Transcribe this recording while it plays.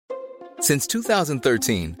Since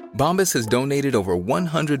 2013, Bombas has donated over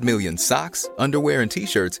 100 million socks, underwear, and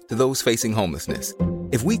T-shirts to those facing homelessness.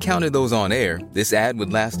 If we counted those on air, this ad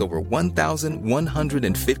would last over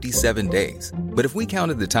 1,157 days. But if we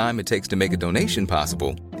counted the time it takes to make a donation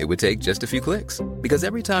possible, it would take just a few clicks. Because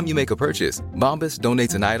every time you make a purchase, Bombas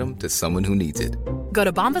donates an item to someone who needs it. Go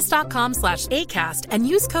to bombas.com/ACAST and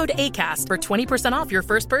use code ACAST for 20% off your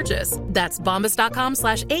first purchase. That's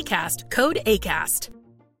bombas.com/ACAST, code ACAST.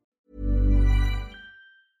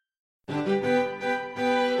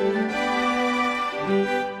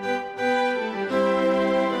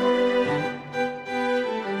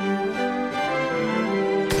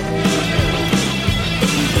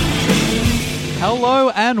 Hello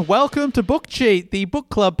and welcome to Book Cheat, the book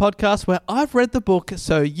club podcast where I've read the book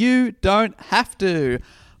so you don't have to.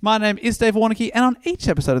 My name is Dave Warnicky, and on each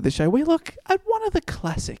episode of this show, we look at one of the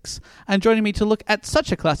classics. And joining me to look at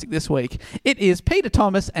such a classic this week, it is Peter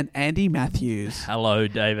Thomas and Andy Matthews. Hello,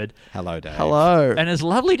 David. Hello, Dave. Hello. And it's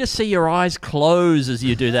lovely to see your eyes close as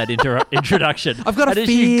you do that introduction. I've got to and feel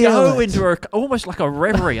as you go it. into almost like a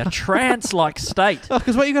reverie, a trance-like state.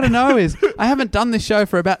 Because what you got to know is I haven't done this show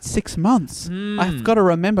for about 6 months. I've got to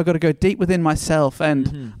remember, got to go deep within myself,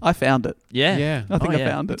 and I found it. Yeah. I think I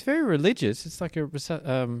found it. It's very religious. It's like a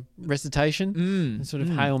recitation, sort of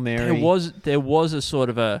Hail Mary. There was a sort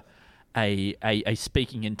of a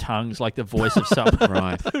speaking in tongues, like the voice of some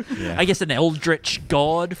Right. Yeah. I guess an eldritch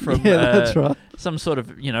god from that's right. some sort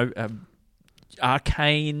of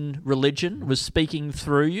arcane religion was speaking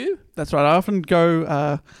through you. That's right. I often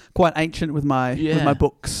go quite ancient with my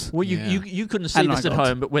books. Well, you couldn't see this at gods.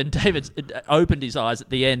 home, but when David opened his eyes at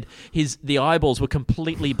the end, the eyeballs were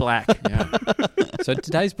completely black. Yeah. So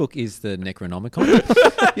today's book is the Necronomicon,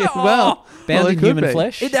 Well, bound it in could human be.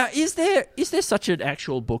 flesh. Now, is there such an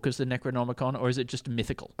actual book as the Necronomicon, or is it just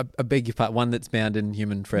mythical? I beg your pardon, one that's bound in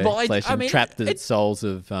human flesh Well, and trapped the souls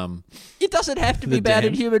of... It doesn't have to be The bound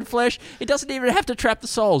in damned. human flesh. It doesn't even have to trap the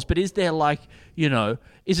souls. But is there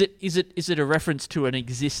is it a reference to a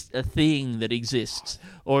thing that exists,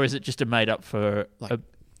 or is it just a made up for Like a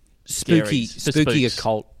spooky spooks?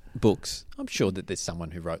 occult books. I'm sure that there's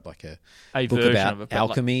someone who wrote like a book version about of it, but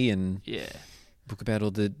alchemy and Yeah. book about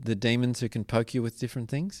all the demons who can poke you with different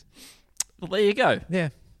things. Well, there you go. Yeah.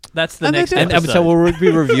 That's the And next they do- episode. So we'll be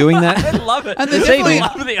reviewing that. I love it. And they I definitely-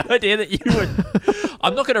 love the idea that you would...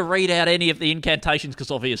 I'm not going to read out any of the incantations because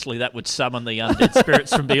obviously that would summon the undead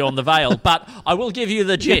spirits from beyond the veil, but I will give you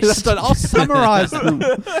the gist. That's right. I'll summarise them.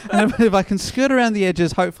 And if I can skirt around the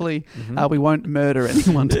edges, hopefully we won't murder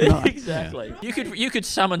anyone tonight. Exactly. You could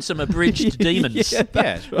summon some abridged demons. Yeah,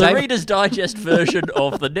 Yeah. The Reader's Digest version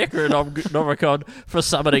of the Necronomicon for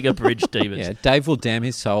summoning abridged demons. Yeah, Dave will damn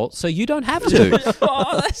his soul, so you don't have to.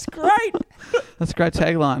 Oh, that's great. That's a great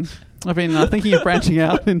tagline. I've been thinking of branching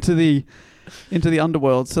out into the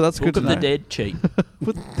underworld, so that's Book good of to the know. Dead cheat.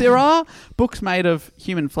 But there are books made of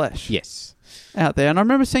human flesh Yes. out there, and I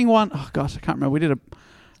remember seeing one. Oh gosh, I can't remember. We did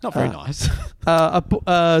Not very nice.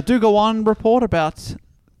 a Dougal One report about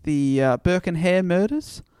the Burke and Hare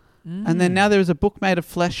murders. And then now there is a book made of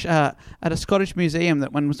flesh at a Scottish museum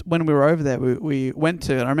that when we were over there we went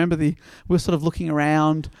to, and I remember we were sort of looking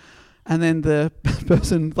around, and then the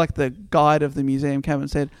person, like the guide of the museum, came and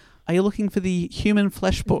said, "Are you looking for the human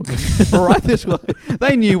flesh book?" Right this way.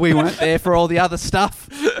 They knew we weren't there for all the other stuff.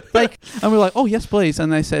 And we were like, "Oh yes, please."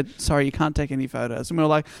 And they said, "Sorry, you can't take any photos." And we were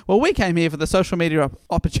like, "Well, we came here for the social media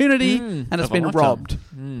opportunity, and it's of a been lifetime. robbed.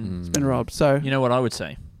 It's been robbed." So, You know what I would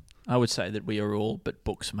say? I would say that we are all but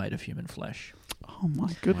books made of human flesh. oh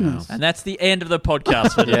my goodness. And that's the end of the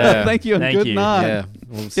podcast for today. Yeah. Thank you and Thank good you. night. Yeah.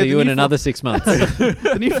 We'll the see you in new another 6 months.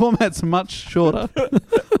 The new format's much shorter.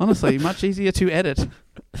 Honestly, much easier to edit.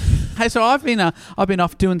 Hey, so I've been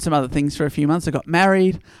off doing some other things for a few months. I got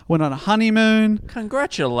married, went on a honeymoon.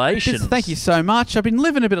 Congratulations. Thank you so much. I've been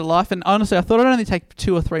living a bit of life, and honestly, I thought I'd only take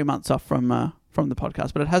 2 or 3 months off from the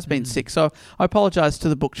podcast, but it has been 6. So I apologise to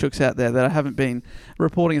the book chooks out there that I haven't been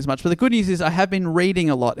reporting as much. But the good news is I have been reading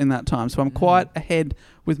a lot in that time, so I'm quite ahead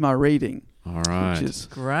with my reading. All right. Which is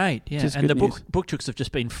Great, yeah. Just And the good news. book chooks have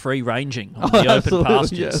just been free ranging on Oh, the open absolutely,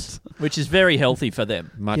 pastures, yes. which is very healthy for them.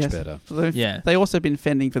 Much yes. better. So Yeah. They've also been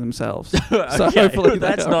fending for themselves. So Okay, hopefully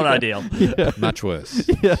that's they not are. ideal. Much worse.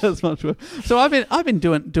 Yeah, that's much worse. So I've been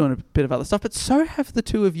doing a bit of other stuff, but so have the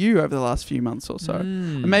two of you over the last few months or so,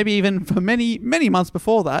 and maybe even for many months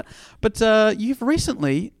before that. But you've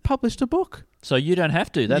recently published a book. So you don't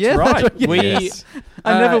have to. That's Yeah, right. that's right. We Yes.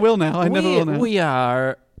 I never will now. I never will now. We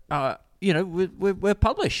are, we're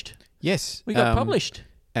published. Yes. We got published.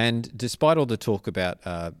 And despite all the talk about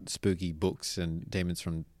spooky books and demons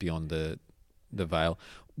from beyond the veil,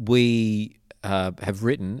 we have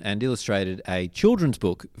written and illustrated a children's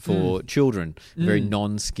book for children. Very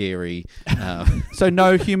non-scary. So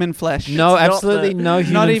no human flesh. No, absolutely no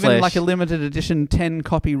human Not even flesh. like a limited edition 10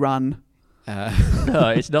 copy run. No,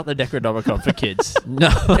 it's not the Necronomicon for kids. No.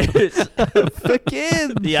 It's For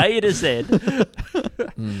kids. the A to Z.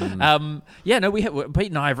 Pete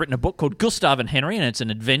and I have written a book called Gustav and Henry, and it's an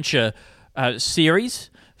adventure series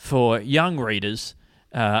for young readers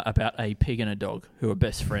about a pig and a dog who are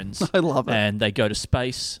best friends. I love it. And they go to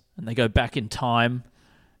space, and they go back in time,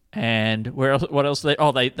 and where else? What else? They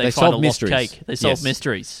find a solve lost mysteries. cake. They solve Yes.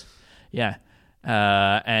 mysteries. Yeah.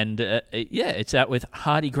 It's out with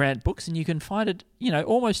Hardy Grant Books, and you can find it,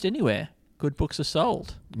 almost anywhere good books are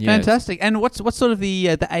sold. Yeah. Fantastic. And what's sort of the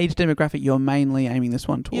age demographic you're mainly aiming this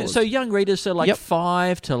one Yeah, towards? so young readers are like Yep.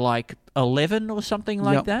 5 to like 11 or something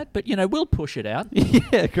like Yep. that. But we'll push it out.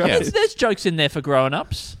 yeah, great. There's jokes in there for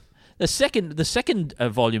grown-ups. The second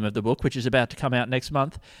volume of the book, which is about to come out next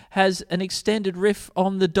month, has an extended riff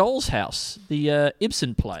on The Doll's House, the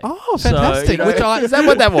Ibsen play. Oh, So, fantastic. Is that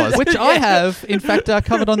what that was? Which I have, in fact,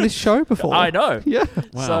 covered on this show before. I know. Yeah.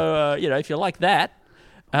 Wow. So, if you like that,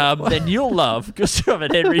 then you'll love Gustav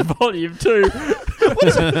and Henry Volume 2.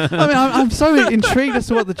 I mean, I'm so intrigued as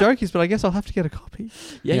to what the joke is, but I guess I'll have to get a copy.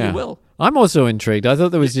 Yeah, you will. I'm also intrigued. I thought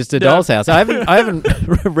there was just a Doll's House. I haven't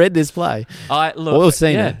read this play. Or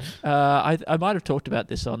seen it. I might have talked about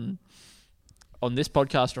this on this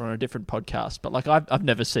podcast or on a different podcast, but like I've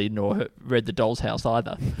never seen or read The Doll's House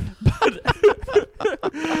either.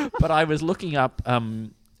 But I was looking up.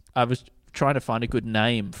 I was trying to find a good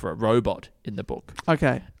name for a robot in the book,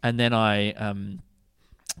 Okay. and then I,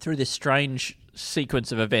 through this strange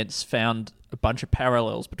sequence of events, found a bunch of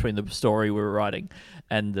parallels between the story we were writing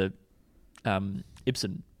and the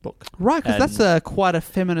Ibsen book. Right, because that's quite a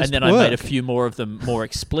feminist And then work. I made a few more of them more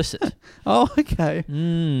explicit. Oh, okay.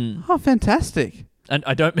 Oh, fantastic. And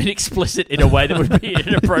I don't mean explicit in a way that would be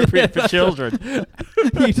inappropriate for children.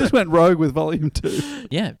 You just went rogue with volume 2.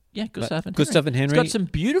 Yeah, Gustav and Henry. Gustav and Henry. It's got some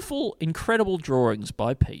beautiful, incredible drawings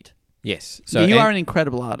by Pete. Yes. So You are an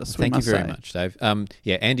incredible artist, we Thank you must very say. much, Dave.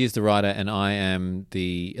 Andy is the writer and I am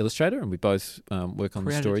the illustrator, and we both work on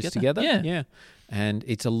the Created stories together. together. Yeah. And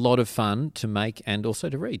it's a lot of fun to make and also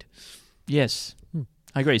to read. Yes,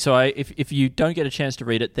 I agree. So if you don't get a chance to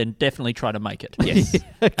read it, then definitely try to make it. Yes,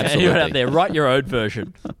 Anyone out absolutely. there, write your own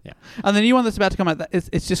version. And the new one that's about to come out,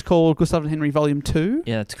 it's just called Gustav and Henry Volume 2.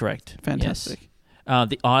 Yeah, that's correct. Fantastic. Yes.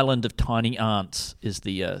 The Island of Tiny Aunts is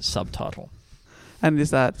the subtitle. And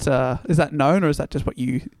is that known, or is that just what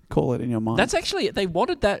you call it in your mind? That's actually, they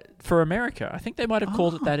wanted that for America. I think they might have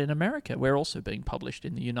called it that in America. We're also being published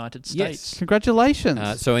in the United States.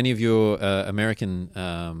 Congratulations. So any of your American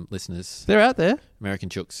listeners, They're out there. American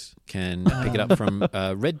chooks, can pick it up from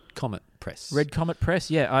Red Comet Press. Red Comet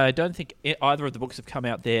Press, yeah. I don't think either of the books have come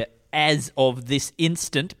out there as of this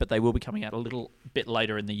instant, but they will be coming out a little bit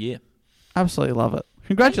later in the year. Absolutely love it.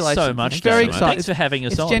 Congratulations. Thanks so much. It's very Thanks so much. exciting. Thanks for having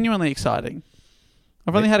us It's on. genuinely exciting.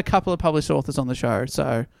 I've only had a couple of published authors on the show,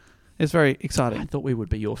 so it's very I exciting. thought we would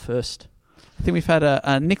be your first. I think we've had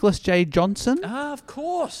a Nicholas J. Johnson. Ah, of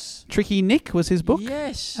course. Tricky Nick was his book.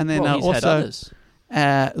 Yes. And then well, he's had also- others.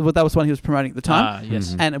 Well, that was one he was promoting at the time. Ah,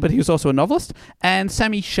 yes. But he was also a novelist. And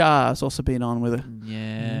Sammy Shah has also been on with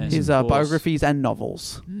Yes. his of course. biographies and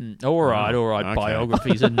novels. All right. Okay.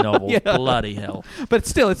 Biographies and novels. Yeah. Bloody hell. But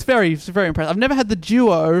still, it's very impressive. I've never had the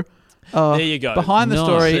duo There you go. behind the Nice.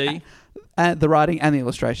 story, See? and the writing and the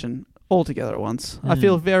illustration all together at once. I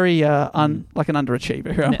feel very like an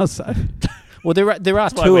underachiever here, I must say. Well, there are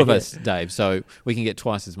why two we're of here. us, Dave, so we can get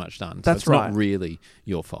twice as much done. So That's it's right. not really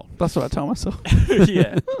your fault. That's what I tell myself.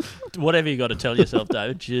 Yeah. Whatever you got to tell yourself,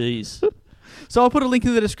 David. Jeez. So I'll put a link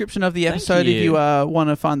in the description of the Thank episode if you you. want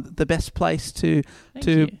to find the best place to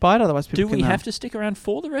you. buy it. Otherwise, people Do we can, have to stick around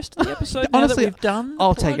for the rest of the episode Honestly, now that we've done?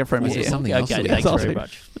 I'll plug? take it from Is here. there something else Okay, that thanks I'll very take?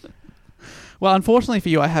 much. Well, unfortunately for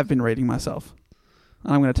you, I have been reading myself.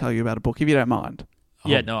 And I'm going to tell you about a book, if you don't mind.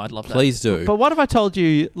 Yeah, no, I'd love that. Please do. But what if I told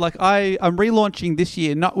you, like, I'm relaunching this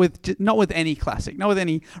year, not with any classic, not with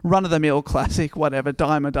any run-of-the-mill classic, whatever,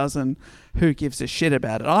 dime a dozen, who gives a shit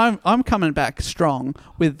about it. I'm coming back strong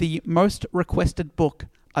with the most requested book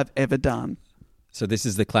I've ever done. So this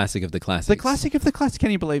is the classic of the classics. The classic of the classic. Can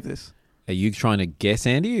you believe this? Are you trying to guess,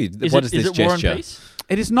 Andy? Is What it, is this is it War and gesture? Peace?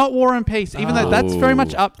 It is not War and Peace, even though that's very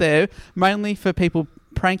much Oh. up there, mainly for people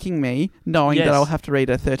pranking me, knowing Yes. that I'll have to read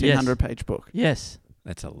a 1,300-page book. Yes.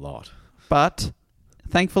 That's a lot. But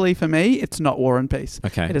thankfully for me, it's not War and Peace.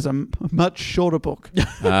 Okay. It is a much shorter book.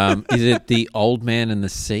 Is it The Old Man and the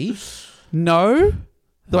Sea? No,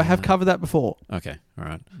 Though I have covered that before. Okay, all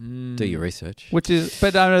right. Do your research.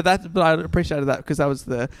 But I appreciated that because that was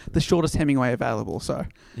the shortest Hemingway available. So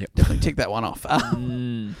definitely tick that one off.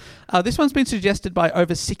 This one's been suggested by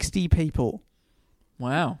over 60 people.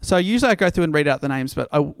 Wow. So usually I go through and read out the names, but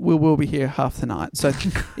we will be here half the night. So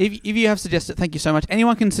if you have suggested, thank you so much.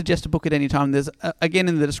 Anyone can suggest a book at any time. There's, again,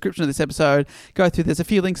 in the description of this episode, go through, there's a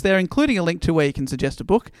few links there, including a link to where you can suggest a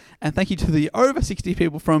book. And thank you to the over 60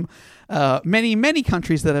 people from many, many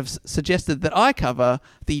countries that have suggested that I cover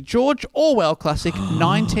the George Orwell classic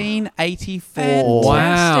 1984.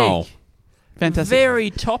 Wow. Fantastic. Very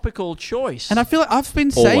topical choice. And I feel like I've been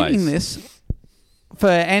saving this for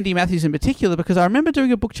Andy Matthews in particular, because I remember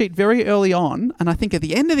doing a book cheat very early on, and I think at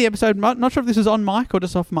the end of the episode, not sure if this was on mic or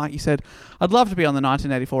just off mic, you said, I'd love to be on the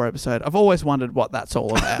 1984 episode. I've always wondered what that's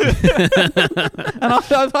all about. And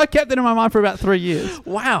I kept it in my mind for about 3 years.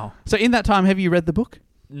 Wow. So in that time, have you read the book?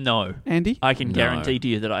 No. Andy? I can guarantee to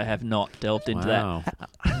you that I have not delved into that.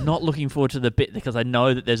 I'm not looking forward to the bit because I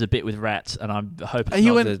know that there's a bit with rats, and I hope it's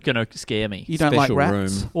not going to scare me. You don't like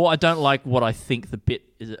rats? Well, I don't like what I think the bit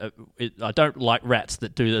is. I don't like rats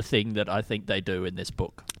that do the thing that I think they do in this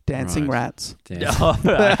book. Dancing rats.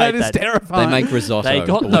 That is terrifying. They make risotto. They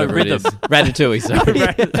got no rhythm. Ratatouille, sorry. They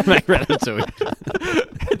make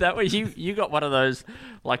ratatouille. That was you got one of those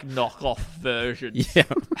like knockoff versions. Yeah.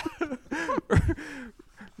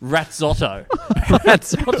 Ratzotto.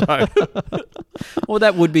 Ratzotto. Well,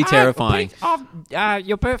 that would be terrifying. For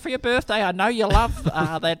your birthday, I know you love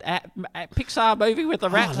that Pixar movie with the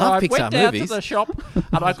rats. I love I Pixar went down movies. to the shop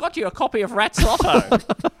and I got you a copy of Ratzotto.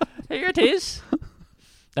 Here it is.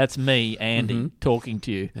 That's me, Andy, talking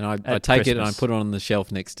to you. And I take it and I put it on the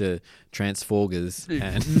shelf next to Transforgers.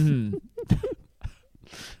 And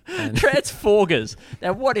Transforgers.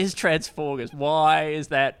 Now, what is Transforgers? Why is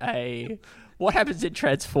that What happens in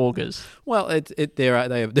Transforgers? Well,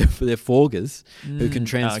 they're Forgers who can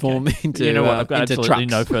transform into You know what? I've got into absolutely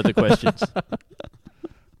trucks. no further questions.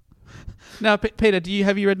 Now, Peter,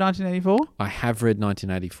 have you read 1984? I have read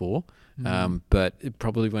 1984, but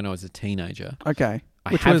probably when I was a teenager. Okay.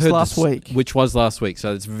 Which was last week. Which was last week,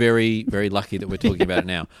 so it's very, very lucky that we're talking about it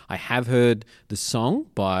now. I have heard the song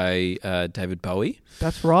by David Bowie.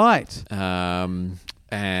 That's right. And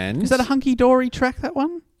is that a hunky-dory track, that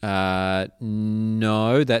one?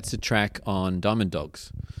 No, that's a track on Diamond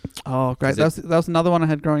Dogs. Oh, great. That was another one I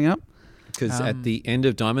had growing up. Because at the end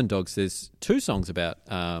of Diamond Dogs, there's two songs about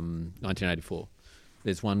 1984.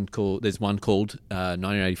 There's one called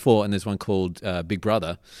 1984, and there's one called Big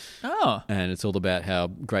Brother. Oh, and it's all about how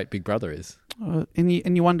great Big Brother is. And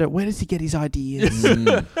you wonder, where does he get his ideas?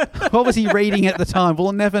 What was he reading at the time?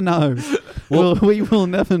 We'll never know. Well, we will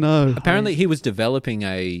never know. Apparently, he was developing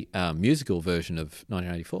a musical version of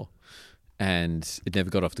 1984, and it never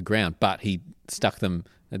got off the ground. But he stuck them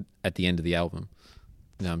at the end of the album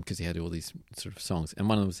because he had all these sort of songs, and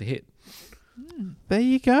one of them was a hit. There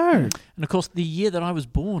you go. And of course, the year that I was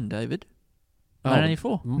born, David,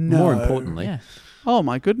 1984. More importantly. Yeah. Oh,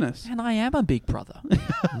 my goodness. And I am a big brother.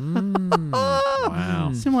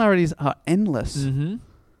 Wow. Similarities are endless. Mm-hmm.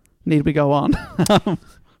 Need we go on?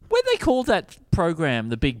 When they call that program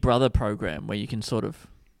the Big Brother program, where you can sort of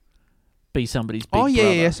be somebody's big brother. Oh,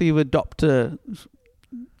 yeah, so you adopt a...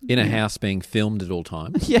 In a house being filmed at all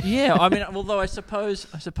times. Yeah. I mean, although I suppose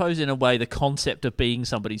in a way the concept of being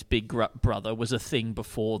somebody's big brother was a thing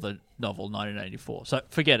before the novel 1984. So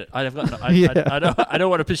forget it. I don't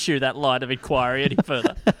want to pursue that line of inquiry any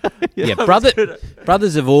further.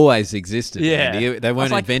 Brothers have always existed. Yeah, Andy. They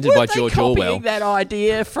weren't invented by George Orwell. That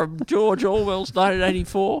idea from George Orwell's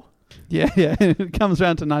 1984. Yeah. It comes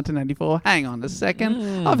around to 1984. Hang on a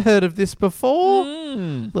second. I've heard of this before.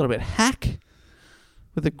 A little bit hack.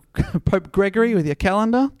 With the Pope Gregory with your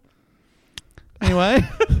calendar. Anyway,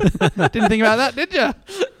 didn't think about that, did you?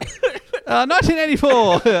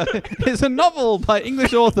 1984 is a novel by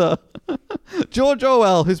English author George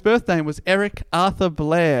Orwell, whose birth name was Eric Arthur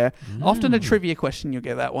Blair. Often a trivia question, you'll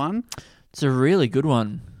get that one. It's a really good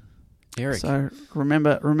one. Eric. So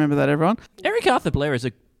remember that, everyone. Eric Arthur Blair is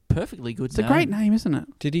a perfectly good name. It's a great name, isn't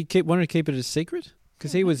it? Did he want to keep it a secret?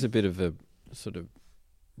 Because he was a bit of a sort of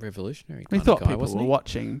revolutionary kind he thought of guy, people wasn't were he?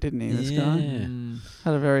 watching, didn't he, this guy?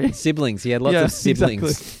 Had a very... Siblings. He had lots of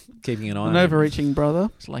siblings keeping an eye on him. An overreaching brother.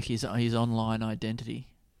 It's like his online identity.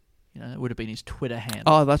 You know, it would have been his Twitter handle.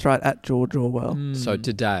 Oh, that's right, at George Orwell. So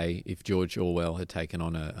today, if George Orwell had taken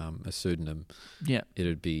on a pseudonym, it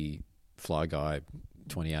would be Fly Guy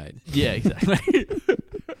 28. Yeah, exactly.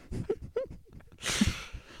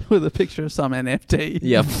 With a picture of some NFT.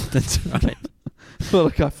 Yep, that's right. Well,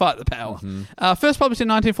 look, I fight the power. First published in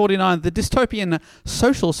 1949, the dystopian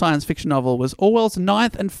social science fiction novel was Orwell's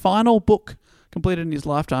ninth and final book, completed in his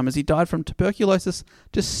lifetime, as he died from tuberculosis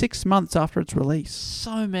just 6 months after its release.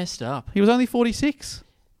 So messed up. He was only 46.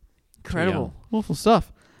 Incredible. Awful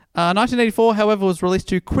stuff. 1984, however, was released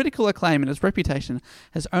to critical acclaim, and its reputation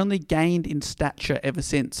has only gained in stature ever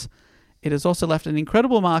since. It has also left an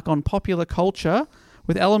incredible mark on popular culture,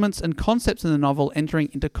 with elements and concepts in the novel entering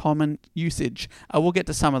into common usage. We'll get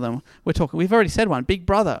to some of them. We've already said one, Big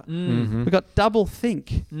Brother. We've got Double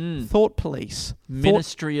Think, Thought Police,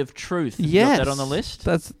 Ministry of Truth. Yes, got that on the list?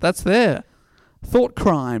 That's there. Thought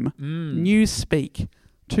Crime, Newspeak,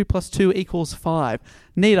 2 + 2 = 5.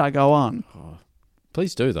 Need I go on?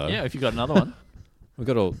 Please do, though. Yeah, if you've got another one. We've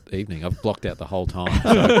got all evening. I've blocked out the whole time.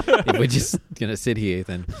 So if we're just going to sit here,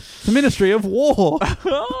 then... The Ministry of War.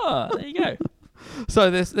 Oh, there you go. So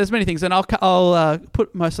there's many things, and I'll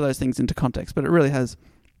put most of those things into context, but it really has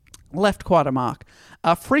left quite a mark.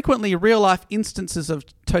 Frequently, real-life instances of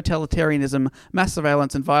totalitarianism, mass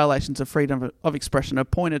surveillance, and violations of freedom of expression are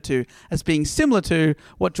pointed to as being similar to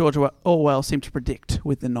what George Orwell seemed to predict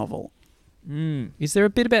with the novel. Is there a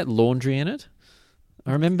bit about laundry in it?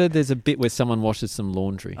 I remember there's a bit where someone washes some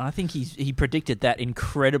laundry. I think he predicted that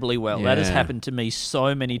incredibly well. Yeah. That has happened to me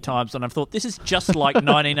so many times, and I've thought, this is just like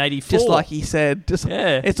 1984. Just like he said.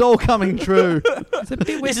 It's all coming true.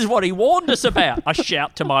 This is what he warned us about. I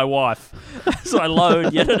shout to my wife. So I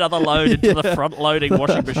load yet another load into the front-loading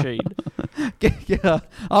washing machine. Yeah,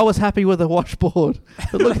 I was happy with the washboard,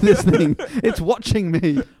 but look at this thing. It's watching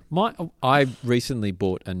me. I recently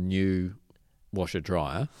bought a new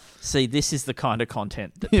washer-dryer. See, this is the kind of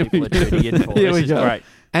content that people are tuning in for. This is great.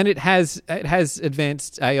 And it has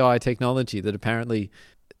advanced AI technology that apparently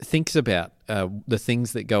thinks about the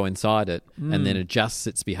things that go inside it and then adjusts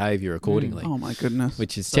its behaviour accordingly. Oh my goodness!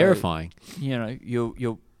 Which is terrifying. You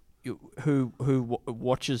know, who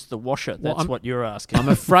watches the washer? That's what you're asking. I'm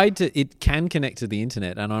afraid it can connect to the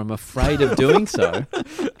internet, and I'm afraid of doing so.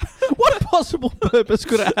 What possible purpose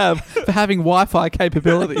could it have for having Wi-Fi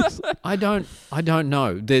capabilities? I don't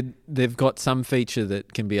know. They've got some feature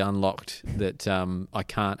that can be unlocked that I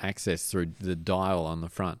can't access through the dial on the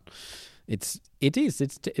front. It's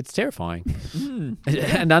terrifying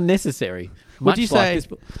and unnecessary. Would you say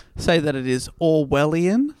that it is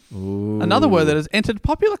Orwellian? Ooh. Another word that has entered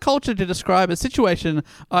popular culture to describe a situation,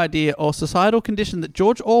 idea, or societal condition that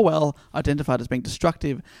George Orwell identified as being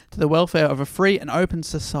destructive to the welfare of a free and open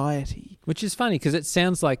society. Which is funny because it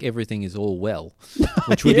sounds like everything is all well,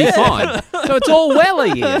 which would be fine. So it's all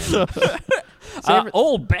wellian.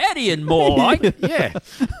 All baddian more like. Yeah.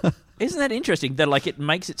 Isn't that interesting that it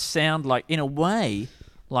makes it sound like, in a way,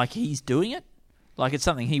 like he's doing it? Like it's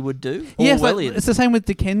something he would do? Yes, it's the same with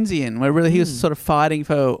Dickensian, where really he was sort of fighting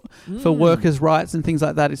for workers' rights and things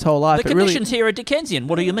like that his whole life. The conditions here are Dickensian.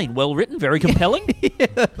 What do you mean? Well written, very compelling?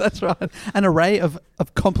 Yeah, that's right. An array of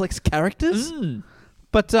complex characters.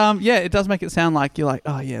 But it does make it sound like you're like,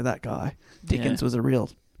 oh yeah, that guy. Dickens was a real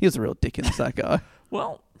Dickens, that guy.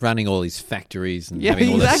 Well, running all these factories and yeah, having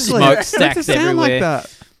all exactly. the smokestacks it sound everywhere. Like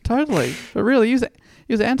that. Totally. But really, he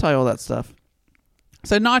was anti all that stuff.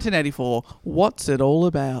 So 1984, what's it all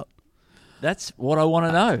about? That's what I want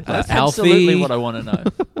to know. That's Alfie. Absolutely what I want to know.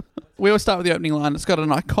 We always start with the opening line. It's got an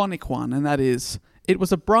iconic one, and that is, "It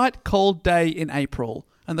was a bright, cold day in April,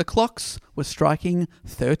 and the clocks were striking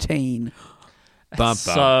 13.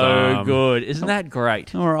 So good. Isn't that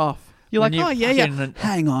great? We're off. You're like, oh, yeah.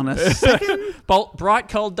 Hang on a second. Bright,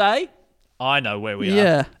 cold day. I know where we are.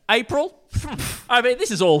 Yeah. April. I mean, this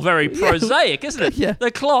is all very prosaic, isn't it? Yeah.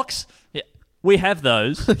 The clocks. Yeah. We have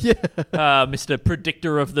those. Yeah. Mr.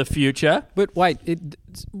 Predictor of the Future. But wait,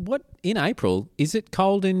 what in April? Is it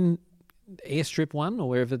cold in Airstrip 1 or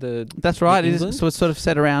wherever the... That's right. It is, so it's sort of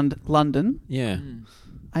set around London. Yeah.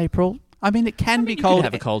 April. I mean, it can be cold. You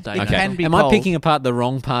could have a cold day. It can be Am cold. I picking apart the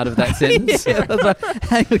wrong part of that sentence? Yeah, that's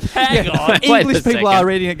right. Hang on. English people are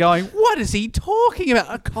reading it going, what is he talking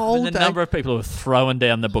about? A cold the day? number of people who have thrown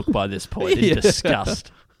down the book by this point in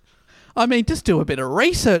disgust. I mean, just do a bit of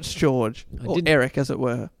research, George. Or Eric, as it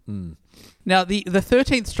were. Now, the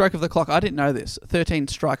 13th stroke of the clock, I didn't know this. 13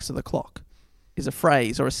 strikes of the clock is a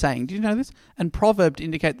phrase or a saying. Do you know this? And proverb to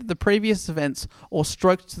indicate that the previous events or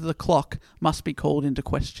strokes to the clock must be called into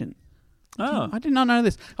question. Oh. I did not know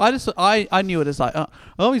this. I knew it as like,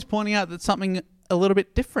 he's pointing out that something a little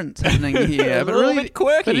bit different's happening here. But really, bit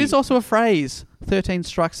quirky. But it is also a phrase, 13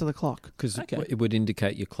 strikes of the clock. Because it would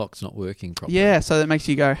indicate your clock's not working properly. Yeah, so that makes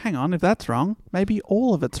you go, hang on, if that's wrong, maybe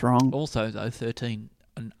all of it's wrong. Also, though, 13,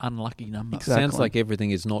 an unlucky number. Exactly. Sounds like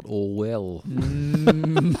everything is not all well.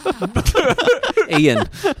 Ian.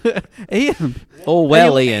 All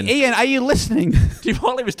well, Ian. Ian, are you listening?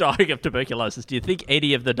 While he was dying of tuberculosis, do you think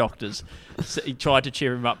any of the doctors tried to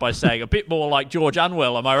cheer him up by saying, a bit more like George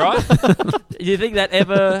Unwell, am I right? Do you think that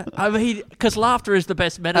ever... I mean, because laughter is the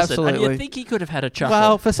best medicine. Absolutely. And you think he could have had a chuckle.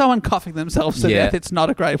 Well, for someone coughing themselves to death, it's not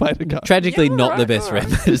a great way to go. Tragically, not the best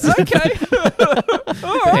medicine. Okay.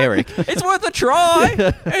 All right. Eric. It's worth a try.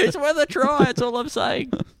 It's worth a try. That's all I'm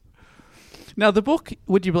saying. Now, the book,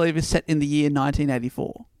 would you believe, is set in the year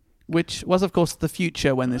 1984, which was, of course, the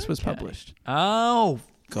future when this was published. Oh,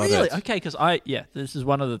 Got really? it. Okay, because this is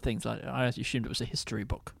one of the things I assumed it was a history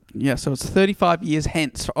book. Yeah, so it's 35 years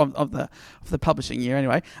hence of the publishing year.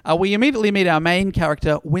 Anyway, we immediately meet our main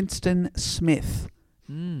character, Winston Smith,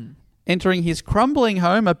 entering his crumbling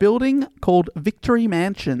home, a building called Victory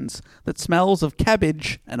Mansions that smells of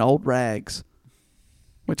cabbage and old rags,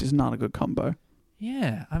 which is not a good combo.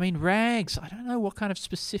 Yeah, I mean, rags, I don't know what kind of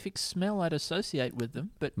specific smell I'd associate with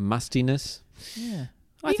them, but... Mustiness. Yeah.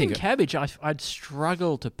 I think cabbage, I'd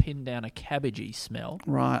struggle to pin down a cabbagey smell.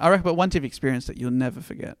 Right. I reckon, but once you've experienced it, you'll never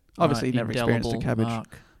forget. Obviously, you've never experienced a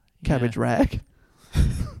cabbage rag,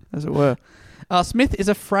 as it were. Smith is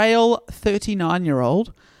a frail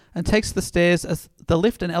 39-year-old and takes the stairs as the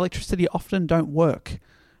lift and electricity often don't work.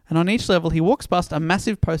 And on each level, he walks past a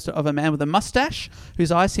massive poster of a man with a mustache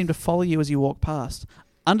whose eyes seem to follow you as you walk past.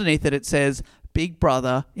 Underneath it says, Big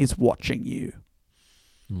Brother is watching you.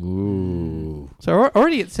 Ooh. So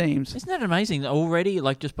already it seems. Isn't that amazing? Already,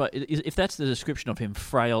 like, just by if that's the description of him,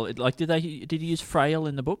 frail. Did he use frail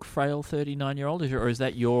in the book? Frail 39-year-old, or is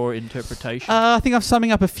that your interpretation? I think I'm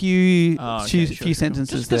summing up a few few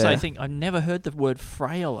sentences just because there. I think I've never heard the word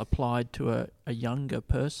frail applied to a younger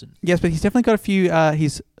person. Yes, but he's definitely got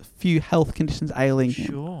a few health conditions ailing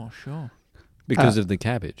him. Sure. Because of the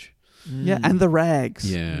cabbage. Yeah, and the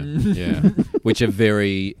rags. Yeah, which are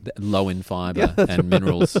very low in fibre and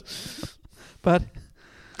minerals. But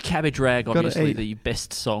Cabbage Rag, Gotta obviously eat. the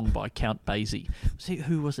best song by Count Basie. See,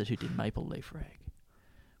 who was it who did Maple Leaf Rag?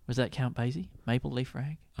 Was that Count Basie? Maple Leaf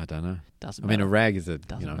Rag? I don't know. Doesn't I matter. mean, a rag is a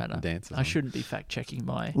Doesn't matter. dancer. I shouldn't be fact checking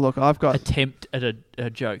my look, I've got attempt at a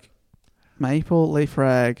joke. Maple Leaf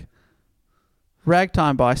Rag.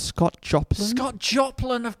 Ragtime by Scott Joplin. Scott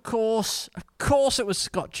Joplin, of course. Of course it was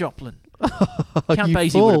Scott Joplin. Oh, Count you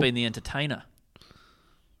Basie fool. would have been the entertainer.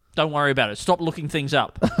 Don't worry about it. Stop looking things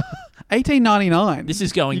up. 1899. This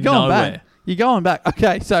is going You're going nowhere. back. You're going back.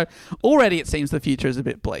 Okay, so already it seems the future is a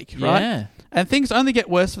bit bleak, right? Yeah. And things only get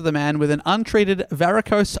worse for the man with an untreated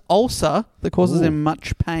varicose ulcer that causes him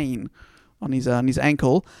much pain on his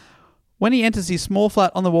ankle. When he enters his small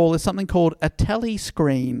flat on the wall is something called a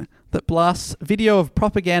telescreen that blasts video of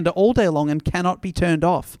propaganda all day long and cannot be turned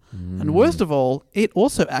off. And worst of all, it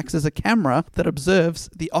also acts as a camera that observes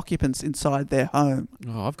the occupants inside their home.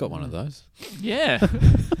 Oh, I've got one of those. Yeah.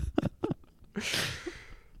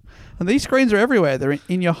 And these screens are everywhere. They're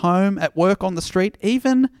in your home, at work, on the street,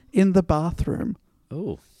 even in the bathroom.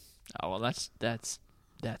 Oh. Oh, well, that's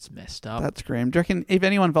messed up. That's grim. Do you reckon if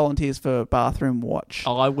anyone volunteers for bathroom watch?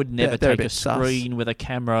 I would never they're a take a bit sus. screen with a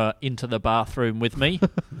camera into the bathroom with me.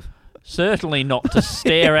 Certainly not to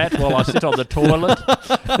stare at while I sit on the toilet,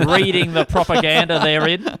 reading the propaganda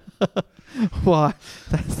therein. Why?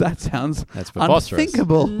 That sounds That's preposterous.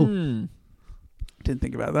 unthinkable. Hmm. Didn't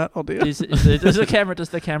think about that. Oh dear. Does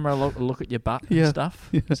the camera look at your butt and Yeah. stuff?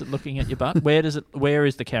 Yeah. Is it looking at your butt? Where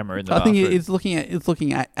is the camera in the I bathroom? think it's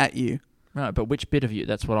looking at you. Right, but which bit of you?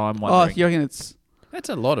 That's what I'm Oh, wondering. you reckon it's... That's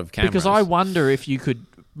a lot of cameras. Because I wonder if you could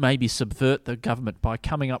maybe subvert the government by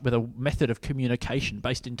coming up with a method of communication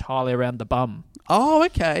based entirely around the bum. Oh,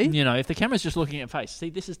 okay. You know, if the camera's just looking at face, see,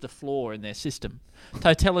 this is the flaw in their system.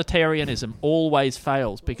 Totalitarianism always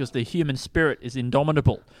fails because the human spirit is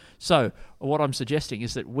indomitable. So what I'm suggesting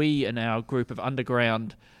is that we and our group of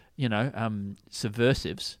underground,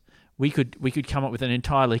 subversives, we could come up with an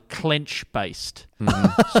entirely clench-based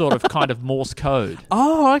sort of kind of Morse code.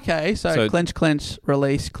 Oh, okay. So So- clench,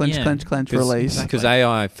 release, clench, Yeah. clench, release. Because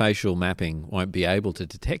AI facial mapping won't be able to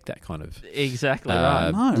detect that kind of Exactly right.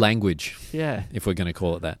 No. language, Yeah. if we're going to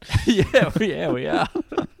call it that. yeah, we are.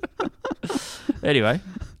 Anyway,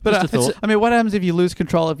 But just a thought. I mean, what happens if you lose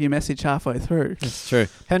control of your message halfway through? It's true.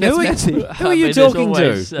 And That's who messy. who are I you mean, there's talking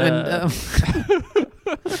always, to?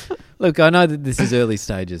 Look, I know that this is early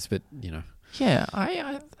stages, but, Yeah,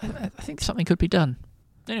 I think something could be done.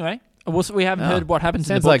 Anyway, we haven't heard what happens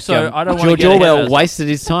in the sounds book, like so I don't want to George get ahead of Orwell us. wasted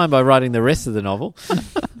his time by writing the rest of the novel.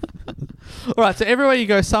 All right, so everywhere you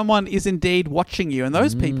go, someone is indeed watching you, and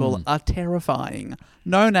those people are terrifying.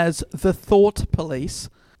 Known as the Thought Police,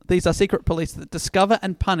 These are secret police that discover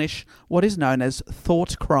and punish what is known as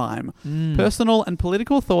thought crime. Personal and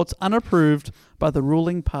political thoughts unapproved by the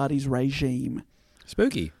ruling party's regime.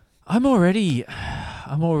 Spooky. I'm already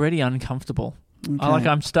uncomfortable. Okay.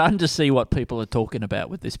 I'm starting to see what people are talking about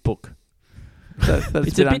with this book. That's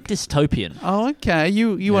It's a bit dystopian. Oh, okay.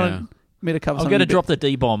 You want me to cover I'm something? going to drop the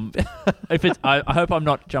D-bomb. I hope I'm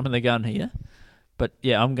not jumping the gun here. But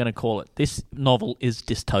yeah, I'm going to call it. This novel is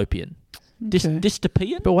dystopian.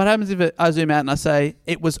 Dystopian? But what happens if I zoom out and I say,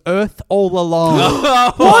 it was Earth all along?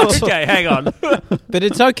 What? Okay, hang on. But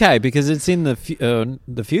it's okay because it's in the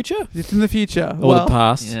future It's in the future. or the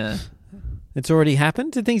past. Yeah. It's already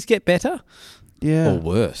happened. Did things get better Yeah. or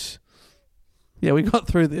worse? Yeah, we got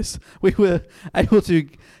through this. We were able to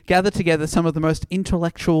gather together some of the most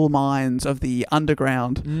intellectual minds of the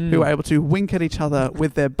underground who were able to wink at each other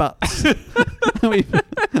with their butts.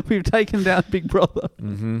 We've taken down Big Brother.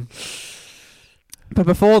 Mm-hmm. But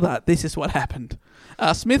before that, this is what happened.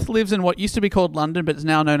 Smith lives in what used to be called London, but is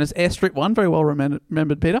now known as Airstrip 1, very well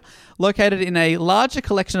remembered, Peter, located in a larger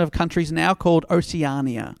collection of countries now called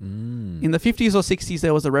Oceania. In the 50s or 60s,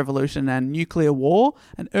 there was a revolution and nuclear war,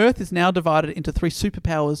 and Earth is now divided into 3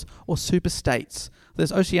 superpowers or superstates.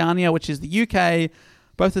 There's Oceania, which is the UK,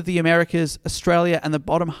 both of the Americas, Australia, and the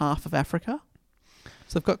bottom half of Africa.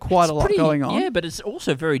 So they've got quite a lot going on. Yeah, but it's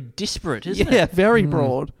also very disparate, isn't it? Yeah, very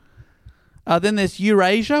broad. Then there's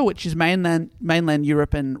Eurasia, which is mainland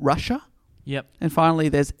Europe and Russia. Yep. And finally,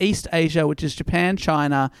 there's East Asia, which is Japan,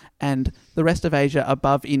 China, and the rest of Asia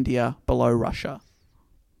above India, below Russia.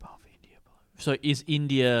 So is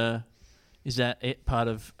India... Is that part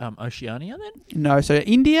of Oceania then? No, so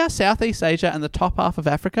India, Southeast Asia, and the top half of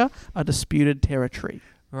Africa are disputed territory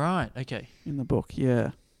Right, okay. in the book,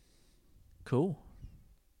 yeah. Cool.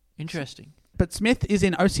 Interesting. But Smith is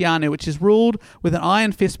in Oceania, which is ruled with an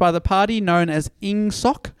iron fist by the party known as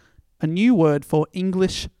INGSOC, a new word for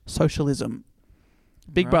English socialism.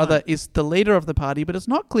 Big Right. Brother is the leader of the party, but it's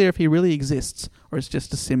not clear if he really exists or it's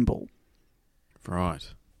just a symbol.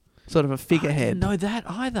 Right. Sort of a I figurehead. didn't know that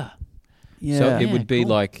either. Yeah. So it Yeah, would be cool.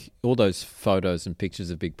 like all those photos and pictures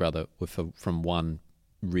of Big Brother were from one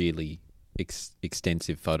really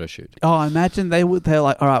extensive photo shoot. Oh, I imagine they're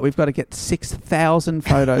like, all right, we've got to get 6,000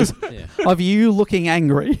 photos Yeah. of you looking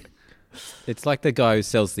angry. It's like the guy who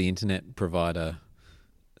sells the internet provider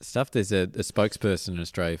stuff. There's a spokesperson in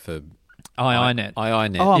Australia for iiNet.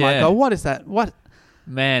 iiNet. Oh my Yeah. God, what is that? What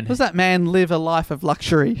Man, does that man live a life of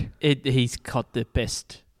luxury? he's got the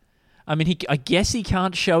best... I mean, I guess he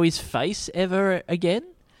can't show his face ever again?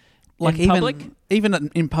 Like in public? even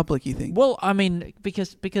in public, you think? Well, I mean,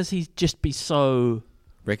 because he'd just be so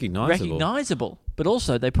Recognizable. but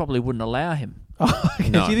also they probably wouldn't allow him. Oh, okay.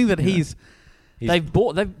 No. Do you think that he's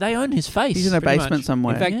They own his face. in a Pretty basement much.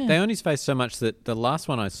 somewhere? In fact, Yeah. they own his face so much that the last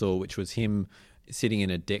one I saw, which was him sitting in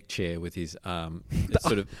a deck chair with his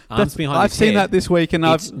sort of arms behind I've his seen head, that this week, and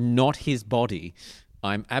it's I've not his body.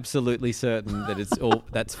 I'm absolutely certain that it's all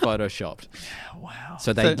that's photoshopped. Wow.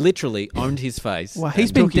 So they So- literally owned his face. well, he's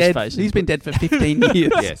and been took his dead. face and He's been dead for 15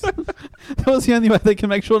 years. Yes. That was the only way they can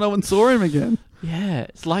make sure no one saw him again. Yeah,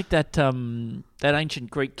 it's like that that ancient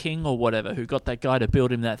Greek king or whatever who got that guy to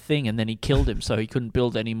build him that thing and then he killed him so he couldn't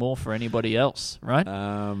build any more for anybody else, right?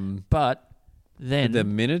 But then... The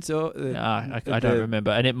minutes or I don't remember.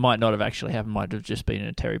 And it might not have actually happened. Might have just been in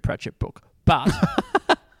a Terry Pratchett book. But...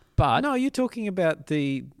 But no, you're talking about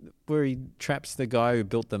where he traps the guy who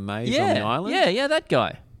built the maze on the island. Yeah, that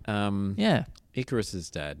guy. Yeah,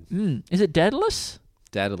 Icarus's dad, Is it Daedalus?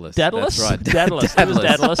 Daedalus. Daedalus? That's right, Daedalus. It was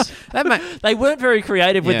Daedalus. They weren't very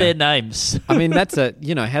creative with Yeah. their names. I mean, how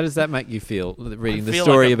does that make you feel reading the I feel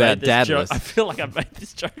story like I've about made this Daedalus? joke- I feel like I've made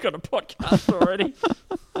this joke on a podcast already.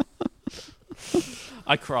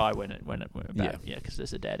 I cry when it because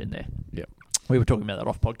there's a dad in there. Yep. We were talking about that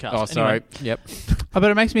off podcast. Oh, sorry. Anyway, Yep. Oh, but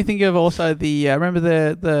it makes me think of also the remember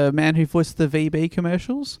the man who voiced the VB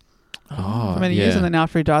commercials Oh, for many years, and then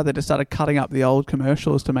after he died, they just started cutting up the old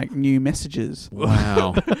commercials to make new messages.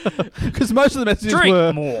 Wow. Because most of the messages Drink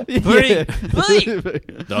were more. Yeah. Drink.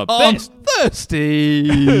 The I'm best.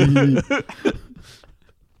 thirsty.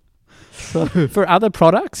 So, For other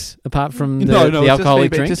products apart from the it's just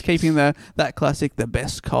alcoholic VB, drink, just keeping that classic, the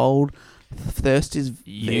best cold thirst is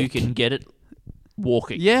You Vic. can get it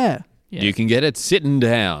walking. Yeah. Yeah. you can get it sitting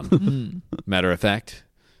down. Matter of fact,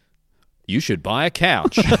 you should buy a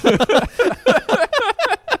couch.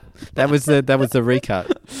 That was the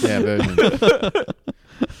recut. Yeah, version.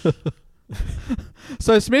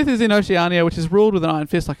 So Smith is in Oceania, which is ruled with an iron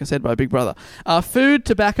fist, like I said, by Big Brother. Food,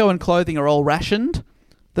 tobacco, and clothing are all rationed.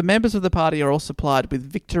 The members of the party are all supplied with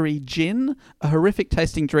Victory Gin, a horrific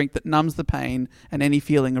tasting drink that numbs the pain and any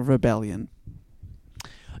feeling of rebellion.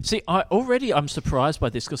 See, I'm surprised by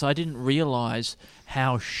this because I didn't realise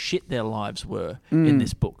how shit their lives were in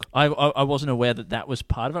this book. I wasn't aware that was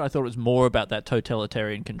part of it. I thought it was more about that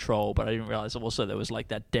totalitarian control, but I didn't realise also there was like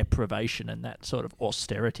that deprivation and that sort of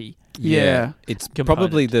austerity. Yeah. It's component.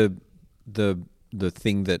 probably the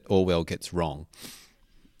thing that Orwell gets wrong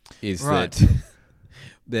is Right.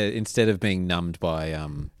 that instead of being numbed by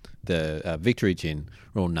the Victory Gin,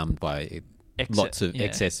 we're all numbed by lots of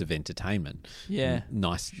excessive entertainment. Yeah.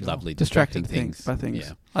 Nice, lovely, Distracting things. by things.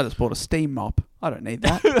 Yeah. I just bought a steam mop. I don't need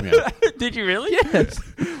that. Yeah. Did you really? Yes.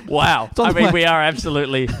 Wow. on I the mean, way. we are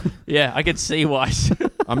absolutely... Yeah, I can see why.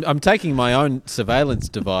 I'm taking my own surveillance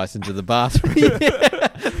device into the bathroom.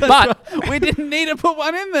 But we didn't need to put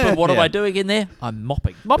one in there. But what am Yeah. I doing in there? I'm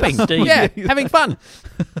mopping. Mopping. Yeah, having fun.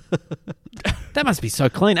 That must be so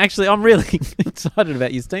clean. Actually, I'm really excited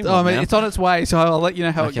about your steam. Oh, I mean, now. it's on its way, so I'll let you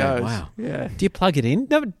know how Okay, it goes. wow. Yeah. Do you plug it in?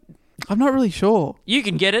 No, I'm not really sure. You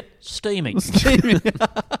can get it steaming. Steaming.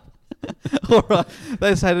 All right.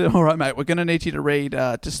 They say, all right, mate, we're going to need you to read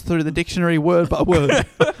just through the dictionary word by word.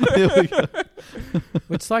 Here we go.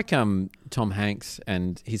 it's like Tom Hanks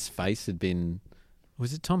and his face had been...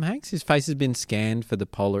 Was it Tom Hanks? His face had been scanned for the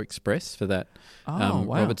Polar Express for that wow.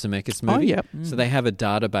 Robert Zemeckis movie. yep. So they have a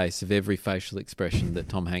database of every facial expression that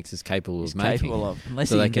Tom Hanks is capable of making. Capable of. Unless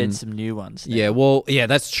So he they invents can- some new ones. then. Yeah, well, yeah,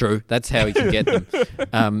 that's true. That's how he can get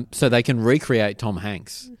them. So they can recreate Tom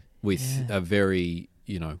Hanks with a very,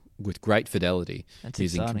 with great fidelity That's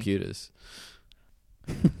using exciting. computers.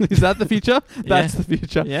 Is that the future? That's the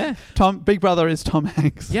future. Yeah. Big Brother is Tom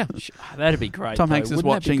Hanks. Yeah. That'd be great. Tom though. Hanks is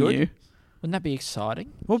Wouldn't that be watching good? you. Wouldn't that be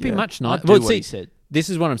exciting? Well, it'd be much I'd nicer. do Well, what see, he said. this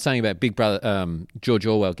is what I'm saying about Big Brother, George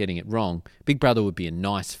Orwell getting it wrong. Big Brother would be a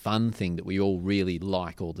nice, fun thing that we all really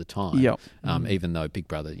like all the time. Yep. Even though Big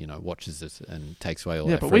Brother, watches us and takes away all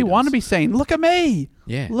Yeah, our but we want to freedoms. be seen. Look at me.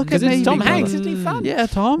 Yeah. Look Because at me. it's Tom Big Hanks. Brother. Isn't he fun? Yeah,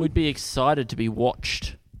 Tom. We'd be excited to be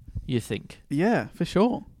watched, you think? Yeah, for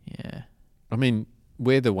sure. Yeah. I mean,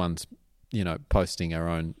 we're the ones, posting our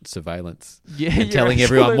own surveillance Yeah, and telling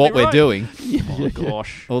everyone what we're doing Oh, my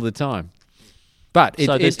gosh. all the time. But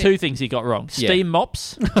So there's two things he got wrong. Yeah. Steam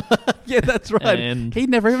mops. Yeah, that's right. And He'd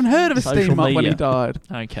never even heard of a social steam mop when he media. died.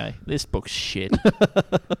 Okay. This book's shit.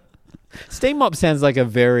 Steam mop sounds like a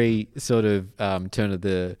very sort of turn of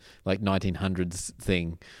the 1900s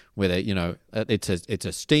thing where they, it's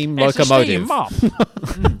a steam locomotive. It's a steam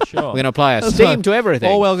mop. Sure. We're going to apply our That's steam right. to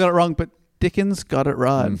everything. Orwell got it wrong, but Dickens got it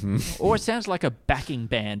right. Mm-hmm. Or it sounds like a backing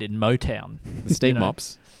band in Motown. The steam You know.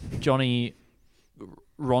 mops. Johnny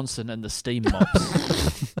Ronson and the Steam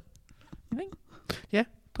Mops. You think? Yeah,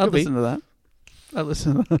 I'd could be. listen to that. I'd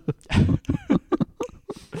listen to that.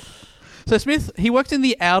 So Smith, he worked in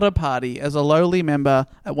the Outer Party as a lowly member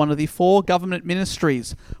at one of the 4 government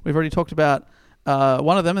ministries. We've already talked about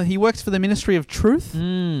one of them. He works for the Ministry of Truth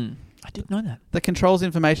I didn't know that. that controls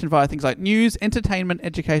information via things like news, entertainment,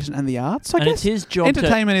 education, and the arts. I And guess it's his job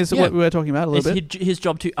entertainment is Yeah. what we were talking about a It's little bit. his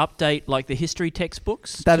job to update the history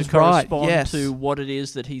textbooks That to is right, correspond yes. to what it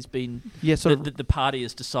is that he's been Yeah, sort of, that the party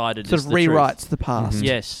has decided sort is of the truth. rewrites the past. Mhm.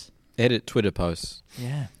 Yes. Edit Twitter posts.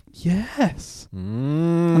 Yeah. Yes.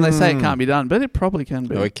 And they say it can't be done, but it probably can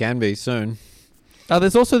be. Oh, it can be soon.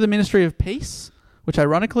 There's also the Ministry of Peace, which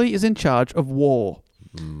ironically is in charge of war.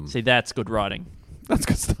 See, that's good writing. That's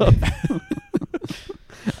good stuff.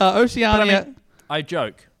 Oceania. I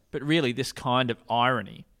joke, but really this kind of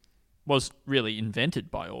irony was really invented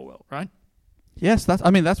by Orwell, right? Yes,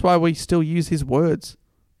 that's why we still use his words.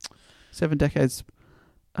 7 decades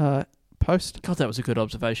post. God, that was a good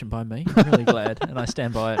observation by me. I'm really glad, and I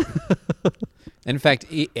stand by it. In fact,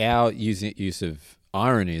 our use of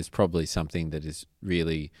irony is probably something that is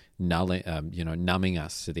really numbing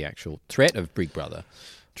us to the actual threat of Big Brother,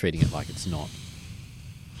 treating it like it's not.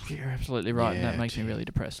 You're absolutely right, and that Yeah, makes me really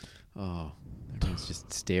depressed. Oh, everyone's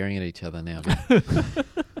just staring at each other now. A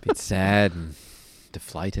bit sad and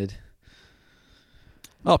deflated.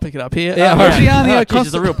 I'll pick it up here. Yeah, Oceania. Oh, geez,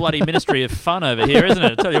 it's a real bloody ministry of fun over here, isn't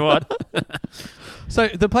it? I tell you what. So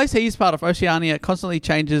the place he's part of, Oceania, constantly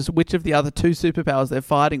changes which of the other 2 superpowers they're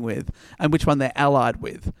fighting with and which one they're allied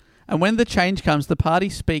with. And when the change comes, the party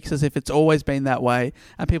speaks as if it's always been that way,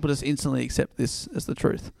 and people just instantly accept this as the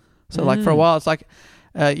truth. So, for a while, it's like,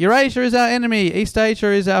 Eurasia is our enemy, East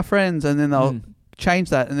Asia is our friends, and then they'll change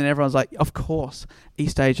that, and then everyone's like, of course,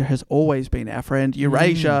 East Asia has always been our friend,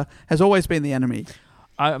 Eurasia has always been the enemy.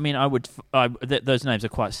 I mean, those names are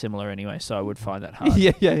quite similar anyway, so I would find that hard.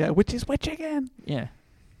 Yeah. Which is which again? Yeah.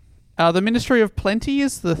 The Ministry of Plenty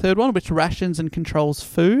is the third one, which rations and controls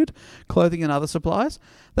food, clothing and other supplies.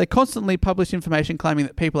 They constantly publish information claiming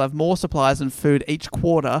that people have more supplies and food each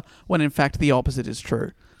quarter, when in fact the opposite is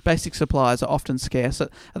true. Basic supplies are often scarce. At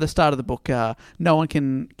the start of the book, no one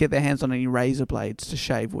can get their hands on any razor blades to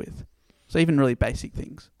shave with. So even really basic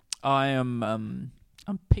things. I'm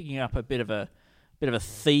picking up a bit of a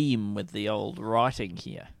theme with the old writing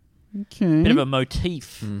here. Okay. Bit of a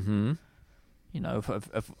motif. Mm-hmm. You know,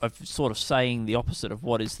 of sort of saying the opposite of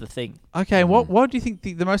what is the thing. Okay, what do you think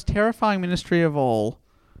the most terrifying ministry of all?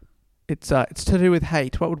 It's to do with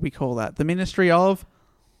hate. What would we call that? The Ministry of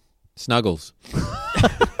Snuggles.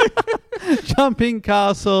 Jumping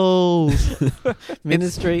Castles.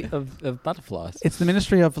 Ministry of Butterflies. It's the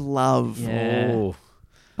Ministry of Love. Yeah. Oh.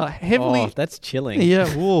 Heavily. Oh, that's chilling. Yeah.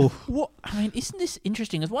 Whoa. What I mean, isn't this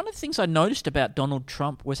interesting? One of the things I noticed about Donald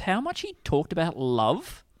Trump was how much he talked about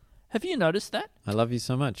love. Have you noticed that? I love you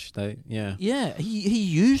so much. Yeah. Yeah, he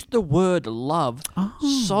used the word love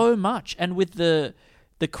so much, and with the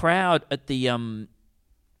crowd at the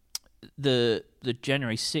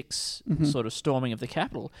January 6th sort of storming of the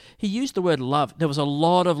Capitol, he used the word love. There was a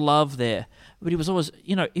lot of love there, but he was always,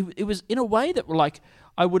 you know, it was in a way that like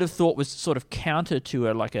I would have thought was sort of counter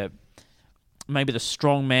to maybe the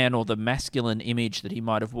strong man or the masculine image that he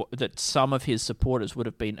might have that some of his supporters would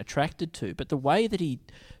have been attracted to. But the way that he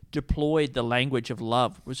deployed the language of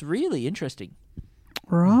love was really interesting.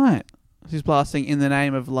 Right. He's blasting in the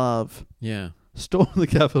name of love. Yeah. Storm the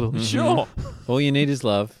Capitol. Mm-hmm. Sure. All you need is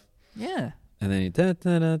love. Yeah. And then he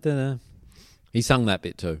da-da-da-da-da. He sung that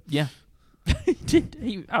bit too. Yeah. He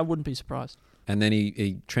did. I wouldn't be surprised. And then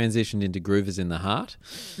he transitioned into Groovers in the Heart,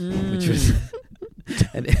 which was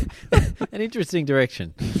an interesting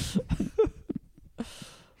direction.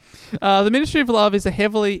 The Ministry of Love is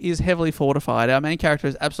heavily fortified. Our main character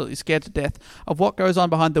is absolutely scared to death of what goes on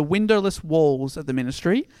behind the windowless walls of the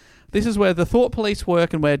ministry. This is where the thought police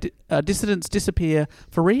work and where dissidents disappear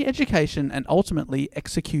for re-education and ultimately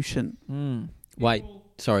execution. Wait,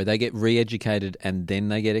 sorry, they get re-educated and then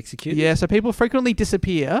they get executed? Yeah, so people frequently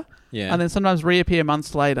disappear and then sometimes reappear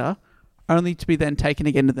months later, only to be then taken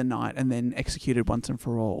again to the night and then executed once and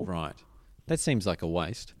for all. Right. That seems like a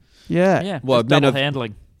waste. Yeah. Yeah. Well, double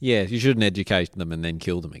handling. Yeah, you shouldn't educate them and then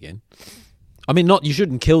kill them again. I mean, you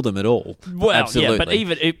shouldn't kill them at all. Well, absolutely.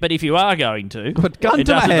 yeah, but if you are going to, But gun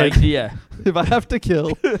to my head. Yeah. If I have to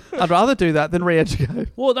kill, I'd rather do that than re-educate.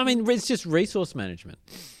 Well, I mean, it's just resource management.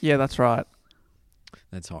 Yeah, that's right.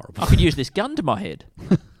 That's horrible. I could use this gun to my head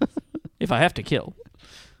if I have to kill.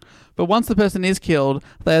 But once the person is killed,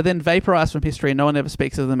 they are then vaporized from history and no one ever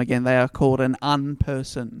speaks of them again. They are called an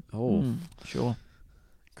unperson. Oh, Sure.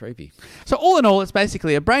 creepy. So all in all, it's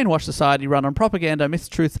basically a brainwashed society run on propaganda,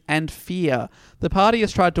 mistruth, and fear. The party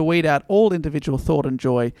has tried to weed out all individual thought and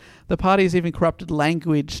joy. The party has even corrupted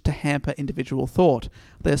language to hamper individual thought.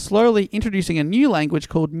 They're slowly introducing a new language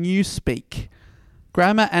called Newspeak.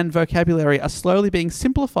 Grammar and vocabulary are slowly being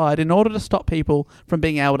simplified in order to stop people from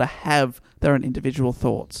being able to have their own individual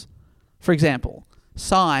thoughts. For example,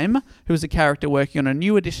 Syme, who is a character working on a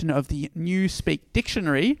new edition of the Newspeak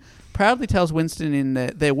dictionary, proudly tells Winston in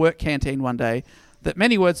their work canteen one day that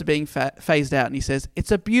many words are being phased out, and he says,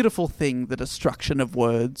 "It's a beautiful thing, the destruction of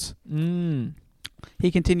words."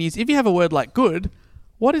 He continues, "If you have a word like good,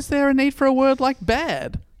 what is there a need for a word like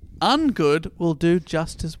bad? Ungood will do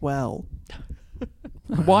just as well."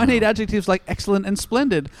 Why need adjectives like excellent and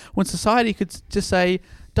splendid when society could just say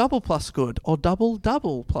double plus good or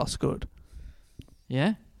double plus good?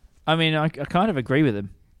 Yeah. I mean, I kind of agree with him.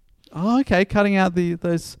 Oh, okay, cutting out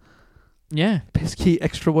those pesky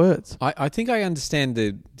extra words. I think I understand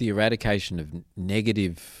the eradication of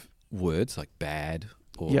negative words like bad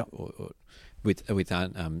or with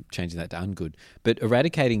changing that to ungood, but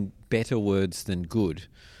eradicating better words than good.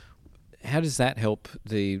 How does that help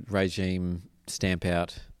the regime stamp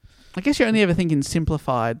out? I guess you only ever think in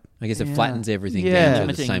simplified. I guess it flattens everything Yeah. down to the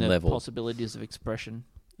Limiting same the level. possibilities of expression.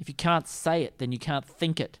 If you can't say it, then you can't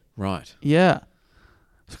think it. Right. Yeah.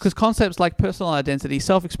 Because concepts like personal identity,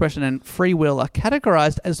 self-expression, and free will are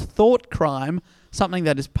categorized as thought crime, something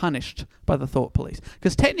that is punished by the thought police.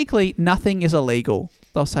 Because technically, nothing is illegal.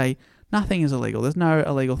 They'll say, nothing is illegal. There's no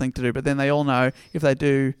illegal thing to do. But then they all know if they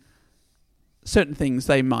do certain things,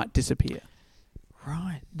 they might disappear.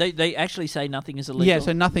 Right. They actually say nothing is illegal? Yeah,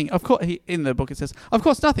 so nothing... Of course, in the book it says, of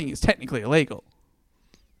course, nothing is technically illegal.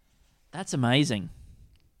 That's amazing.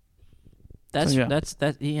 That's...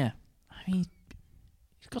 Yeah. I mean...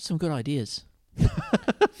 got some good ideas.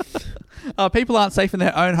 People aren't safe in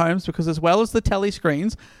their own homes because, as well as the telly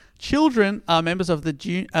screens, children are members of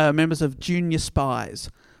junior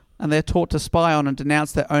spies. and they're taught to spy on and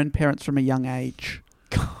denounce their own parents from a young age.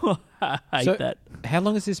 I hate that. How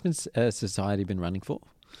long has this society been running for?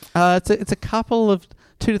 It's a couple of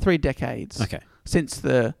 2 to 3 decades. Okay. Since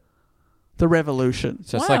the revolution.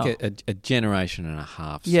 So it's like a generation and a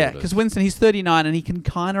half. Yeah, because Winston, he's 39 and he can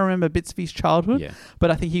kind of remember bits of his childhood. Yeah. But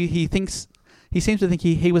I think he seems to think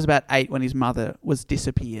he was about 8 when his mother was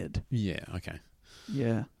disappeared. Yeah, okay.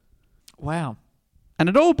 Yeah. Wow. And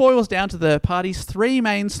it all boils down to the party's 3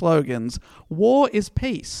 main slogans. War is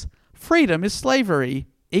peace. Freedom is slavery.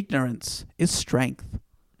 Ignorance is strength.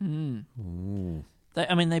 Ooh.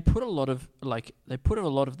 They put a lot of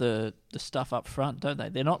the stuff up front, don't they?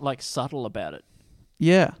 They're not like subtle about it.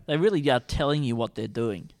 Yeah. They really are telling you what they're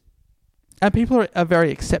doing. And people are very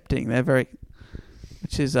accepting.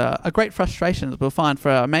 Which is a great frustration, as we'll find for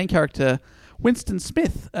our main character, Winston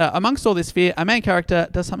Smith. Amongst all this fear, our main character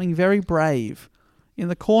does something very brave. In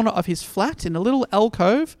the corner of his flat, in a little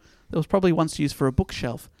alcove that was probably once used for a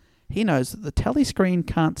bookshelf, he knows that the telly screen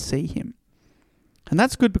can't see him. And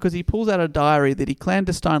that's good because he pulls out a diary that he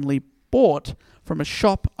clandestinely bought from a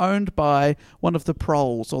shop owned by one of the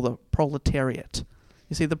proles, or the proletariat.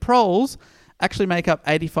 You see, the proles actually make up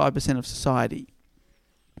 85% of society.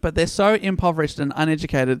 But they're so impoverished and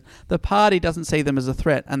uneducated, the party doesn't see them as a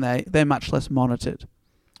threat, and they're much less monitored.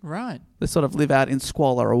 Right. They sort of live out in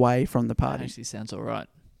squalor away from the That party. actually sounds all right.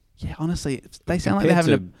 Yeah, honestly, they sound like they're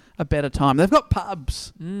having a better time. They've got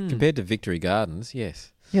pubs. Compared to Victory Gardens,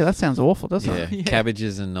 yes. Yeah, that sounds awful, doesn't it? Yeah,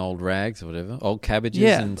 cabbages and old rags or whatever. Old cabbages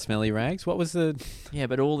and smelly rags. What was the... Yeah,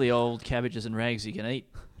 but all the old cabbages and rags you can eat,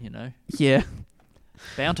 Yeah.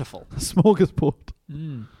 Bountiful. A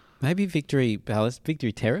smorgasbord. Maybe Victory Palace,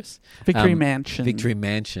 Victory Terrace? Victory Mansion. Victory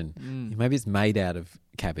Mansion. Maybe it's made out of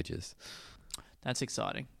cabbages. That's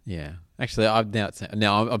exciting. Yeah. Actually,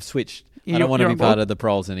 I've switched. Yeah, I don't want to be part board? of the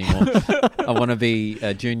proles anymore. I want to be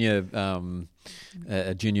a junior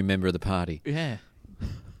member of the party. Yeah.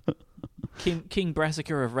 King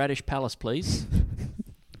Brassica of Radish Palace, please.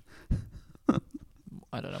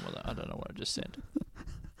 I don't know what I just said.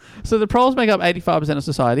 So the proles make up 85% of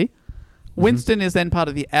society. Winston is then part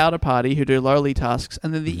of the outer party who do lowly tasks,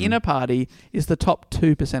 and then the inner party is the top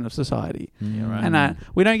 2% of society. Yeah, right. And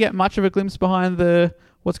we don't get much of a glimpse behind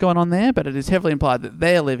what's going on there, but it is heavily implied that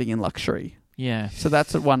they're living in luxury. Yeah. So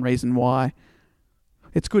that's one reason why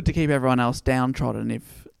it's good to keep everyone else downtrodden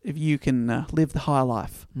if you can live the high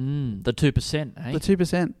life. The 2%, eh? The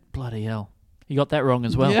 2%. Bloody hell. You got that wrong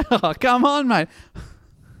as well. Yeah, come on, mate.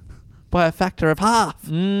 By a factor of half.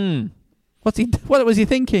 What was he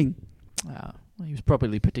thinking? Well, he was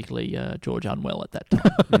probably particularly George Unwell at that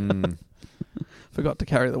time. Forgot to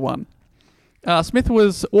carry the one. Smith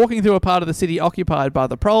was walking through a part of the city occupied by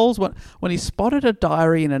the proles when he spotted a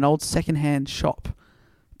diary in an old second-hand shop.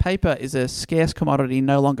 Paper is a scarce commodity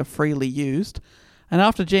no longer freely used, and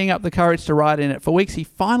after geeing up the courage to write in it for weeks, he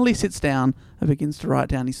finally sits down and begins to write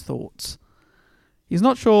down his thoughts. He's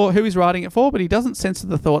not sure who he's writing it for, but he doesn't censor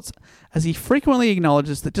the thoughts, as he frequently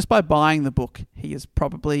acknowledges that just by buying the book, he is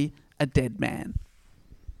probably a dead man.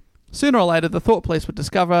 Sooner or later, the thought police would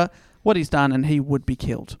discover what he's done and he would be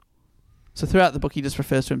killed. So throughout the book, he just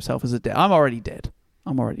refers to himself as a dead. I'm already dead.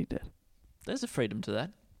 There's a freedom to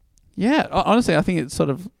that. Yeah, honestly, I think it's sort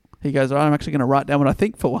of... He goes, I'm actually going to write down what I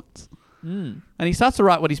think for once. And he starts to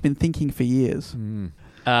write what he's been thinking for years.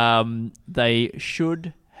 They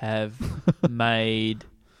should have made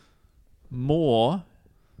more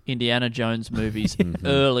Indiana Jones movies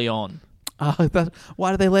early on.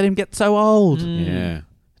 Why did they let him get so old? Yeah.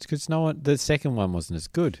 It's because the second one wasn't as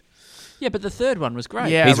good. Yeah, but the third one was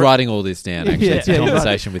great. Yeah, He's writing all this down, actually. It's a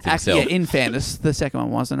conversation with himself. In fairness, the second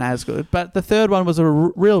one wasn't as good, but the third one was a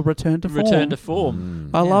real return to form. Return to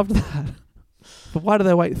form. I loved that. But why do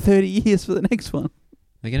they wait 30 years for the next one?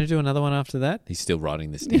 They're going to do another one after that? He's still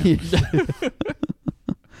writing this down.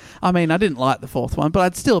 I mean, I didn't like the fourth one, but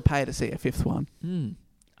I'd still pay to see a fifth one.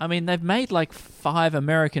 I mean, they've made like 5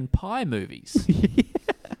 American Pie movies.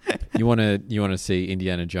 You want to see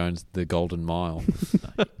Indiana Jones: The Golden Mile?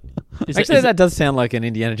 That does sound like an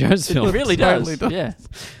Indiana Jones film. It really does. Totally does.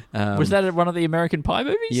 Yeah. Was that one of the American Pie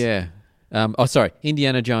movies? Yeah.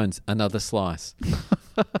 Indiana Jones: Another Slice.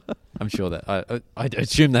 I'm sure that I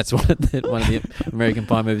assume that's one of the American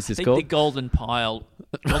Pie movies is called. The Golden Pile.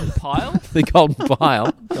 Golden Pile? The Golden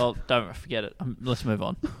Pile. Don't forget it. Let's move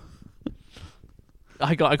on.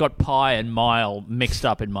 I got pie and mile mixed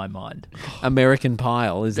up in my mind. American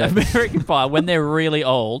Pile, is that? American Pie. When they're really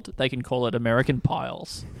old, they can call it American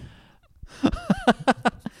Piles.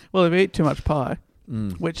 Well, if you eat too much pie,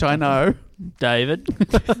 which I know. David.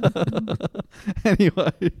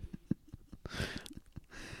 Anyway.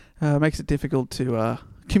 Makes it difficult to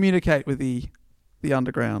communicate with the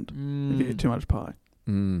underground if you eat too much pie.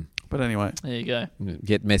 But anyway, there you go.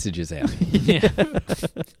 Get messages out. Yeah.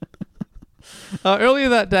 Earlier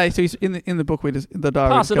that day, so he's in the book the diary.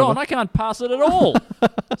 Pass it on. I can't pass it at all.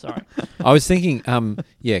 Sorry. I was thinking,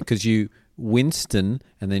 because you Winston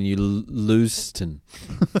and then you Lewiston.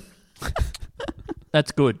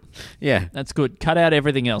 That's good. Yeah, that's good. Cut out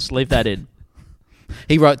everything else. Leave that in.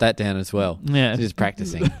 He wrote that down as well. Yeah, just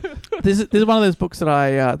practicing. This is one of those books that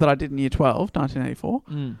I did in year 12,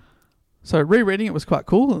 1984. So rereading it was quite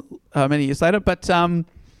cool many years later. But I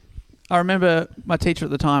remember my teacher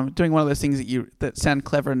at the time doing one of those things that sound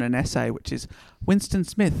clever in an essay, which is Winston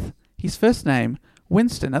Smith. His first name,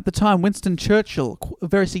 Winston. At the time, Winston Churchill, a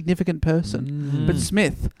very significant person. But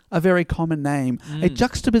Smith, a very common name. A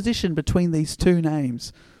juxtaposition between these two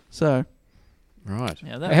names. So... Right.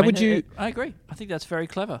 Yeah, I agree. I think that's very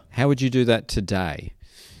clever. How would you do that today?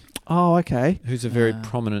 Oh, okay. Who's a very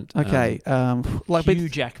prominent... Okay. Like Hugh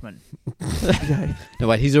Jackman. Okay. No,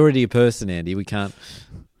 wait, he's already a person, Andy. We can't...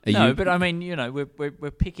 But I mean,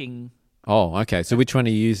 we're picking... Oh, okay. So which one are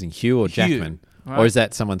you using, Hugh or Jackman? Right. Or is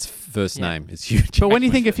that someone's first name? It's Hugh Jackman. But when you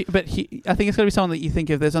think of... I think it's got to be someone that you think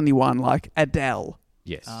of, there's only one, like Adele.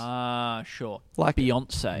 Yes. Sure. Like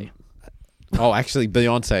Beyonce. Oh, actually,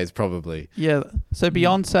 Beyonce is probably... Yeah. So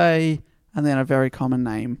Beyonce and then a very common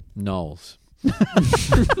name. Knowles.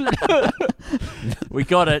 We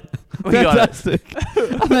got it. Fantastic.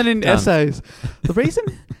 And then in essays, the reason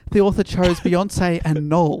the author chose Beyonce and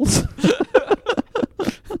Knowles...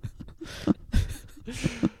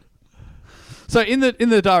 So in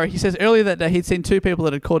the diary, he says earlier that day he'd seen two people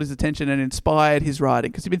that had caught his attention and inspired his writing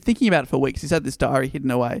because he'd been thinking about it for weeks. He's had this diary hidden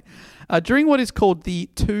away. During what is called the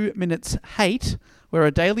 2 Minutes Hate, where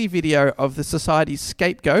a daily video of the Society's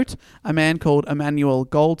scapegoat, a man called Emmanuel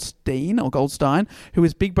Goldstein, who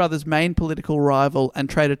is Big Brother's main political rival and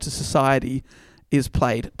traitor to society, is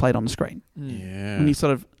played on the screen. Yeah. And he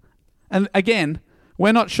and again,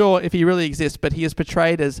 we're not sure if he really exists, but he is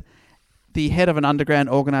portrayed as the head of an underground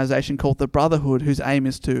organisation called the Brotherhood, whose aim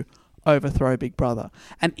is to overthrow Big Brother.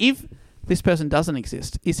 And if this person doesn't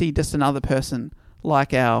exist, is he just another person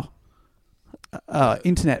like our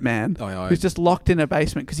internet man who's just locked in a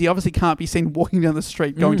basement because he obviously can't be seen walking down the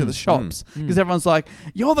street going to the shops because everyone's like,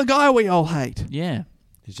 you're the guy we all hate. Yeah.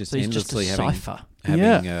 He's just so endlessly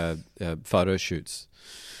having photo shoots,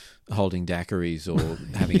 holding daiquiris or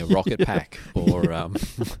having a rocket pack or...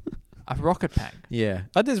 A rocket pack. Yeah.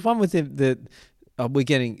 There's one with we're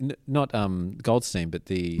getting not Goldstein, but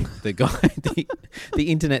the guy,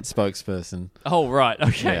 the internet spokesperson. Oh right,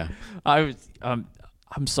 okay. Yeah.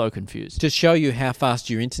 I'm so confused. To show you how fast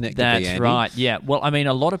your internet can be, Andy. That's right. Yeah. Well, I mean,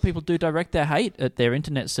 a lot of people do direct their hate at their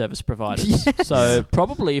internet service providers. Yes. So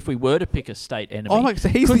probably if we were to pick a state enemy, so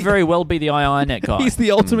could very well be the IINet guy. He's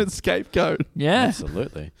the ultimate scapegoat. Yeah.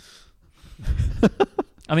 Absolutely.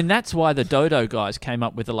 I mean, that's why the dodo guys came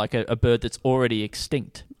up with a bird that's already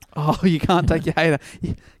extinct. Oh, you can't take your hater.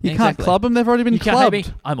 You Exactly. can't club them. They've already been clubbed. Can't hate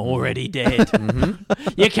me. I'm already dead.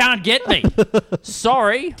 You can't get me.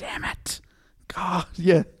 Sorry. Damn it. God,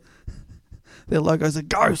 yeah. Their logo's a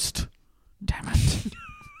ghost. Damn it.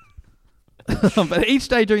 But each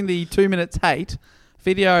day during the 2 Minutes Hate,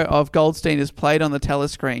 video of Goldstein is played on the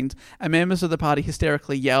telescreens and members of the party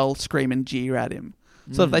hysterically yell, scream and jeer at him.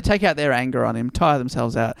 So if they take out their anger on him, tire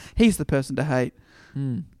themselves out, he's the person to hate.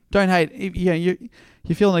 Don't hate. You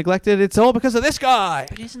feel neglected, it's all because of this guy.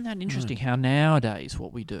 But isn't that interesting how nowadays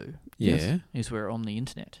what we do is we're on the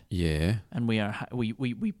internet. Yeah. And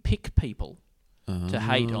we pick people to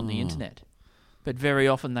hate on the internet. But very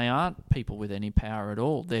often they aren't people with any power at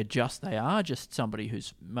all. They are just somebody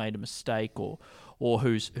who's made a mistake or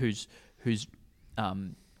whose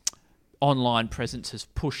online presence has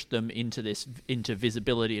pushed them into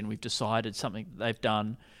visibility, and we've decided something that they've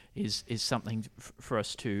done is something for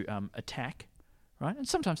us to attack, right? And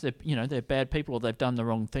sometimes they're bad people or they've done the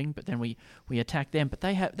wrong thing, but then we attack them. But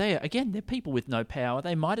they're people with no power.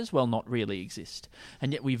 They might as well not really exist,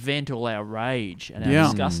 and yet we vent all our rage and our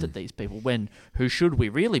disgust at these people. Who should we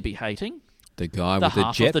really be hating? The guy with the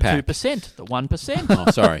jetpack. The half of the 2%, the 1%.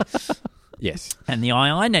 Oh, sorry. Yes. And the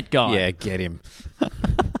IINet guy. Yeah, get him.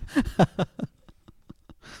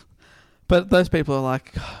 But those people are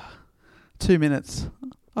like, 2 minutes.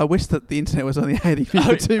 I wish that the internet was only hating me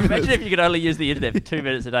for 2 minutes. Imagine if you could only use the internet for 2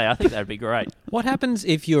 minutes a day. I think that would be great. What happens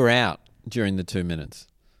if you're out during the 2 minutes?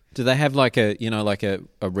 Do they have like a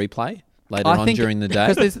replay? later I on think during the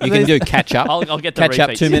day. 'cause You can do catch up. I'll get the catch up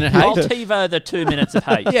repeats. 2 minute I'll hate. TiVo the 2 minutes of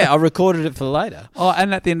hate. Yeah, I recorded it for later. Oh,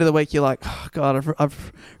 and at the end of the week, you're like, oh, God,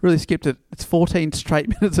 I've really skipped it. It's 14 straight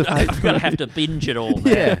minutes of hate. I'm going to have to binge it all.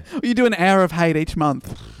 Now. Yeah. You do an hour of hate each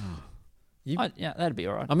month. Yeah, that'd be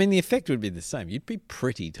all right. I mean, the effect would be the same. You'd be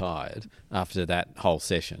pretty tired after that whole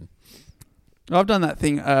session. I've done that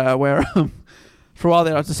thing where for a while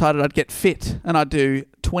there I decided I'd get fit and I'd do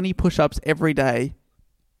 20 push-ups every day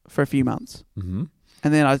for a few months. Mm-hmm.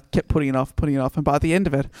 And then I kept putting it off. And by the end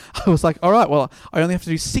of it, I was like, all right, well, I only have to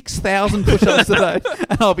do 6,000 push-ups a day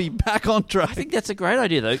and I'll be back on track. I think that's a great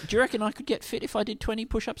idea, though. Do you reckon I could get fit if I did 20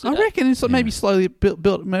 push-ups a day? I reckon it's maybe slowly built.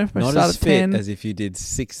 Not start as at fit 10. as if you did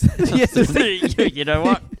 6,000. Yes. You know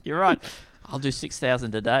what? You're right. I'll do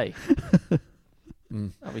 6,000 a day.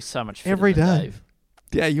 I'll be so much fitter Every than day. Dave.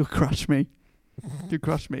 Yeah, you crush me. You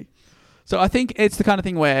crush me. So I think it's the kind of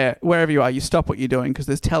thing where wherever you are, you stop what you're doing because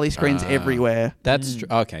there's telly screens everywhere. That's true.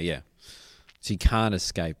 Okay, yeah. So you can't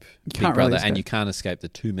escape Big can't Brother really and you escape. can't escape the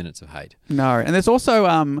 2 minutes of hate. No, and there's also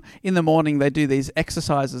in the morning they do these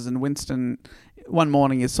exercises, and Winston one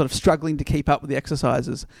morning is sort of struggling to keep up with the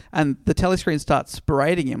exercises, and the telescreen starts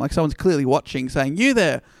berating him like someone's clearly watching, saying, "You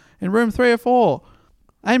there in room 3 or 4,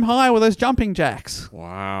 aim high with those jumping jacks."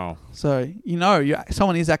 Wow. So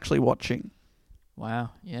someone is actually watching.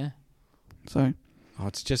 Wow, yeah. So Oh,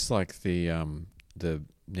 it's just like the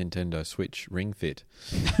Nintendo Switch Ring Fit,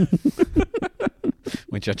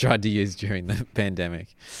 which I tried to use during the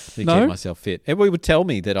pandemic to keep myself fit. Everybody would tell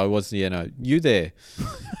me that I was, you there.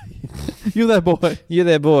 you there, boy. You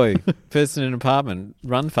there, boy. Person in an apartment.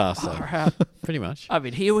 Run faster. Pretty much. I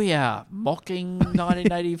mean, here we are, mocking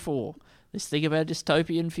 1984. This thing about a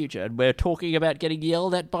dystopian future, and we're talking about getting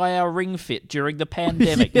yelled at by our Ring Fit during the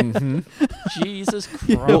pandemic. Jesus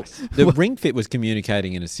Christ. The Ring Fit was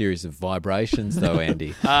communicating in a series of vibrations, though,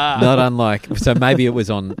 Andy. Not unlike... So maybe it was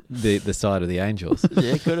on the side of the angels.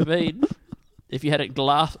 Yeah, could have been. If you had it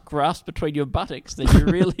grasped between your buttocks, then you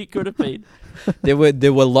really could have been. There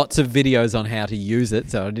were lots of videos on how to use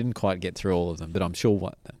it, so I didn't quite get through all of them, but I'm sure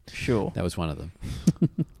that was one of them.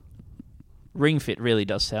 Ring Fit really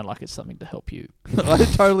does sound like it's something to help you.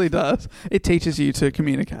 It totally does. It teaches you to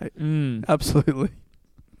communicate. Absolutely.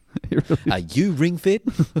 It really Are you Ring Fit?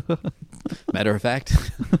 Matter of fact.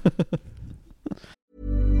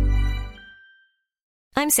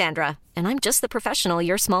 I'm Sandra, and I'm just the professional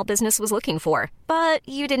your small business was looking for. But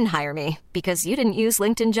you didn't hire me because you didn't use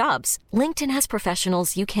LinkedIn Jobs. LinkedIn has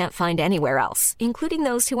professionals you can't find anywhere else, including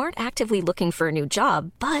those who aren't actively looking for a new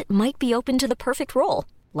job, but might be open to the perfect role,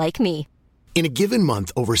 like me. In a given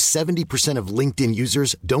month, over 70% of LinkedIn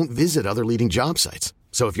users don't visit other leading job sites.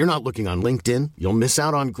 So if you're not looking on LinkedIn, you'll miss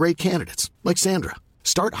out on great candidates like Sandra.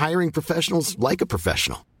 Start hiring professionals like a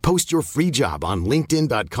professional. Post your free job on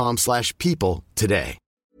linkedin.com/people today.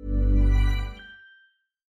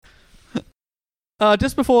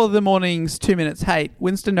 Just before the morning's 2 minutes hate,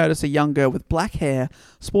 Winston noticed a young girl with black hair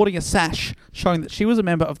sporting a sash showing that she was a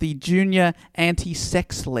member of the Junior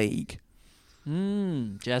Anti-Sex League.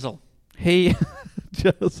 Jazzle. He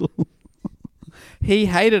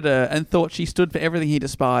hated her and thought she stood for everything he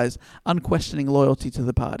despised, unquestioning loyalty to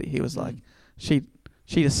the party. He was like, she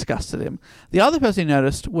disgusted him. The other person he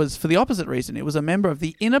noticed was for the opposite reason. It was a member of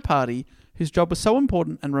the inner party whose job was so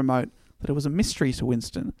important and remote that it was a mystery to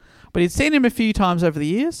Winston. But he'd seen him a few times over the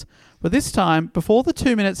years. But this time, before the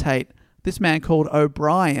 2 minutes hate, this man called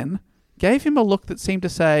O'Brien gave him a look that seemed to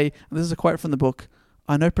say, and this is a quote from the book,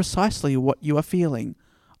 "I know precisely what you are feeling.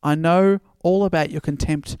 I know all about your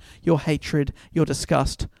contempt, your hatred, your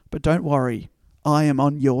disgust, but don't worry, I am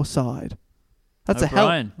on your side." That's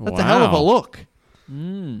O'Brien. a hell of a look.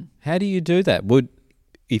 How do you do that?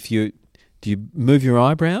 Do you move your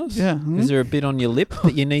eyebrows? Yeah. Is there a bit on your lip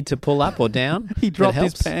that you need to pull up or down? He dropped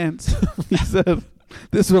his pants. He said,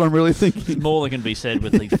 "This is what I'm really thinking." More than can be said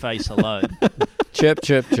with the face alone. Chirp,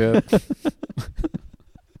 chirp, chirp.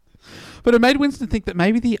 But it made Winston think that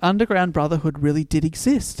maybe the underground brotherhood really did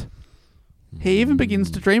exist. He even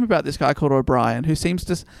begins to dream about this guy called O'Brien, who says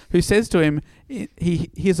to him,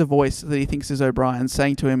 he hears a voice that he thinks is O'Brien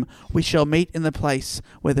saying to him, "We shall meet in the place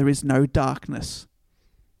where there is no darkness."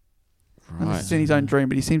 Right. And this is in his own dream,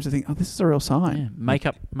 but he seems to think, "Oh, this is a real sign."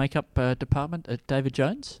 Yeah. Makeup department at David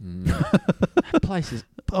Jones. That place is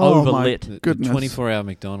Oh, overlit. my goodness. 24-hour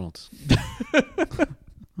McDonald's.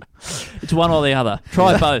 It's one or the other.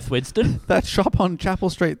 Try both, Winston. That shop on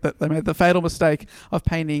Chapel Street that they made the fatal mistake of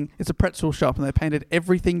painting, it's a pretzel shop, and they painted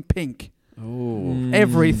everything pink. Ooh.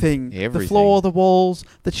 Everything. The Everything. floor, the walls,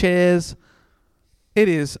 the chairs. It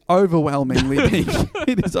is overwhelmingly pink.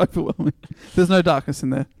 It is overwhelming. There's no darkness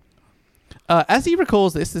in there. As he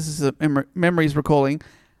recalls this is a memories recalling,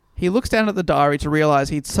 he looks down at the diary to realise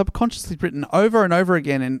he'd subconsciously written over and over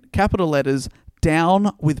again in capital letters,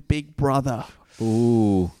 "Down with Big Brother."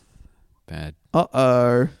 Ooh, bad.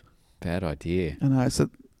 Uh-oh. Bad idea. I know. So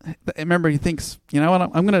remember, he thinks, you know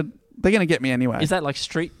what, they're going to get me anyway. Is that like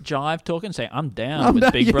street jive talking? Say, I'm down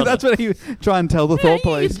with Big Brother. That's what he try and tell the thought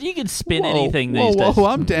police. You can spin anything these days.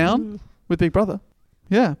 I'm down with Big Brother.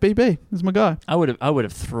 Yeah, BB is my guy. I would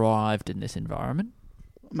have thrived in this environment.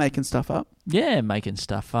 Making stuff up. Yeah, making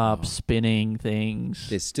stuff up, spinning things.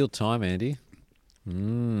 There's still time, Andy.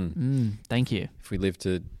 Thank you. If we live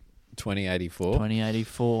to 2084.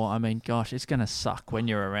 2084. I mean, gosh, it's going to suck when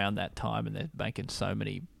you're around that time and they're making so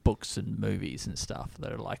many books and movies and stuff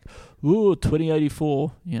that are like, ooh,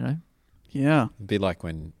 2084, you know? Yeah. It'd be like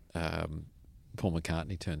when Paul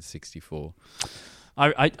McCartney turned 64.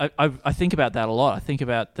 I think about that a lot. I think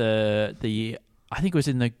about the I think it was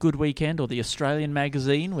in the Good Weekend or the Australian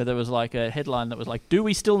magazine where there was like a headline that was like, "Do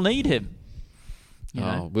we still need him?" You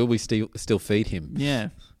know? Will we still feed him? Yeah.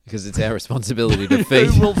 Because it's our responsibility to feed.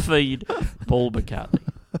 Who will feed Paul McCartney?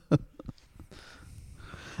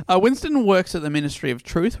 Winston works at the Ministry of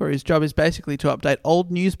Truth, where his job is basically to update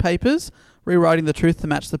old newspapers, rewriting the truth to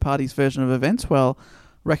match the party's version of events. Well,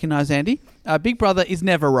 recognise, Andy, Big Brother is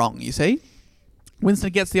never wrong, you see.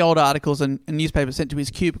 Winston gets the old articles and newspapers sent to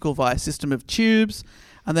his cubicle via a system of tubes,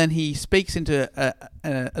 and then he speaks into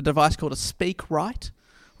a device called a speak write,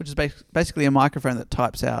 which is basically a microphone that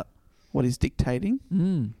types out what he's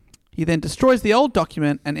dictating. He then destroys the old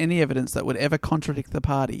document and any evidence that would ever contradict the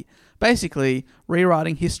party, basically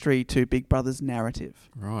rewriting history to Big Brother's narrative.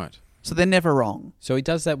 Right. So they're never wrong. So he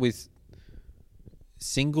does that with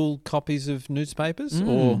single copies of newspapers,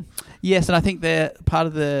 or yes, and I think they're part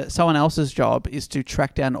of someone else's job is to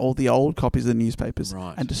track down all the old copies of the newspapers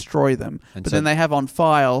and destroy them. But then they have on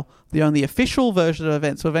file the only official version of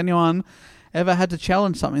events. So if anyone ever had to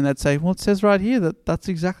challenge something, they'd say, "Well, it says right here that that's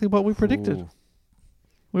exactly what we predicted. Ooh.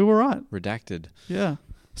 We were right." Redacted. Yeah.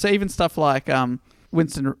 So even stuff like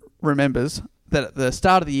Winston remembers that at the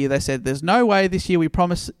start of the year they said, "There's no way this year we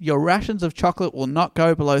promise your rations of chocolate will not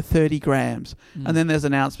go below 30 grams. And then there's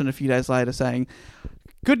an announcement a few days later saying,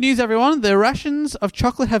 "Good news, everyone. The rations of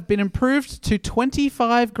chocolate have been improved to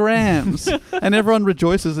 25 grams." And everyone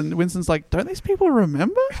rejoices. And Winston's like, "Don't these people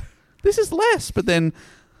remember? This is less." But then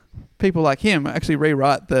people like him actually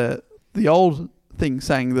rewrite the old thing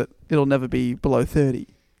saying that it'll never be below 30.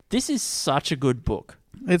 This is such a good book.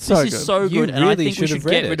 It's so good. This is so You good, and I really think we should have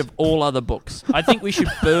should get read rid it. of all other books. I think we should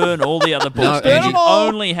burn all the other books. No, and Andy- we should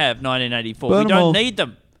only have 1984. Burn We them all. don't need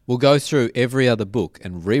them. We'll go through every other book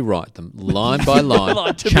and rewrite them line by line,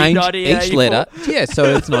 Like to be change 1984. each letter. Yeah, so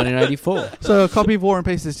it's 1984. So a copy of War and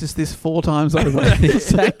Peace is just this 4 times over.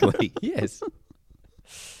 Exactly. Yes.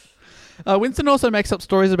 Winston also makes up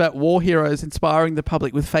stories about war heroes inspiring the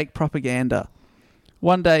public with fake propaganda.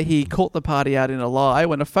 One day he caught the party out in a lie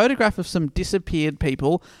when a photograph of some disappeared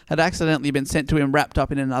people had accidentally been sent to him wrapped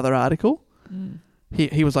up in another article.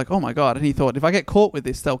 He was like, "Oh my God." And he thought, if I get caught with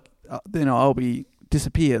this, I'll be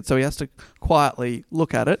disappeared. So he has to quietly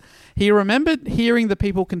look at it. He remembered hearing the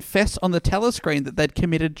people confess on the telescreen that they'd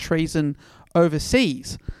committed treason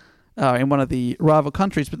overseas. In one of the rival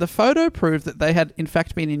countries, but the photo proved that they had in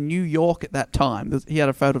fact been in New York at that time. He had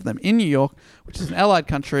a photo of them in New York, which is an allied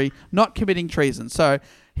country, not committing treason. So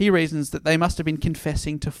he reasons that they must have been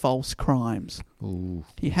confessing to false crimes. Ooh.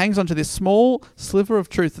 He hangs on to this small sliver of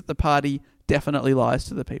truth that the party definitely lies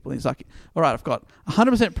to the people. He's like, "All right, I've got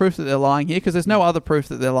 100% proof that they're lying here because there's no other proof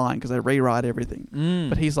that they're lying because they rewrite everything."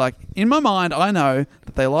 But he's like, "In my mind, I know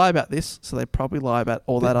that they lie about this, so they probably lie about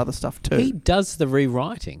all that other stuff too." He does the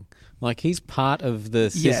rewriting. Like, he's part of the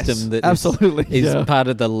system Yes, that absolutely, is yeah. part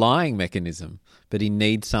of the lying mechanism. But he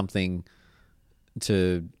needs something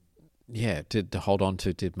to hold on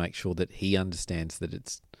to make sure that he understands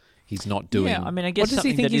that he's not doing. Yeah, I mean, I What guess does he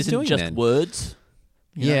something think that he's isn't doing just then? words.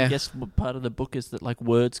 You know, Yeah. I guess part of the book is that like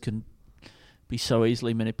words can be so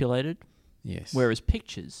easily manipulated, Yes. whereas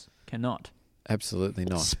pictures cannot. Absolutely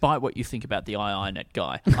not. Despite what you think about the iiNet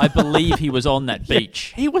guy, I believe he was on that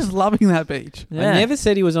beach. He was loving that beach. Yeah. I never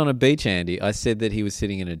said he was on a beach, Andy. I said that he was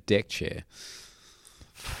sitting in a deck chair.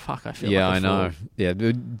 Fuck, I feel Yeah, like I a know. fool.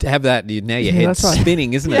 Yeah, have that. Now your head's that's right.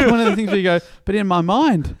 spinning, isn't Yeah, it? one of the things where you go, but in my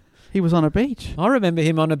mind, he was on a beach. I remember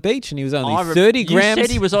him on a beach and he was only I 30 grams. You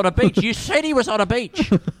said he was on a beach. You said he was on a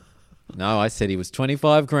beach. No, I said he was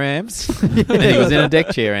 25 grams and he was in a deck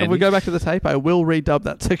chair, If Andy. we go back to the tape, I will redub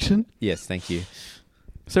that section. Yes, thank you.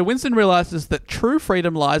 So Winston realizes that true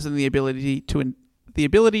freedom lies in the ability the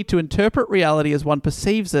ability to interpret reality as one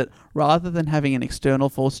perceives it rather than having an external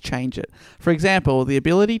force change it. For example, the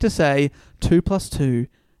ability to say 2 + 2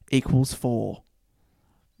 = 4.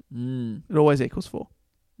 It always equals 4.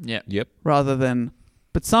 Yeah. Yep. Rather than,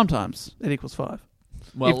 but sometimes it equals 5.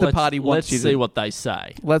 Well, if the party wants you let's to. see what they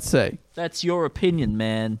say. Let's see. That's your opinion,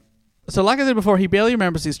 man. So like I said before, he barely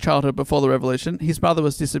remembers his childhood before the revolution. His mother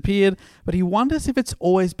was disappeared, but he wonders if it's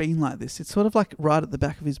always been like this. It's sort of like right at the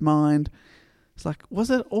back of his mind. It's like, was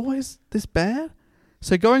it always this bad?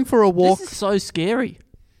 So going for a walk... This is so scary.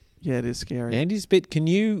 Yeah, it is scary. Andy's bit. Can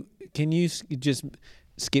you just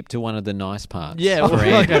skip to one of the nice parts? Yeah, for well,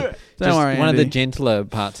 Andy? okay. Don't worry, one of the Andy. gentler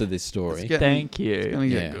parts of this story. Thank you. It's going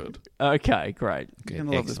to get Yeah. good. Okay, great. You're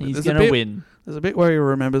gonna love this bit. He's There's a going to bit- win. There's a bit where he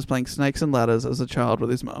remembers playing Snakes and Ladders as a child with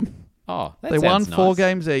his mum. Oh, that They won sounds 4 nice.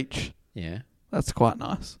 games each. Yeah. That's quite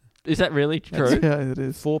nice. Is that really true? Yeah, it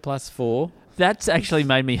is. 4 + 4. That's actually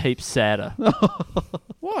made me heaps sadder.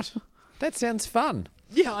 What? That sounds fun.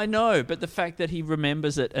 Yeah, I know, but the fact that he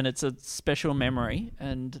remembers it and it's a special memory,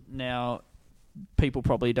 and now people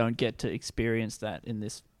probably don't get to experience that in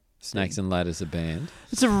this. Snakes and Ladders, a band.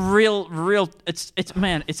 It's a real. It's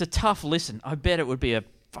man. It's a tough listen. I bet it would be a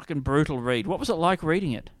fucking brutal read. What was it like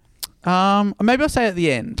reading it? Maybe I'll say at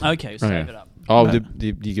the end. Okay, save Okay. it up. Oh, do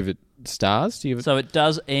you give it stars? Do you give it? So it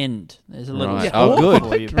does end. There's a little. Right. Yeah. Oh, good.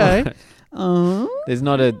 for you. Okay. There's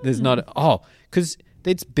not a, because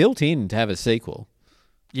it's built in to have a sequel.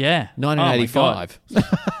 Yeah. 1985. Oh my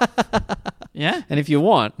God. Yeah. And if you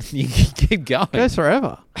want, you can keep going. Goes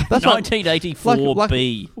forever. That's like-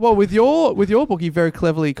 1984B. well, with your book, you very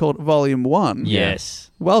cleverly called Volume 1.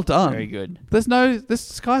 Yes. Well done. Very good. This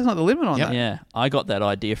sky's not the limit on that. Yeah. I got that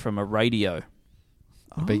idea from a radio,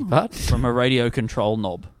 Big part. from a radio control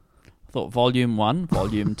knob. I thought Volume 1,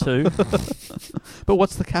 Volume 2. But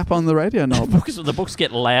what's the cap on the radio knob? The books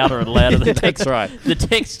get louder and louder. The text, That's right. The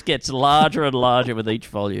text gets larger and larger with each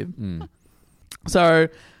volume. So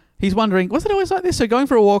he's wondering, was it always like this? So going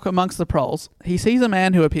for a walk amongst the proles, he sees a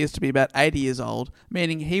man who appears to be about 80 years old,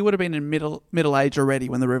 meaning he would have been in middle age already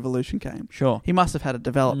when the revolution came. Sure. He must have had a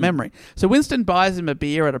developed memory. So Winston buys him a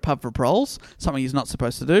beer at a pub for proles, something he's not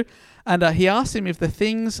supposed to do. And he asks him if the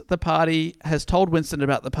things the party has told Winston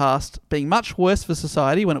about the past being much worse for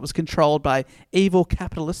society when it was controlled by evil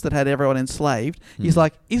capitalists that had everyone enslaved. He's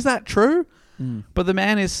like, is that true? But the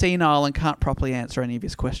man is senile and can't properly answer any of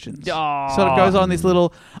his questions. Oh. Sort of goes on this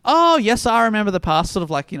little, oh, yes, I remember the past, sort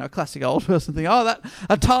of like, classic old person thing. Oh,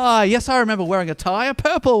 a tie. Yes, I remember wearing a tie, a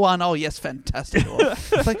purple one. Oh, yes, fantastic.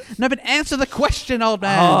 It's like, no, but answer the question, old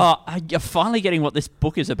man. Oh, you're finally getting what this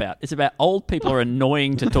book is about. It's about old people are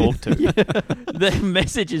annoying to talk to. The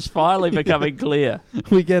message is finally becoming clear.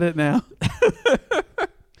 We get it now.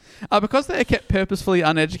 Because they are kept purposefully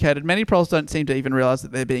uneducated, many proles don't seem to even realise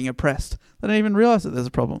that they're being oppressed. They don't even realise that there's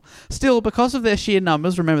a problem. Still, because of their sheer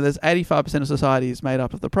numbers, remember there's 85% of society is made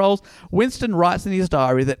up of the proles, Winston writes in his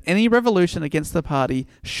diary that any revolution against the party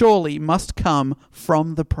surely must come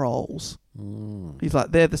from the proles. He's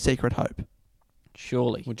like, they're the secret hope.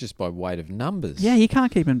 Surely. Well, just by weight of numbers. Yeah, you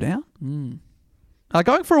can't keep him down.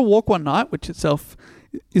 Going for a walk one night, which itself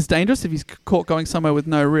is dangerous if he's caught going somewhere with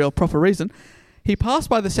no real proper reason, he passed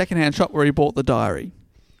by the second-hand shop where he bought the diary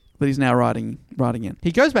that he's now writing in.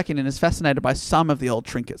 He goes back in and is fascinated by some of the old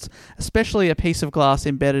trinkets, especially a piece of glass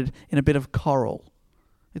embedded in a bit of coral.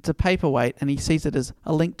 It's a paperweight, and he sees it as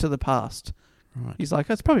a link to the past. Right. He's like,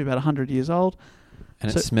 it's probably about 100 years old.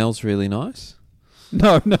 And So- it smells really nice.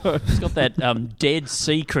 No. It's got that dead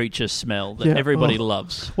sea creature smell that Yeah. everybody Oh.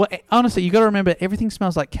 loves. Well, honestly, you got to remember, everything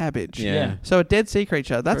smells like cabbage. Yeah. So a dead sea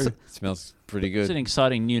creature, that's True. It smells pretty It's good. an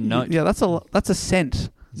exciting new note. Yeah, that's a scent.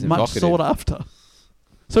 It's Much evocative. sought after.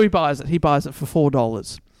 So he buys it. He buys it for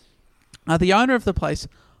 $4. The owner of the place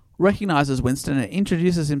recognises Winston and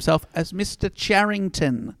introduces himself as Mr.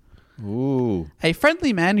 Charrington, Ooh. a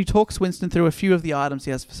friendly man who talks Winston through a few of the items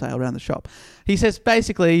he has for sale around the shop. He says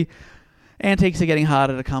basically, antiques are getting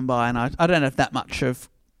harder to come by, and I don't have that much of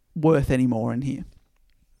worth anymore in here.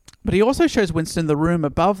 But he also shows Winston the room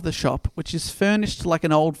above the shop, which is furnished like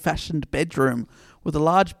an old-fashioned bedroom with a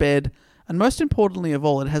large bed, and most importantly of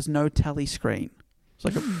all, it has no tally screen.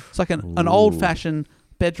 It's like an old-fashioned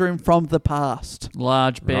bedroom from the past.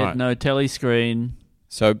 Large bed, Right. no telly screen.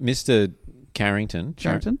 So, Mr. Charrington,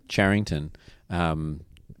 Charrington?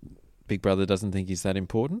 Big Brother doesn't think he's that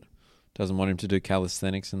important? Doesn't want him to do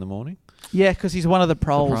calisthenics in the morning? Yeah, because he's one of the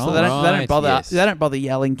proles, so they don't Right, bother. yes. They don't bother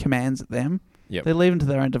yelling commands at them. Yep. They leave them to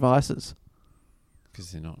their own devices.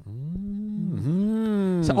 Because they're not...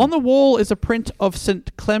 So on the wall is a print of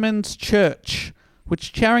St. Clement's Church,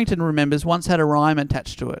 which Charrington remembers once had a rhyme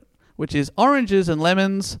attached to it, which is oranges and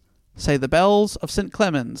lemons, Say the bells of St.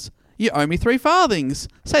 Clemens. You owe me 3 farthings.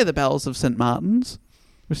 Say the bells of St. Martin's.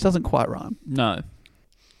 Which doesn't quite rhyme. No.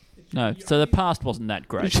 So the past wasn't that It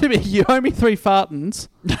great. should be, you owe me 3 fartins,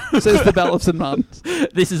 says the bell of St. Martin's.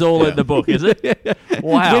 This is all in the book, is it?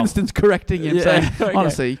 Wow. Winston's correcting him, Yeah, saying, okay.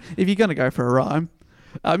 honestly, if you're going to go for a rhyme.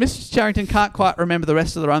 Mr. Charrington can't quite remember the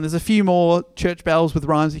rest of the rhyme. There's a few more church bells with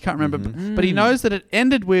rhymes he can't remember, but he knows that it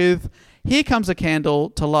ended with, here comes a candle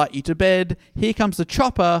to light you to bed, here comes the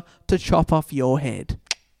chopper to chop off your head.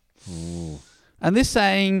 Ooh. And this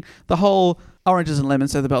saying, the whole oranges and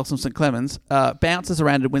lemons, so the bells from St. Clemens, bounces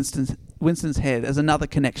around in Winston's head as another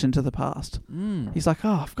connection to the past. He's like,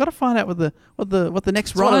 oh, I've got to find out what the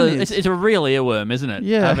next rhyme is. It's a real earworm, isn't it?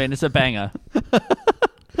 Yeah. I mean, it's a banger.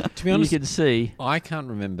 To be honest, you can see. I can't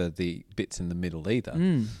remember the bits in the middle either.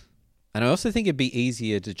 And I also think it'd be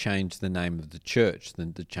easier to change the name of the church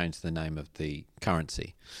than to change the name of the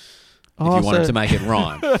currency. If you wanted to make it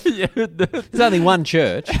rhyme. There's only one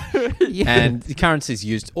church, and the currency is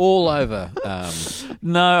used all over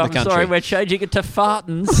No, I'm country. sorry, we're changing it to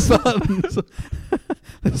fartins.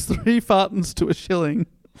 There's 3 fartins to a shilling.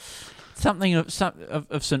 Something of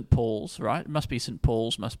St. Paul's, right? It must be St.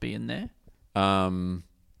 Paul's, must be in there.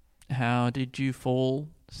 How did you fall?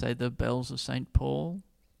 Say the bells of St. Paul.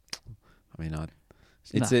 I mean,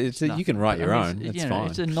 It's you can write your own. That's fine.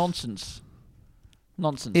 It's a nonsense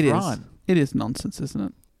It is. rhyme. It is nonsense, isn't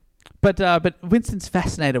it? But Winston's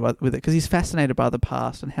fascinated with it because he's fascinated by the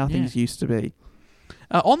past and how things used to be.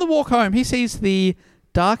 On the walk home, he sees the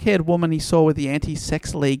dark-haired woman he saw with the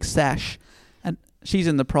anti-sex league sash, and she's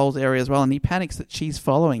in the proles area as well, and he panics that she's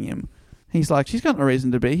following him. He's like, she's got no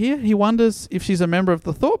reason to be here. He wonders if she's a member of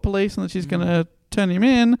the Thought Police and that she's going to turn him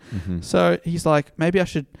in. So he's like, maybe I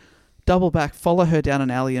should double back, follow her down an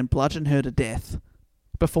alley and bludgeon her to death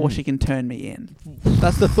before she can turn me in.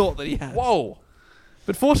 That's the thought that he has. Whoa.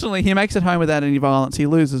 But fortunately, he makes it home without any violence. He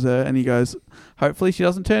loses her and he goes, hopefully she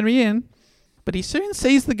doesn't turn me in. But he soon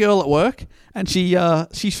sees the girl at work and she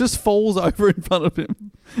just falls over in front of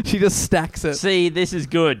him. She just stacks it. See, this is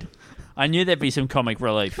good. I knew there'd be some comic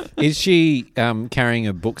relief. Is she carrying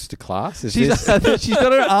her books to class? She's got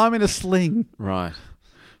her arm in a sling. Right.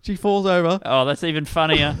 She falls over. Oh, that's even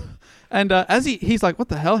funnier. And as he's like, what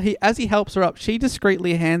the hell? As he helps her up, she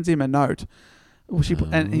discreetly hands him a note.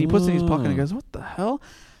 And he puts it in his pocket and goes, what the hell?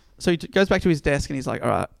 So he goes back to his desk and he's like, all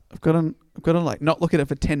right, I've got to like not look at it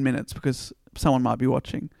for 10 minutes because someone might be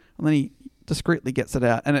watching. And then he discreetly gets it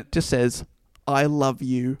out and it just says, I love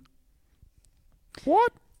you.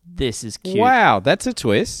 What? This is cute. Wow, that's a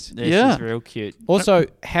twist. This Yeah. is real cute. Also,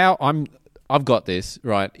 I've got this,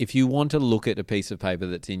 right? If you want to look at a piece of paper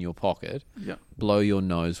that's in your pocket, blow your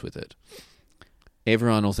nose with it.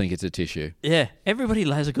 Everyone will think it's a tissue. Yeah, everybody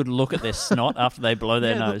has a good look at their snot after they blow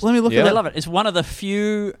their nose. Let me look at They it. love it. It's one of the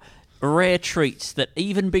few rare treats that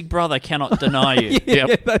even Big Brother cannot deny you.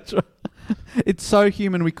 Yeah, that's right. It's so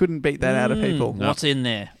human we couldn't beat that out of people. What's in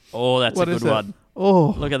there? Oh, that's What a is good it? one.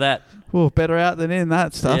 Oh, Look at that. oh, better out than in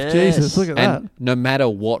that stuff. Yes. Jesus, look at And that. no matter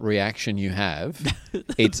what reaction you have,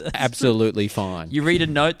 it's absolutely fine. You read a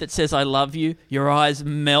note that says "I love you." Your eyes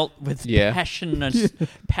melt with passion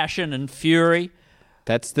and fury.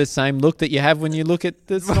 That's the same look that you have when you look at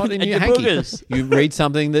the snot in At your your hanky. boogers. You read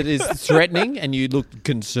something that is threatening and you look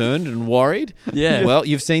concerned and worried. Yeah. Well,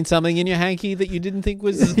 you've seen something in your hanky that you didn't think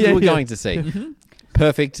you were going to see. Mm-hmm.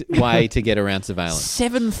 Perfect way to get around surveillance.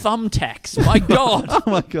 7 thumbtacks. My God. Oh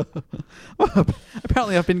my god! Well,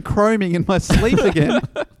 apparently, I've been chroming in my sleep again.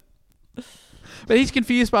 But he's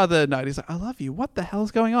confused by the note. He's like, "I love you. What the hell's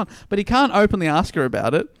going on?" But he can't openly ask her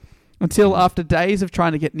about it until after days of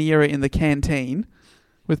trying to get near her in the canteen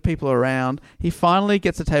with people around, he finally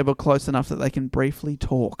gets a table close enough that they can briefly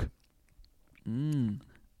talk.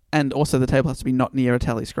 And also the table has to be not near a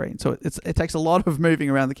tally screen. So it takes a lot of moving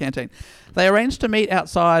around the canteen. They arrange to meet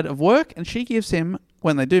outside of work, and she gives him,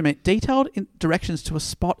 when they do meet, detailed directions to a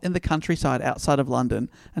spot in the countryside outside of London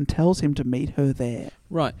and tells him to meet her there.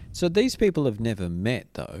 Right. So these people have never met,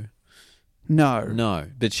 though. No. No.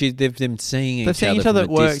 But they've been seeing They've seen each other at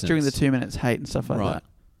from a work distance. during the 2 minutes hate and stuff like Right. that.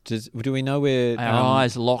 Do we know where... Our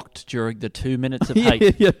eyes locked during the 2 minutes of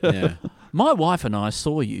hate. Yeah. My wife and I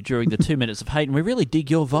saw you during the 2 minutes of hate, and we really dig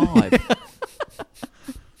your vibe.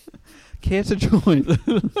 Care to join?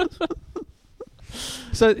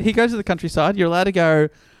 So he goes to the countryside. You're allowed to go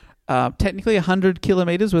technically 100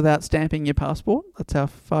 kilometres without stamping your passport. That's how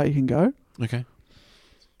far you can go. Okay.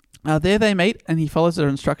 There they meet, and he follows her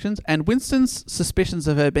instructions. And Winston's suspicions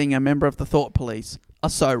of her being a member of the Thought Police are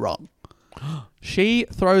so wrong. She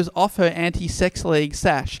throws off her anti-sex league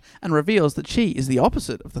sash and reveals that she is the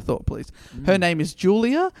opposite of the Thought Police. Her name is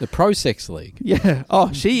Julia. The pro-sex league. Yeah.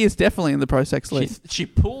 Oh, she is definitely in the pro-sex league. She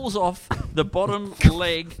pulls off the bottom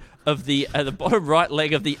leg of the bottom right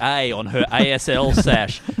leg of the A on her ASL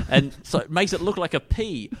sash, and so it makes it look like a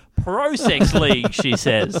P. Pro-sex league, she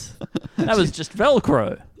says. That was just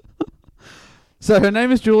Velcro. So her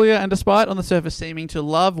name is Julia, and despite on the surface seeming to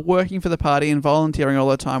love working for the party and volunteering all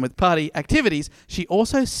her time with party activities, she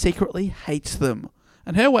also secretly hates them.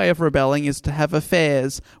 And her way of rebelling is to have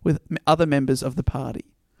affairs with other members of the party.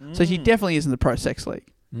 So she definitely is in the pro-sex league.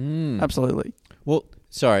 Absolutely. Well,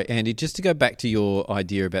 sorry, Andy, just to go back to your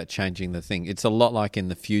idea about changing the thing, it's a lot like in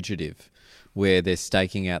The Fugitive, where they're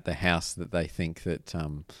staking out the house that they think that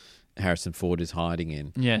Harrison Ford is hiding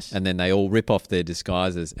in. Yes. And then they all rip off their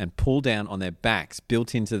disguises and pull down on their backs,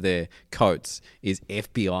 built into their coats, is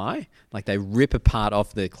FBI. Like they rip a part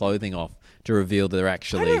off their clothing off to reveal they're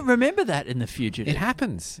actually... I don't remember that in The Fugitive. It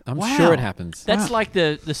happens. I'm Wow. sure it happens. That's like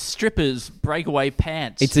the strippers' breakaway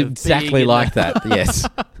pants. It's of exactly being in like that, yes.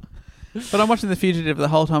 But I'm watching The Fugitive the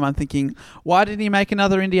whole time. I'm thinking, why didn't he make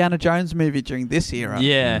another Indiana Jones movie during this era?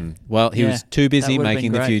 Yeah. Well, he was too busy That would've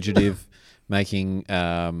making been The great. Fugitive, making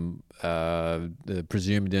The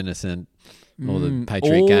Presumed Innocent, or the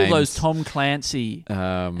Patriot all Games. those Tom Clancy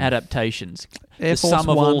adaptations. Air The Force Sum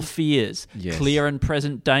of All One. Fears. Yes. Clear and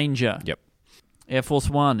Present Danger. Yep. Air Force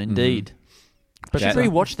One, indeed. But That- should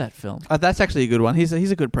rewatch that film. That's actually a good one. He's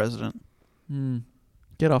a good president.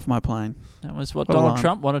 Get off my plane. That was what Hold Donald on.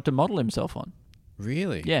 Trump wanted to model himself on.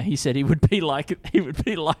 Really? Yeah, he said he would be like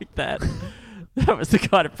that. That was the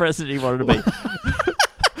kind of president he wanted to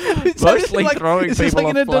be. Mostly throwing is this people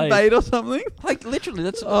like in off a planes. debate or something? Like literally,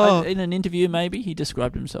 that's Oh. in an interview. Maybe he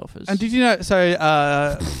described himself as. And did you know?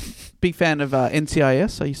 So, big fan of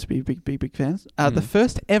NCIS. I used to be big fans. The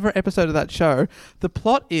first ever episode of that show, the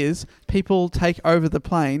plot is people take over the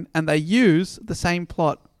plane and they use the same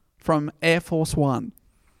plot from Air Force One,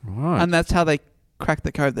 Right. and that's how they crack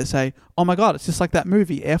the code. They say, "Oh my god, it's just like that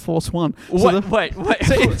movie Air Force One." Wait. So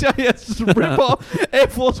NCIS just rip off Air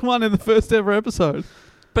Force One in the first ever episode.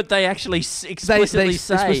 But they actually explicitly they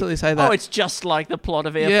say, explicitly say that. Oh, it's just like the plot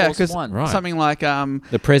of Air Force One. Right. something like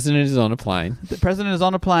The president is on a plane. the president is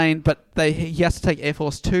on a plane, but he has to take Air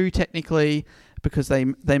Force 2 technically because they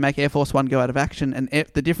make Air Force 1 go out of action. And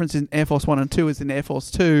the difference in Air Force 1 and 2 is in Air Force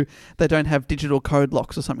 2, they don't have digital code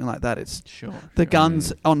locks or something like that. It's the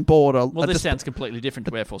guns on board are... Well, are this just- sounds completely different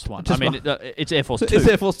to Air Force One. I just- mean, it's Air Force Two. It's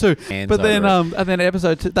Air Force 2. Hands But then, over and then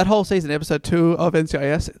episode 2, that whole season, episode 2 of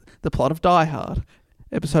NCIS, the plot of Die Hard.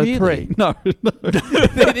 Episode 3. No.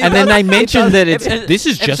 And then they mentioned that this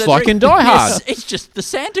is just Episode like 3. in Die Hard. It's just the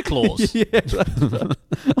Santa Claus. Yeah.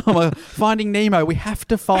 Oh my God. Finding Nemo. We have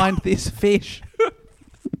to find this fish.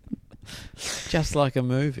 Just like a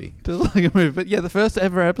movie. Just like a movie. But yeah, the first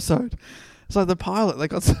ever episode. It's like the pilot. They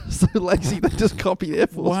got so lazy they just copied Air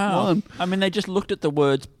Force Wow. One. I mean, they just looked at the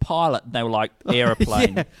words pilot and they were like,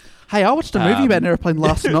 aeroplane. Yeah. Hey, I watched a movie about an airplane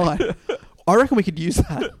last night. I reckon we could use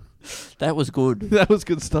that. That was good. That was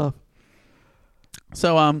good stuff.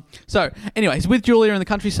 So anyways, with Julia in the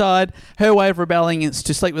countryside, her way of rebelling is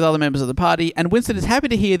to sleep with other members of the party, and Winston is happy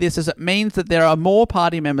to hear this as it means that there are more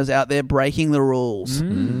party members out there breaking the rules.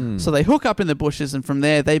 So they hook up in the bushes, and from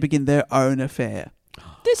there they begin their own affair.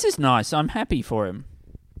 This is nice. I'm happy for him.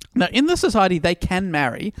 Now, in the society, they can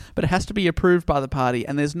marry, but it has to be approved by the party,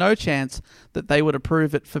 and there's no chance that they would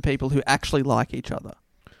approve it for people who actually like each other.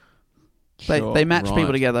 They match Right.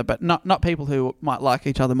 people together, but not people who might like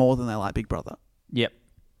each other more than they like Big Brother. Yep.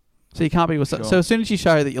 So you can't be with... Sure. So as soon as you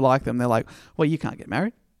show that you like them, they're like, well, you can't get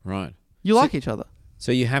married. Right. You like each other.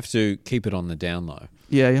 So you have to keep it on the down low.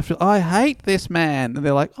 Yeah, you have to... I hate this man. And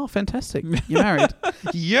they're like, oh, fantastic. You're married.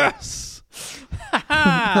 Yes!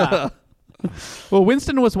 Well,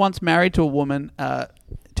 Winston was once married to a woman...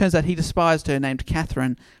 turns out he despised her, named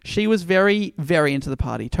Catherine. She was very, very into the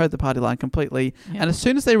party, towed the party line completely. Yeah. And as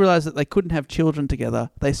soon as they realised that they couldn't have children together,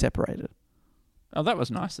 they separated. Oh, that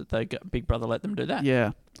was nice that Big Brother let them do that. Yeah.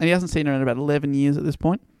 And he hasn't seen her in about 11 years at this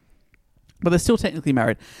point. But they're still technically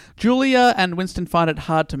married. Julia and Winston find it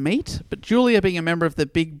hard to meet, but Julia, being a member of the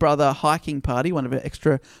Big Brother hiking party, one of her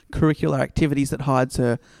extracurricular activities that hides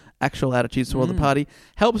her actual attitudes toward the party,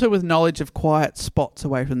 helps her with knowledge of quiet spots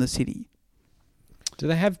away from the city. Do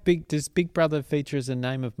they have does Big Brother feature as a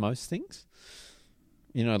name of most things?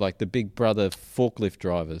 You know, like the Big Brother forklift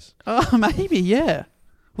drivers. Oh, maybe, yeah.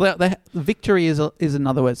 Well, Victory is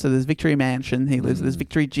another word. So there's Victory Mansion. He lives. There's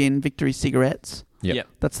Victory Gin, Victory Cigarettes. Yep. Yep.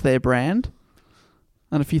 That's their brand.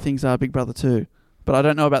 And a few things are Big Brother too. but I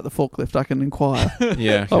don't know about the forklift. I can inquire.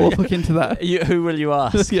 Yeah. I will look into that. Who will you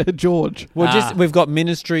ask? Yeah, George. We've got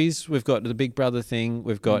Ministries, we've got the Big Brother thing,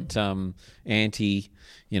 we've got Anti,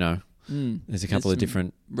 there's a couple of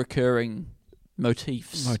different recurring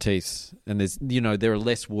motifs. And there's, there are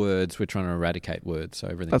less words. We're trying to eradicate words, so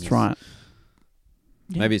everything That's right.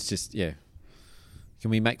 Maybe it's just, Can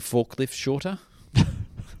we make forklift shorter?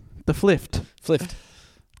 The flift.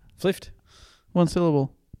 Flift. One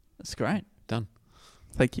syllable. That's great. Done.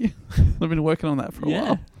 Thank you. I've been working on that for a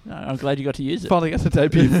while. No, I'm glad you got to use it. Finally got to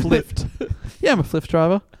debut Flift. Yeah, I'm a Flift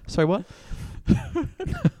driver. Sorry, what?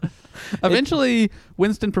 Eventually,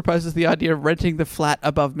 Winston proposes the idea of renting the flat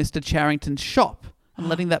above Mr. Charrington's shop and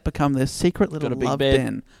letting that become their secret little love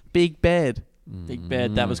den. Big bed. Big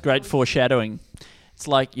bed. That was great foreshadowing. It's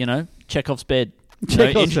like, Chekhov's bed.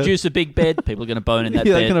 Introduce a big bed, people are going to bone in that bed.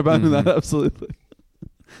 Yeah, they're going to bone in that, absolutely.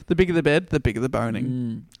 The bigger the bed, the bigger the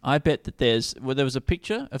boning. I bet that there was a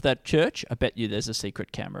picture of that church. I bet you there's a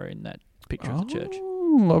secret camera in that picture of the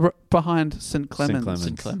church. Behind St. Clemens.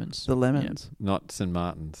 St. Clemens. The Lemons. Yeah. Not St.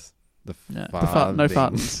 Martin's. No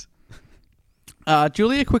fartins.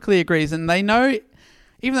 Julia quickly agrees, and they know,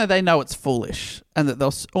 even though they know it's foolish and that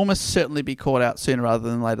they'll almost certainly be caught out sooner rather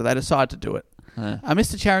than later, they decide to do it.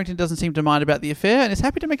 Mr. Charrington doesn't seem to mind about the affair and is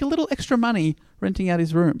happy to make a little extra money renting out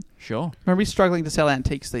his room. Sure. Remember, he's struggling to sell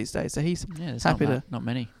antiques these days, so he's happy not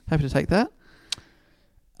many. Happy to take that.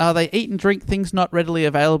 They eat and drink things not readily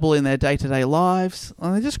available in their day-to-day lives,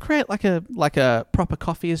 and they just create like a proper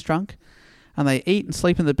coffee is drunk, and they eat and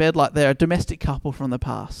sleep in the bed like they're a domestic couple from the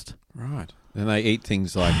past. Right. And they eat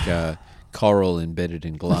things like coral embedded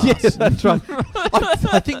in glass. Yeah, that's right.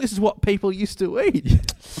 I think this is what people used to eat.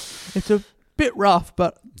 It's a bit rough,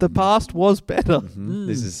 but the past was better. Mm-hmm.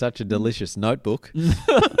 This is such a delicious notebook.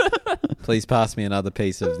 Please pass me another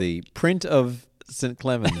piece of the print of St.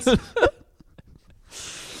 Clemens.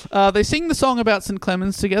 They sing the song about St.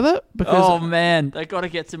 Clemens together because man, they got to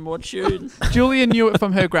get some more tunes. Julia knew it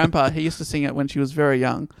from her grandpa. He used to sing it when she was very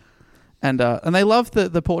young. And they love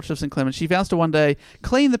the portrait of St. Clemens. She vows to one day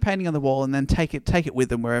clean the painting on the wall and then take it with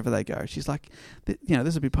them wherever they go. She's like,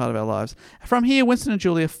 this will be part of our lives. From here, Winston and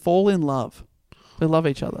Julia fall in love. They love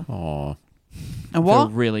each other. Aww. And feel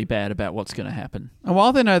really bad about what's going to happen. And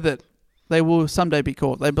while they know that they will someday be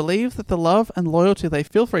caught, they believe that the love and loyalty they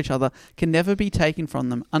feel for each other can never be taken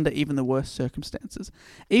from them under even the worst circumstances.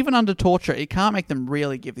 Even under torture, it can't make them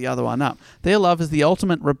really give the other one up. Their love is the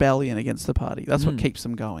ultimate rebellion against the party. That's what keeps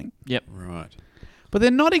them going. Yep. Right. But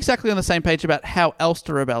they're not exactly on the same page about how else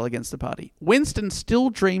to rebel against the party. Winston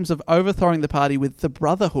still dreams of overthrowing the party with the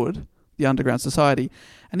Brotherhood, the underground society,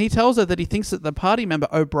 and he tells her that he thinks that the party member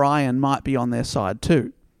O'Brien might be on their side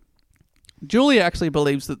too. Julia actually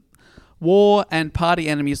believes that war and party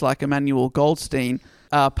enemies like Emmanuel Goldstein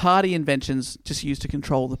are party inventions just used to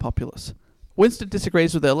control the populace. Winston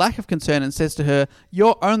disagrees with her lack of concern and says to her,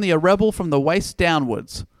 "You're only a rebel from the waist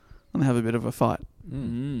downwards." And they have a bit of a fight.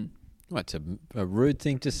 Mm-hmm. Well, it's a rude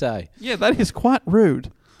thing to say. Yeah, that is quite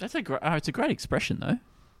rude. That's it's a great expression, though.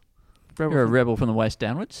 You're a rebel from the waist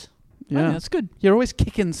downwards. Yeah, that's good. You're always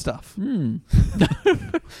kicking stuff.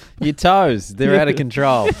 Your toes, they're out of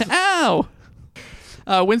control. Ow!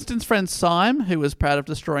 Winston's friend Syme, who was proud of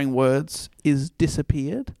destroying words, is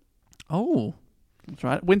disappeared. Oh. That's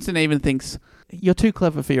right. Winston even thinks, you're too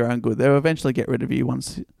clever for your own good. They'll eventually get rid of you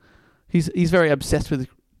once. He's very obsessed with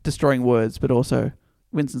destroying words, but also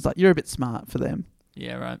Winston's like, you're a bit smart for them.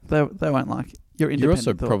 Yeah, right. They won't like it. You're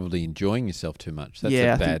also probably enjoying yourself too much. That's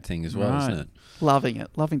a bad thing as well, isn't it?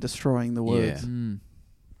 Loving destroying the words. Yeah. Mm.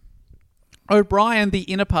 O'Brien, the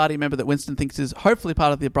inner party member that Winston thinks is hopefully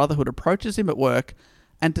part of the Brotherhood, approaches him at work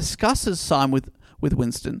and discusses Syme with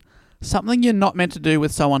Winston. Something you're not meant to do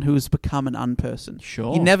with someone who has become an unperson.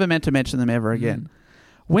 Sure. You're never meant to mention them ever again.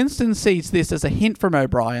 Winston sees this as a hint from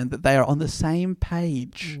O'Brien that they are on the same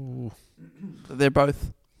page. Ooh. They're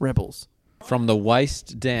both rebels. From the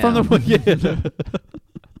waist down.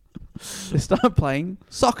 They start playing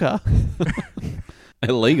soccer.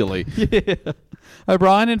 Illegally. Yeah.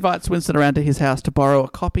 O'Brien invites Winston around to his house to borrow a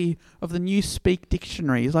copy of the Newspeak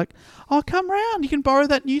dictionary. He's like, oh, come round. You can borrow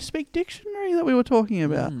that Newspeak dictionary that we were talking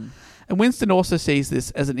about. And Winston also sees this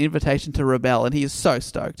as an invitation to rebel, and he is so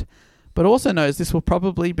stoked. But also knows this will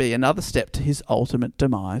probably be another step to his ultimate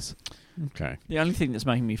demise. Okay. The only thing that's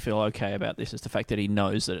making me feel okay about this is the fact that he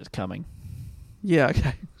knows that it's coming. Yeah,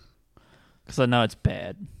 okay. Because I know it's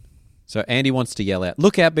bad. So Andy wants to yell out,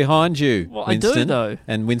 look out behind you, well, Winston. I do, though.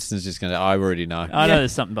 And Winston's just going to, I already know. I know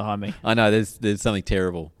there's something behind me. I know, there's something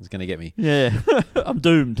terrible. It's going to get me. Yeah. I'm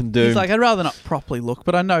doomed. He's like, I'd rather not properly look,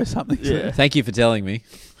 but I know something. Yeah. Thank you for telling me.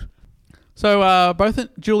 So both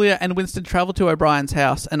Julia and Winston travel to O'Brien's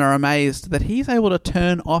house and are amazed that he's able to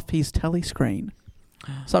turn off his telescreen.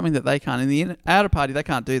 Something that they can't. In the outer party, they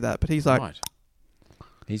can't do that. But he's like... Right.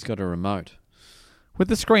 He's got a remote. With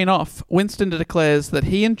the screen off, Winston declares that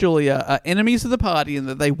he and Julia are enemies of the party and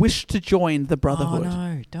that they wish to join the Brotherhood. Oh,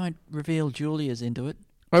 no. Don't reveal Julia's into it.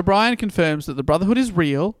 O'Brien confirms that the Brotherhood is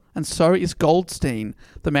real, and so is Goldstein,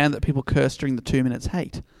 the man that people curse during the 2 Minutes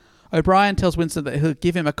hate. O'Brien tells Winston that he'll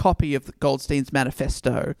give him a copy of Goldstein's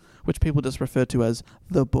manifesto, which people just refer to as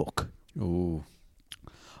the book. Ooh.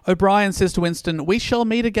 O'Brien says to Winston, "We shall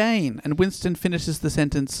meet again," and Winston finishes the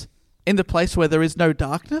sentence, "in the place where there is no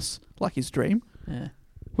darkness," like his dream,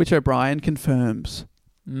 which O'Brien confirms.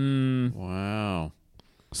 Wow.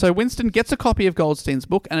 So Winston gets a copy of Goldstein's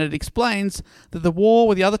book, and it explains that the war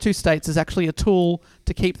with the other two states is actually a tool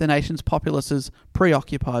to keep the nation's populaces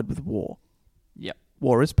preoccupied with war. Yep.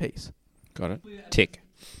 War is peace. Got it. Tick.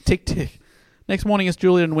 Tick, tick. Next morning, as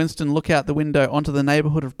Julia and Winston look out the window onto the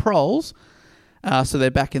neighbourhood of Proles, so they're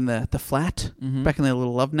back in the flat, back in their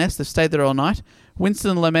little love nest. They've stayed there all night.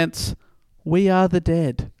 Winston laments, "We are the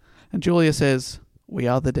dead." And Julia says, "We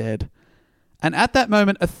are the dead." And at that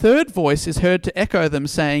moment, a third voice is heard to echo them,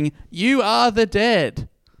 saying, "You are the dead."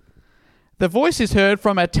 The voice is heard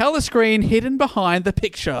from a telescreen hidden behind the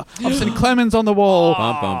picture of St. Clemens on the wall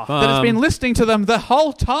that has been listening to them the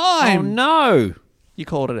whole time. Oh, no. You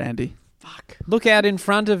called it, Andy. Fuck. Look out in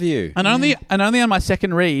front of you. And only on my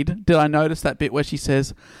second read did I notice that bit where she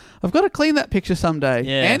says, "I've got to clean that picture someday."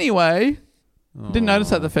 Yeah. Anyway, didn't notice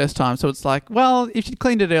that the first time. So it's like, well, if she'd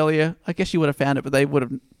cleaned it earlier, I guess you would have found it, but they would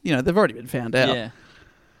have, they've already been found out. Yeah.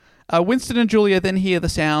 Winston and Julia then hear the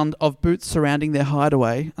sound of boots surrounding their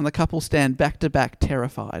hideaway, and the couple stand back to back,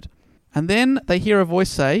 terrified. And then they hear a voice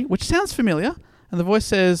say, which sounds familiar, and the voice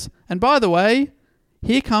says, "And by the way,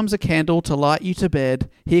 here comes a candle to light you to bed.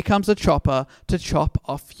 Here comes a chopper to chop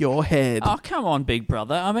off your head." Oh, come on, big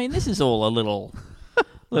brother. I mean, this is all a little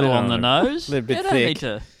on the nose. Little bit you don't thick. need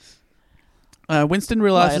to Winston lay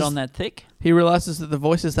realizes it on that thick. he realizes that the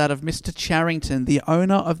voice is that of Mr. Charrington, the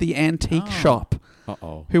owner of the antique shop,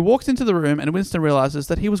 Uh-oh. who walks into the room, and Winston realizes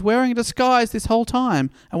that he was wearing a disguise this whole time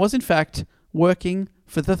and was in fact working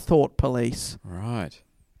for the Thought Police. Right.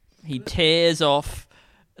 He tears off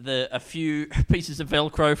a few pieces of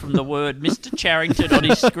Velcro from the word Mr. Charrington on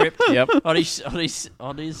his script. Yep. On his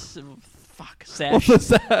sash. What's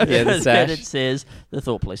that? Yeah, the And sash. it says the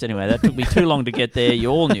Thought Police. Anyway, that took me too long to get there. You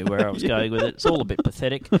all knew where I was going with it. It's all a bit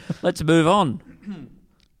pathetic. Let's move on.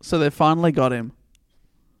 So they've finally got him.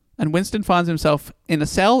 And Winston finds himself in a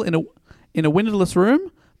cell in a windowless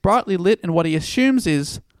room, brightly lit in what he assumes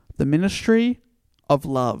is the Ministry of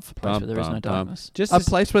Love. Place where there is no darkness. Just A to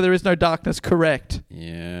place where there is no darkness, correct.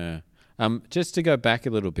 Yeah. Just to go back a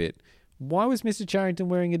little bit, why was Mr. Charrington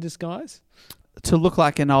wearing a disguise? To look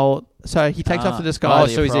like an old... So he takes off the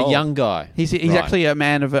disguise. Oh, so he's a young guy. He's Right. actually a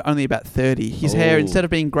man of only about 30. His hair, Oh. instead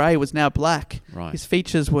of being grey, was now black. Right. His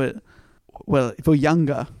features were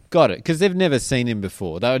younger. Got it, because they've never seen him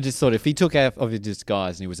before. They were just thought if he took out of his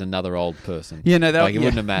disguise and he was another old person, Yeah, no, it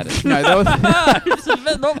wouldn't have mattered. No, that was...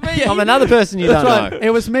 Not me. I'm another person you That's don't right. know.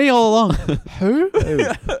 It was me all along. Who?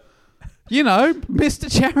 Mr.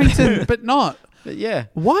 Charrington, but not. But yeah,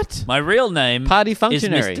 What? My real name party is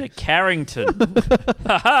functionary. Mr. Carrington.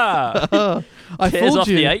 Ha ha! I Tears fooled off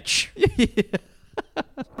you. the H.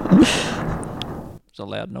 It's a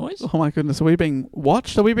loud noise. Oh my goodness, are we being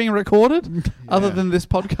watched? Are we being recorded? Other than this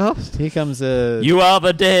podcast? Here comes a You are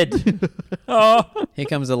the dead. Oh. here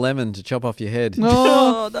comes a lemon to chop off your head.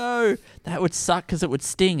 Oh, Oh no, that would suck because it would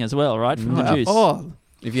sting as well, right? From the juice. oh.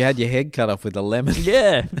 If you had your head cut off with a lemon,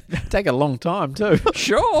 Yeah, take a long time too.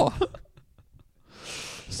 sure.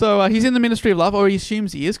 So he's in the Ministry of Love, or he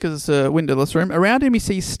assumes he is because it's a windowless room. Around him he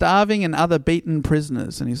sees starving and other beaten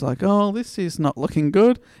prisoners, and he's like, oh, this is not looking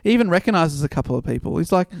good. He even recognises a couple of people.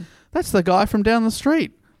 He's like, that's the guy from down the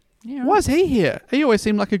street. Yeah, Why is he here? He always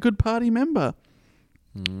seemed like a good party member.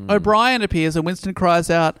 O'Brien appears and Winston cries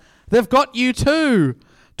out, "They've got you too!"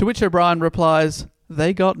 To which O'Brien replies,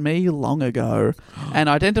 "They got me long ago," and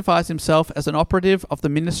identifies himself as an operative of the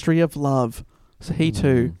Ministry of Love. So he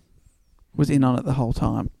too was in on it the whole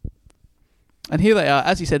time. And here they are,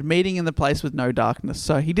 as he said, meeting in the place with no darkness.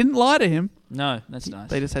 So he didn't lie to him. No, that's nice.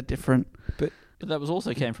 They just had different... But that was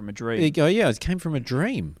also came from a dream. There you go. Yeah, it came from a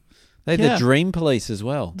dream. They had Yeah. the dream police as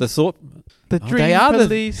well. The thought. The Oh, dream they are the-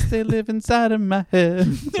 police, they live inside of my head.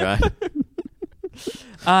 That's right.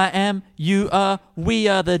 I am, you are, we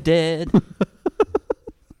are the dead.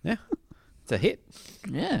 Yeah, it's a hit.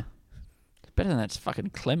 Yeah. It's better than that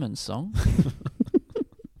fucking Clemens song.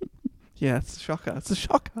 Yeah, it's a shocker. It's a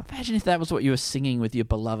shocker. Imagine if that was what you were singing with your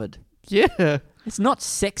beloved. Yeah. It's not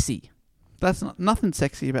sexy. That's nothing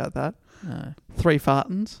sexy about that. No. 3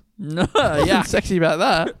 fartins. No, Nothing yeah. sexy about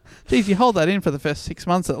that. Geez, you hold that in for the first 6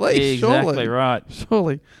 months at least. Exactly surely. right.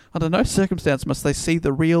 Surely. Under no circumstance must they see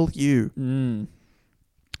the real you. Mm.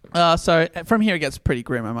 So from here it gets pretty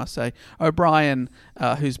grim, I must say. O'Brien,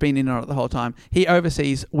 who's been in on it the whole time, he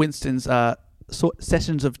oversees Winston's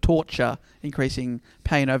sessions of torture, increasing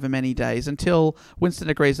pain over many days, until Winston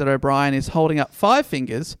agrees that O'Brien is holding up 5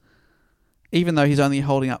 fingers, even though he's only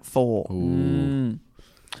holding up 4. Mm.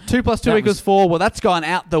 2 plus 2 equals 4. Well, that's gone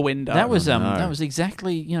out the window. That was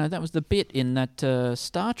exactly that was the bit in that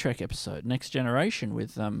Star Trek episode, Next Generation,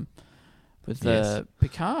 with Yes.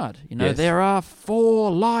 Picard. Yes. There are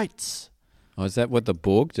 4 lights. Oh, is that what the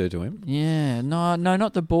Borg do to him? Yeah, no,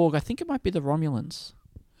 not the Borg. I think it might be the Romulans.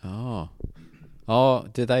 Oh,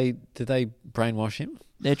 did they brainwash him?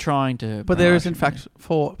 They're trying to. But there is brainwash in him, fact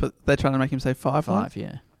 4. But they're trying to make him say 5. 5.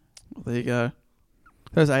 Yeah. Well, there you go.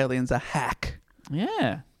 Those aliens are hack.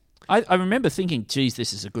 Yeah. I remember thinking, geez,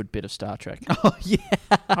 this is a good bit of Star Trek. Oh yeah.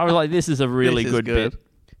 I was like, this is a really This is good good. bit.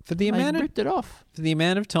 For the They amount of ripped it off.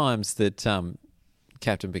 times that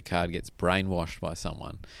Captain Picard gets brainwashed by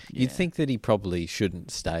someone, you'd think that he probably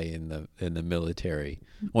shouldn't stay in the military,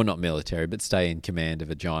 or not military, but stay in command of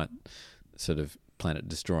a giant sort of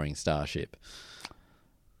planet-destroying starship.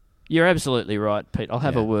 You're absolutely right, Pete. I'll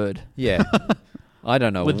have a word. Yeah. I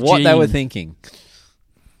don't know With what they were Gene. thinking.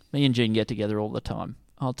 Me and Gene get together all the time.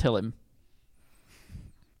 I'll tell him.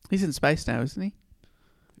 He's in space now, isn't he?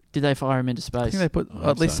 Did they fire him into I space? think they put I hope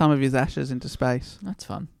at least so. some of his ashes into space. That's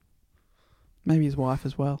fun. Maybe his wife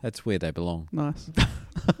as well. That's where they belong. Nice.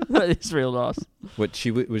 That is real nice. What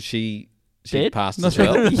she Dead? passed Not as sure.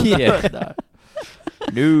 well? Yeah. No.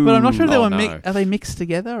 No. But I'm not sure if they Oh, were no. are they mixed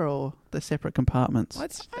together or they're separate compartments?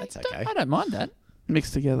 That's I okay. don't mind that.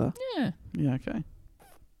 Mixed together. Yeah. Yeah, okay.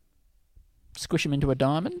 Squish him into a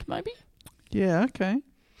diamond, maybe? Yeah, okay.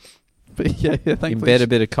 But yeah, thankfully. Embed a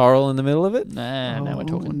bit of coral in the middle of it. Nah, now we're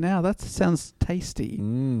talking. Now that sounds tasty.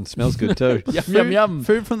 Smells good too. Yum, Food, yum, yum.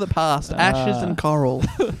 Food from the past. Ashes and coral.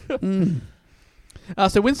 Mm.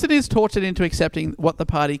 So Winston is tortured into accepting what the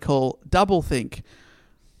party call doublethink,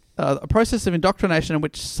 a process of indoctrination in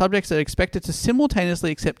which subjects are expected to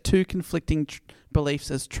simultaneously accept 2 conflicting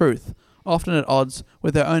beliefs as truth, often at odds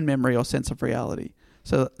with their own memory or sense of reality.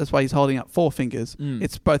 So that's why he's holding up 4 fingers.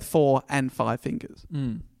 It's both 4 and 5 fingers.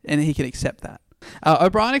 And he can accept that.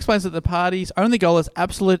 O'Brien explains that the party's only goal is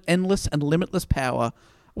absolute, endless, and limitless power.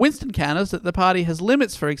 Winston counters that the party has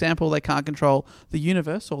limits. For example, they can't control the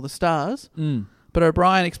universe or the stars. But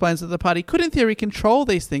O'Brien explains that the party could, in theory, control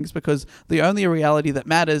these things because the only reality that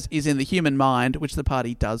matters is in the human mind, which the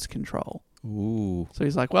party does control. Ooh. So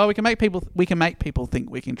he's like, well, we can make people think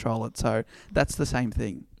we control it. So that's the same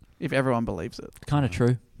thing if everyone believes it. Kind of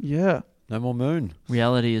true. Yeah. No more moon.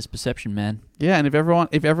 Reality is perception, man. Yeah, and if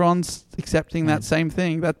everyone's accepting that same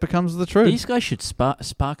thing, that becomes the truth. These guys should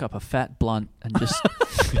spark up a fat blunt and just...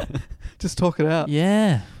 Just talk it out.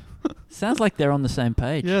 yeah. Sounds like they're on the same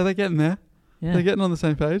page. Yeah, they're getting there. Yeah. They're getting on the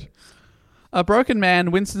same page. A broken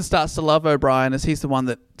man, Winston starts to love O'Brien as he's the one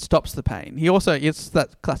that stops the pain. It's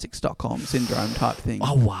that classic Stockholm syndrome type thing.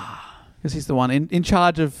 Oh, wow. Because he's the one in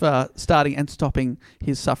charge of starting and stopping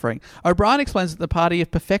his suffering. O'Brien explains that the party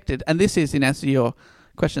have perfected, and this is in answer to your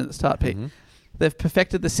question at the start, Pete, they've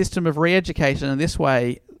perfected the system of re-education, and this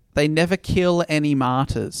way they never kill any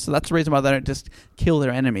martyrs. So that's the reason why they don't just kill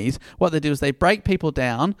their enemies. What they do is they break people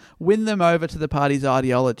down, win them over to the party's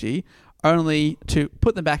ideology, only to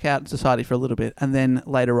put them back out in society for a little bit, and then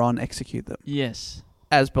later on execute them Yes.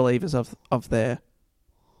 as believers of their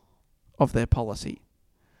policy.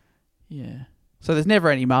 Yeah. So there's never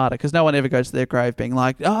any martyr because no one ever goes to their grave being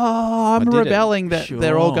like, "Oh, I'm I did it." rebelling." That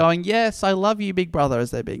they're all Sure. going, "Yes, I love you, big brother,"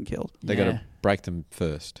 as they're being killed. They got to break them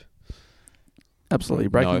first. Absolutely,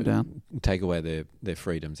 break them down. Take away their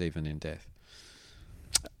freedoms, even in death.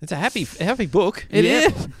 It's a happy book. It Yeah.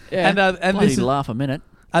 is. Yeah. And Bloody this is laugh a minute.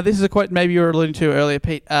 this is a quote maybe you were alluding to earlier,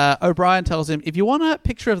 Pete. O'Brien tells him, "If you want a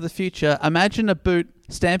picture of the future, imagine a boot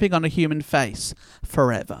stamping on a human face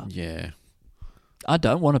forever." Yeah. I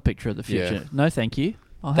don't want a picture of the future. Yeah. No, thank you.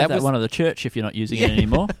 I'll That have that was- one at the church if you're not using it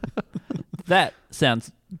anymore. That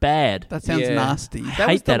sounds bad. That sounds Yeah. nasty. That was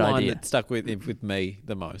hate the that line idea. that stuck with me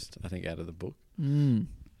the most, I think, out of the book. I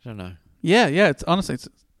don't know. Yeah. It's honestly,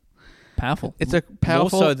 Powerful. it's a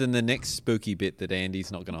powerful. More so than the next spooky bit that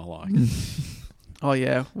Andy's not going to like. Oh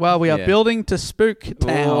yeah. Well, we are Yeah. building to spook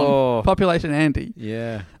town. Oh. Population Andy.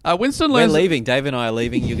 Yeah. Winston We're learns. leaving. Dave and I are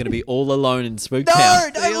leaving. You're going to be all alone in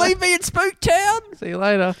Spooktown. don't leave me in Spooktown. See you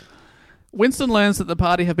later. Winston learns that the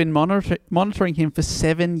party have been monitoring him for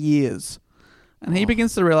 7 years. And he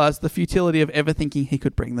begins to realise the futility of ever thinking he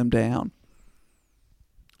could bring them down.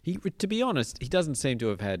 To be honest, he doesn't seem to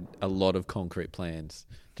have had a lot of concrete plans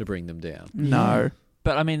to bring them down. No.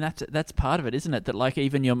 But I mean, that's part of it, isn't it? That like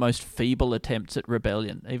even your most feeble attempts at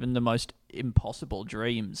rebellion, even the most impossible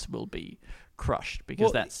dreams will be crushed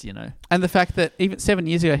because that's. And the fact that even 7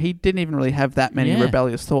 years ago, he didn't even really have that many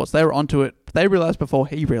rebellious thoughts. They were onto it. They realised before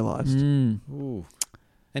he realised. Ooh.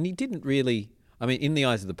 And he didn't really... I mean, in the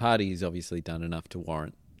eyes of the party, he's obviously done enough to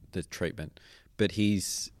warrant the treatment. But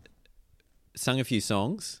he's sung a few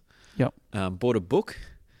songs, bought a book,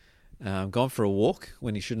 gone for a walk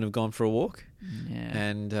when he shouldn't have gone for a walk,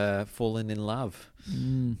 and fallen in love.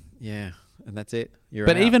 Yeah, and that's it.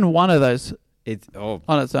 But even one of those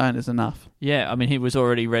on its own is enough. Yeah, I mean, he was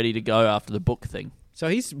already ready to go after the book thing. So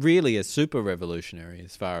he's really a super revolutionary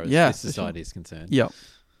as far as this society is concerned. Yep.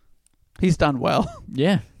 He's done well.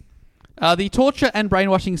 Yeah. The torture and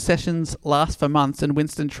brainwashing sessions last for months, and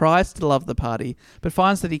Winston tries to love the party, but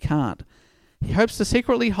finds that he can't. He hopes to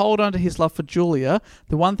secretly hold on to his love for Julia,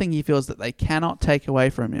 the one thing he feels that they cannot take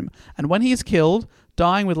away from him. And when he is killed,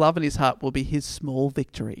 dying with love in his heart will be his small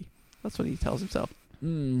victory. That's what he tells himself.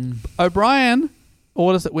 O'Brien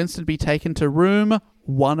orders that Winston be taken to room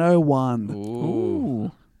 101.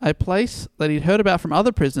 Ooh. A place that he'd heard about from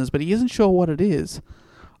other prisoners, but he isn't sure what it is.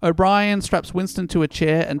 O'Brien straps Winston to a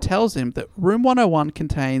chair and tells him that room 101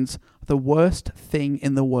 contains the worst thing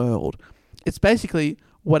in the world. It's basically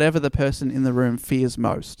whatever the person in the room fears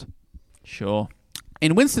most. Sure.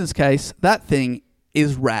 In Winston's case, that thing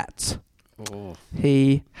is rats. Oh.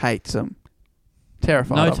 He hates them.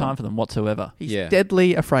 Terrified No of time them. for them whatsoever. He's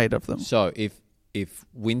deadly afraid of them. So if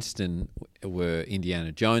Winston were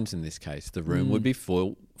Indiana Jones in this case, the room would be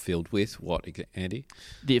filled with what, Andy?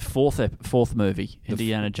 The fourth movie,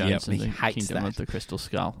 Indiana Jones and the Kingdom of the Crystal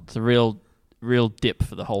Skull. It's a real dip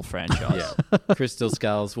for the whole franchise. Crystal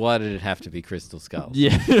skulls. Why did it have to be crystal skulls?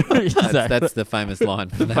 Yeah, that's the famous line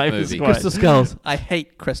from that movie. Quote. Crystal skulls. I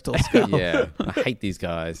hate crystal skulls. Yeah, I hate these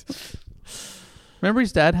guys. Remember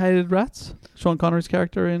his dad hated rats? Sean Connery's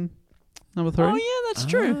character in number 3? Oh, yeah, that's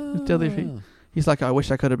true. His deadly feet. He's like, I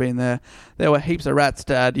wish I could have been there. There were heaps of rats,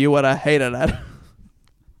 Dad. You would have hated it.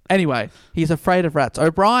 Anyway, he's afraid of rats.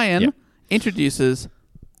 O'Brien introduces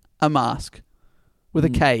a mask with a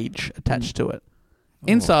cage attached to it.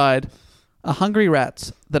 Inside are hungry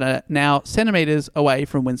rats that are now centimetres away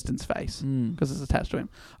from Winston's face because it's attached to him.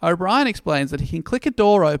 O'Brien explains that he can click a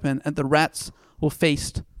door open and the rats will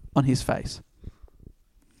feast on his face.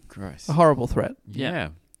 Gross. A horrible threat. Yeah.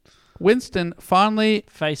 Winston finally...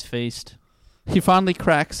 Face feast. He finally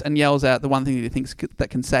cracks and yells out the one thing that he thinks that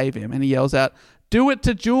can save him. And he yells out, "Do it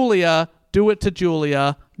to Julia. Do it to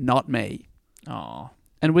Julia, not me." Oh.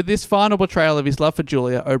 And with this final betrayal of his love for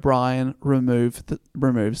Julia, O'Brien removes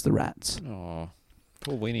the rats. Oh,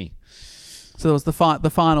 poor Winnie. So there was the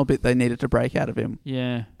final bit they needed to break out of him.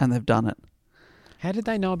 Yeah. And they've done it. How did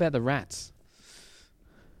they know about the rats?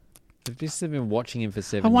 They've just been watching him for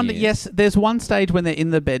 7 years. I wonder, yes, there's one stage when they're in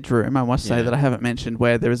the bedroom, I must say, that I haven't mentioned,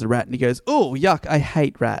 where there is a rat and he goes, "Oh, yuck, I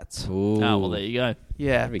hate rats." Ooh. Oh, well, there you go.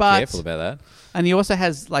 Yeah. Be careful about that. And he also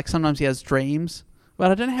has, sometimes he has dreams. But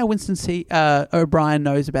I don't know how Winston O'Brien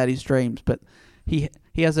knows about his dreams, but he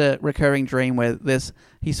has a recurring dream where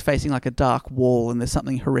he's facing like a dark wall and there's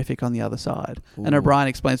something horrific on the other side. Ooh. And O'Brien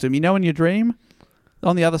explains to him, in your dream,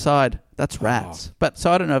 on the other side, that's rats. But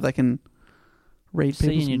so I don't know if they can read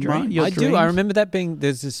people's in your dream. I do. I remember that being,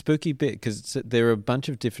 there's a spooky bit because there are a bunch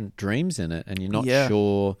of different dreams in it and you're not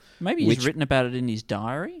sure. Maybe he's written about it in his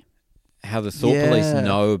diary. How the Thought Police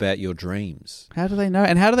know about your dreams. How do they know?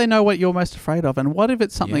 And how do they know what you're most afraid of? And what if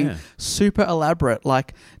it's something super elaborate,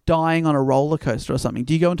 like dying on a roller coaster or something?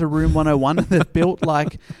 Do you go into room 101 and they've built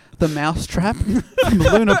like the mousetrap from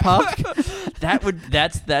Luna Park?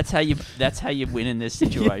 That's how you win in this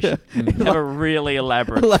situation. You have a really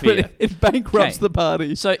elaborate fear. It bankrupts the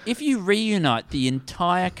party. So if you reunite the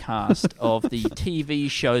entire cast of the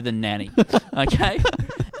TV show The Nanny, okay,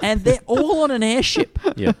 and they're all on an airship.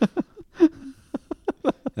 Yeah.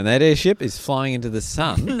 And that airship is flying into the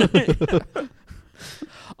sun.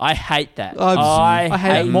 I hate that. I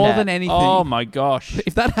hate it more than anything. Oh my gosh.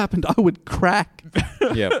 If that happened, I would crack.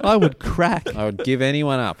 Yep. I would crack. I would give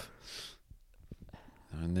anyone up.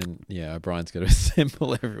 And then, O'Brien's got to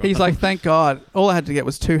assemble everyone. He's like, thank God. All I had to get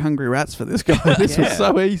was 2 hungry rats for this guy. This was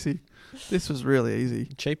so easy. This was really easy.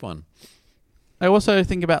 Cheap one. I also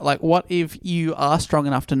think about, what if you are strong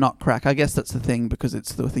enough to not crack? I guess that's the thing, because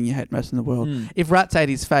it's the thing you hate most in the world. If rats ate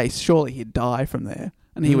his face, surely he'd die from there,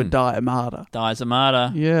 and he would die a martyr. Dies a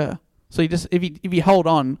martyr. Yeah. So if you hold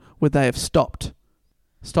on, would they have stopped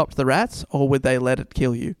the rats, or would they let it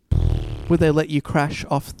kill you? would they let you crash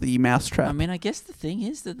off the mousetrap? I mean, I guess the thing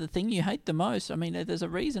is that the thing you hate the most, I mean, there's a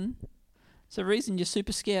reason. It's a reason you're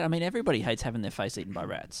super scared. I mean, everybody hates having their face eaten by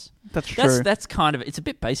rats. That's true. That's kind of, it's a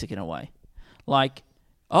bit basic in a way. Like,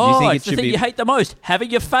 think it's the thing you hate the most,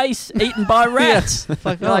 having your face eaten by rats.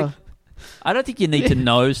 Like, I don't think you need to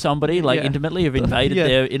know somebody intimately who've invaded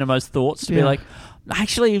their innermost thoughts to be like,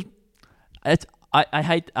 actually, I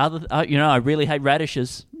hate I really hate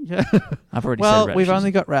radishes. Yeah. I've already said well, radishes. we've only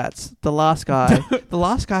got rats. The last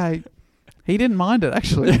guy, he didn't mind it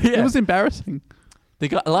actually. It was embarrassing.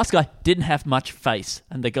 The last guy didn't have much face,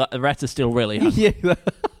 and the rats are still really hungry. Yeah,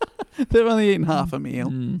 they've only eaten half a meal.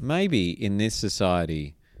 Maybe in this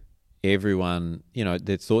society, everyone,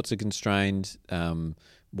 their thoughts are constrained.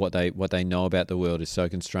 What they know about the world is so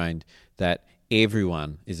constrained that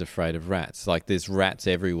everyone is afraid of rats. Like there's rats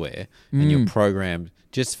everywhere, and you're programmed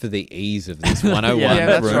just for the ease of this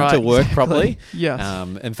 101 room to work properly. Yes.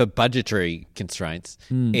 And for budgetary constraints,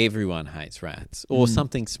 everyone hates rats or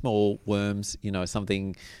something small, worms.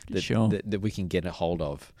 Something that we can get a hold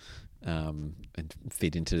of. And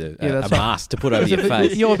fit into a mask to put over your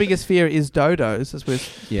face. Your biggest fear is dodos, as we're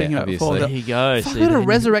thinking about before. There you go. I've got to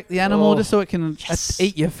resurrect the animal just so it can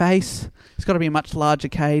eat your face. It's got to be a much larger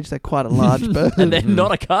cage. They're quite a large bird. And they're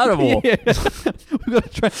not a carnivore.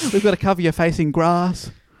 We've got to cover your face in grass.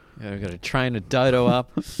 Yeah, we've got to train a dodo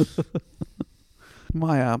up.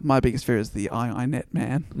 My biggest fear is the eye-net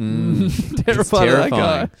man. Terrifying. Of that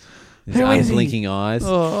guy. His unblinking eyes.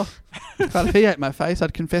 Oh. If he ate my face,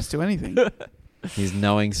 I'd confess to anything. His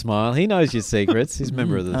knowing smile. He knows your secrets. He's a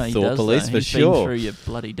member of the Thought Police for He's sure. been through your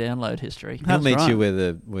bloody download history. He'll meet you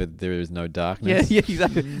where there is no darkness. Yeah,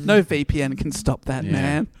 exactly. No VPN can stop that,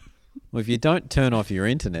 man. Well, if you don't turn off your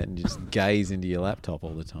internet and you just gaze into your laptop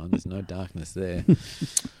all the time, there's no darkness there.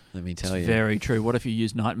 Let me tell you. Very true. What if you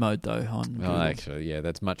use night mode, though, on Google? Oh, actually, yeah,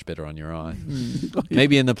 that's much better on your eyes.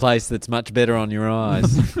 Maybe in the place that's much better on your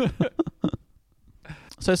eyes.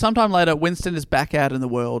 So sometime later, Winston is back out in the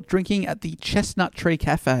world, drinking at the Chestnut Tree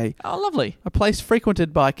Cafe. Oh, lovely. A place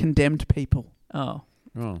frequented by condemned people. Oh.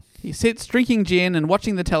 He sits drinking gin and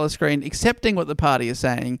watching the telescreen, accepting what the party is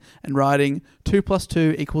saying, and writing 2 +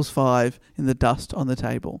 2 = 5 in the dust on the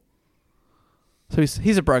table. So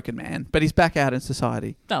he's a broken man, but he's back out in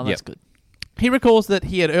society. Oh, that's good. He recalls that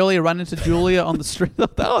he had earlier run into Julia on the street.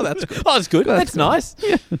 Oh, that's good. Oh, that's good. That's nice.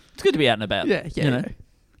 Yeah. It's good to be out and about. Yeah.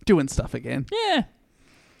 Doing stuff again. Yeah.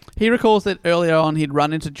 He recalls that earlier on he'd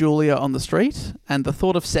run into Julia on the street, and the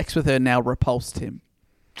thought of sex with her now repulsed him.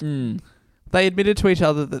 They admitted to each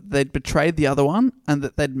other that they'd betrayed the other one, and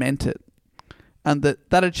that they'd meant it, and that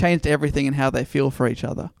had changed everything in how they feel for each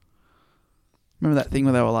other. Remember that thing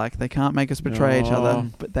where they were like, they can't make us betray each other,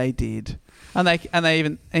 but they did. And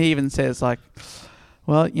he even says like,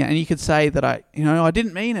 well, yeah, and you could say that I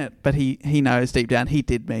didn't mean it, but he knows deep down he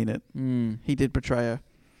did mean it. He did betray her.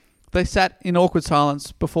 They sat in awkward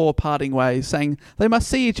silence before parting ways, saying they must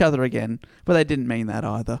see each other again, but they didn't mean that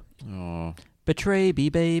either. Oh. Betray me,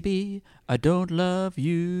 baby, I don't love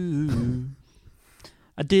you.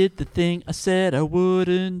 I did the thing I said I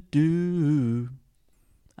wouldn't do.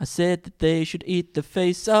 I said that they should eat the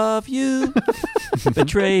face of you.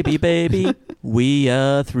 Betray me, baby, we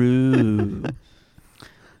are through.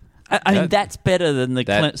 I mean, that's better than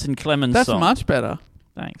the St. Clemens That's song. much better.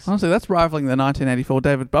 Thanks. Honestly, that's rivaling the 1984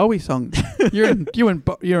 David Bowie song. You're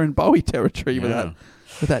in Bowie territory with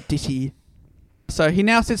that ditty. So he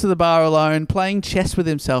now sits at the bar alone, playing chess with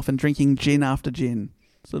himself and drinking gin after gin,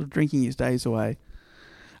 sort of drinking his days away.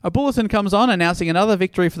 A bulletin comes on announcing another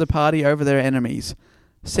victory for the party over their enemies.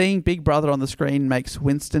 Seeing Big Brother on the screen makes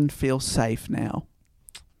Winston feel safe now.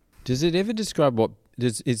 Does it ever describe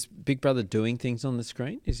is Big Brother doing things on the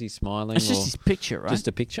screen? Is he smiling? It's just his picture, right? Just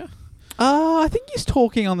a picture? I think he's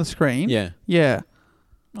talking on the screen. Yeah. Yeah.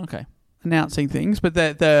 Okay. Announcing things, but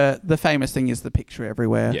the famous thing is the picture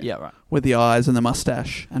everywhere. Yeah, right. With the eyes and the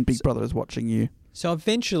mustache, and Big Brother is watching you. So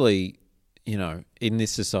eventually, in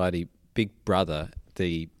this society, Big Brother,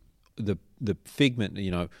 the figment,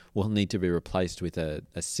 will need to be replaced with a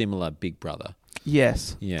similar Big Brother.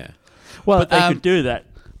 Yes. Yeah. Well, but they could do that.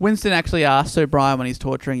 Winston actually asks O'Brien when he's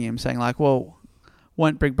torturing him, saying like, well,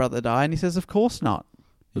 won't Big Brother die? And he says, of course not.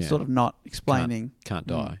 But sort of not explaining. Can't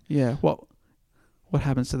die. Yeah. What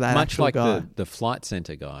happens to that Much like guy? the flight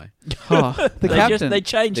centre guy. The captain. They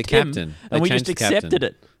changed the him, captain. and we just accepted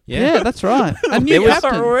it. Yeah, that's right. And It new was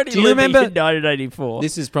captain. already Do you living remember- in 1984.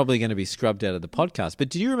 This is probably going to be scrubbed out of the podcast, but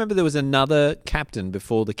do you remember there was another captain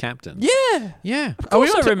before the captain? Yeah. Yeah. Are we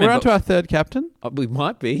course I we're remember. on to our third captain? We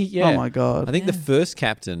might be, yeah. Oh, my God. I think the first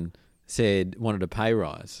captain wanted a pay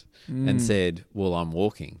rise and said, well, I'm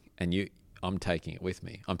walking. And I'm taking it with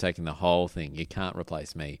me. I'm taking the whole thing. You can't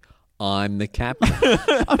replace me. I'm the captain.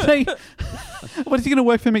 I'm saying, what is he going to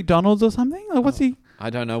work for McDonald's or something? Like, what's he? I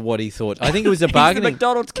don't know what he thought. I think it was a He's bargaining. the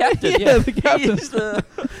McDonald's captain. Yeah, the captain. He is the-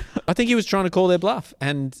 I think he was trying to call their bluff,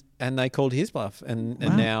 and they called his bluff, and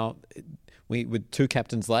now with 2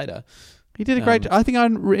 captains later. He did a great job. I think I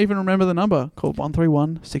even remember the number called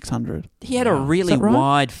 131-600. He had a really right?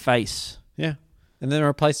 wide face. Yeah. And then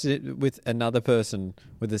replaced it with another person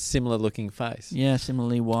with a similar looking face. Yeah,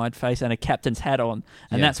 similarly wide face and a captain's hat on.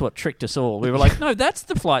 And Yeah. that's what tricked us all. We were like, no, that's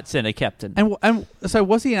the flight centre captain. And so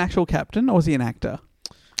was he an actual captain or was he an actor?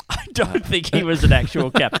 I don't think he was an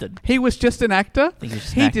actual captain. He was just an actor? think he was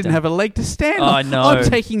just He an didn't actor. have a leg to stand Oh, on. I know. I'm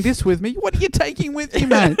taking this with me. What are you taking with you,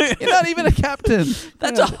 man? You're not even a captain.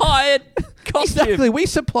 That's a hired costume. Exactly. We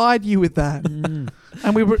supplied you with that. And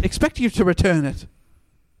we were expecting you to return it.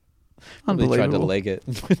 They tried to Unbelievable. leg it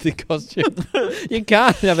with the costume. You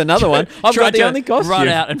can't have another one. I've got Tried the to only costume. run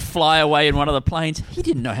out and fly away in one of the planes. He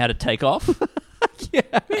didn't know how to take off. Yeah.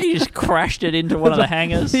 He just crashed it into one of the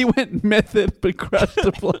hangars. He went method but crashed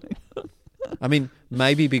the plane. I mean,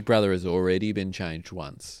 maybe Big Brother has already been changed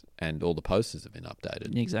once and all the posters have been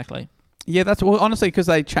updated. Exactly. Yeah, that's honestly because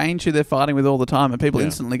they change who they're fighting with all the time, and people Yeah.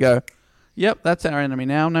 instantly go, "Yep, that's our enemy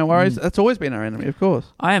now. No worries. That's always been our enemy, of course."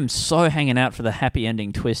 I am so hanging out for the happy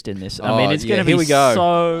ending twist in this. I mean, it's going to be here we go.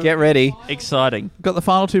 so Get ready. exciting. Got the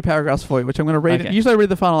final 2 paragraphs for you, which I'm going to read. Okay. Usually I read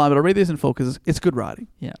the final line, but I'll read these in full because it's good writing.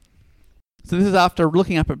 Yeah. So this is after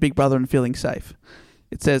looking up at Big Brother and feeling safe.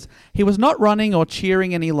 It says, "He was not running or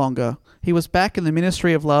cheering any longer. He was back in the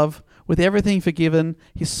ministry of love, with everything forgiven,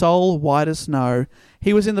 his soul white as snow.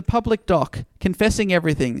 He was in the public dock, confessing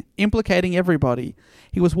everything, implicating everybody.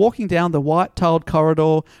 He was walking down the white-tiled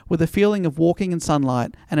corridor with a feeling of walking in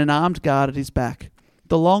sunlight and an armed guard at his back.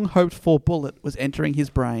 The long-hoped-for bullet was entering his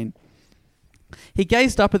brain. He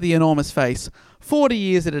gazed up at the enormous face. 40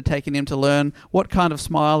 years it had taken him to learn what kind of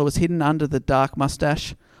smile was hidden under the dark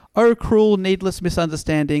moustache. Oh, cruel, needless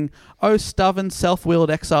misunderstanding. Oh, stubborn, self-willed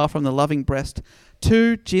exile from the loving breast.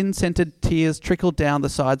 2 gin-scented tears trickled down the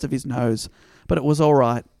sides of his nose. But it was all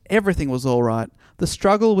right. Everything was all right. The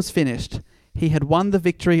struggle was finished. He had won the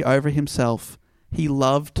victory over himself. He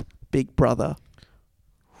loved Big Brother.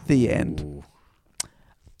 The end."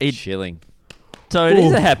 Chilling. So it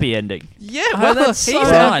is a happy ending. Yeah, Oh, well, that's he's so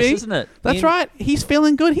happy. nice, isn't it? That's right. He's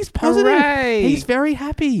feeling good. He's positive. Hooray. He's very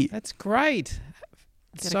happy. That's great.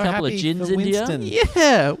 Get a couple of gins for into you. Winston.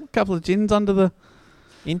 Yeah, a couple of gins under the...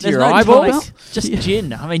 Into There's your no eyeballs. tonic, just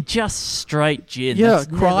gin. I mean, just straight gin. Yeah, That's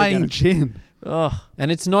never crying gonna- gin. Oh,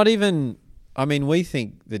 And it's not even... I mean, we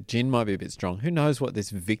think the gin might be a bit strong. Who knows what this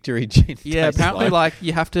victory gin Yeah, tastes apparently, like?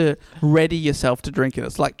 you have to ready yourself to drink it.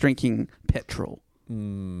 It's like drinking petrol.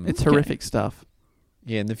 It's horrific stuff.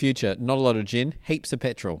 Yeah, in the future, not a lot of gin, heaps of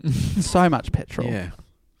petrol. So much petrol. Yeah.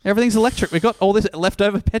 Everything's electric. We've got all this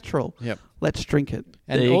leftover petrol. Yep. Let's drink it.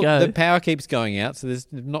 And There you go. the power keeps going out, so there's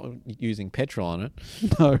not using petrol on it.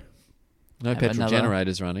 No. No Have petrol another-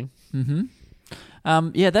 generators running.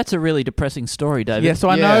 yeah, that's a really depressing story, David. Yeah, so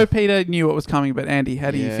I Yeah. know Peter knew what was coming, but Andy, how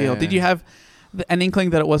do you feel? Yeah. Did you have an inkling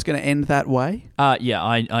that it was going to end that way? Yeah,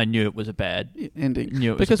 I knew it was a bad. Ending.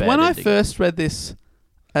 Knew it was a Because bad when ending. I first read this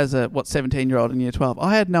as a 17-year-old in year 12,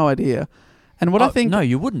 I had no idea. And what I think No,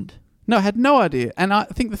 you wouldn't. No, I had no idea. And I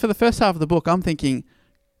think that for the first half of the book, I'm thinking,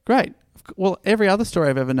 great. Well, every other story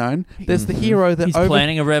I've ever known, there's the hero that He's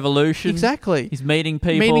planning a revolution. Exactly. He's meeting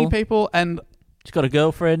people. Meeting people, and He's got a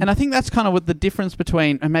girlfriend. I think that's kind of what the difference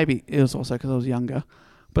between, and maybe it was also because I was younger,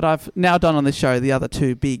 but I've now done on this show the other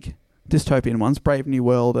 2 big dystopian ones, Brave New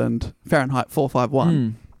World and Fahrenheit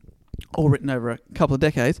 451, all written over a couple of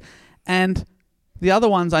decades. And the other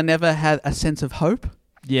ones, I never had a sense of hope.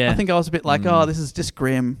 Yeah. I think I was a bit like, oh, this is just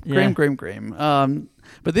grim.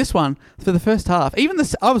 But this one, for the first half, even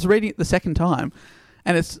I was reading it the second time,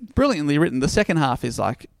 and it's brilliantly written. The second half is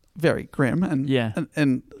like very grim, and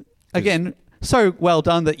again, so well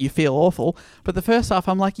done that you feel awful. But the first half,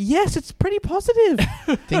 I'm like, yes, it's pretty positive.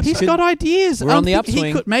 He's got ideas. We're on the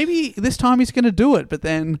upswing. Maybe this time he's going to do it, but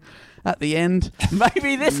then at the end,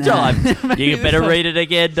 Maybe this Nah. time. Maybe You this better time. read it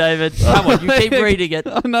again, David. Come on, you keep reading it.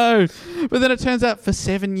 I know. But then it turns out for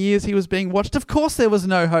 7 years he was being watched. Of course there was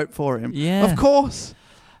no hope for him. Yeah. Of course.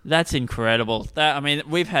 That's incredible.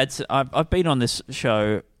 We've had. I've been on this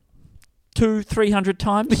show 200-300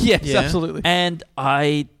 times. Yes, Yeah. absolutely. And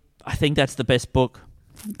I think that's the best book.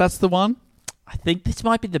 That's the one. I think this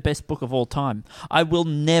might be the best book of all time. I will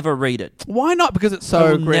never read it. Why not? Because it's I so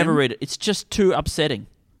will grim. never read it. It's just too upsetting.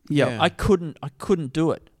 Yep. Yeah. I couldn't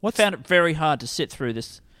do it. Found it very hard to sit through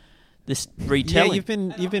this this retelling.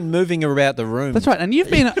 Yeah, you've been moving about the room. That's right, and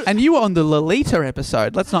you were on the Lolita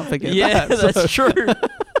episode. Let's not forget yeah, that. That's true.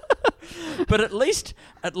 But at least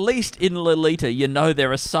in Lolita,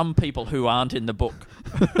 there are some people who aren't in the book.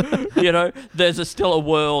 There's still a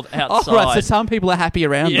world outside. Oh, right, so some people are happy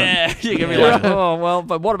around them. Yeah, you can be like, oh, well,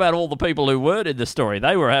 but what about all the people who weren't in the story?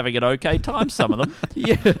 They were having an okay time, some of them.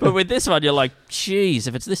 Yeah. But with this one, you're like, geez,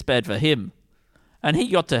 if it's this bad for him, and he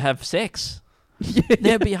got to have sex,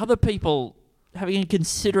 there'd be other people having a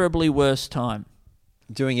considerably worse time.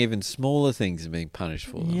 Doing even smaller things and being punished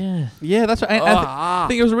for them. Yeah, that's right. And I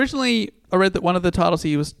think it was originally, I read that one of the titles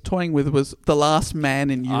he was toying with was The Last Man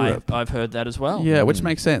in Europe. I've heard that as well. Yeah, which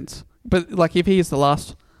makes sense. But like, if he is the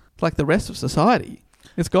last, like the rest of society,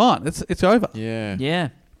 it's gone. It's over. Yeah. Yeah.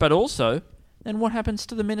 But also, then what happens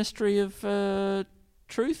to the Ministry of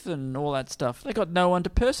Truth and all that stuff? They got no one to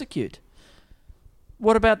persecute.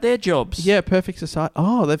 What about their jobs? Yeah, perfect society.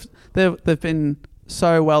 Oh, they've been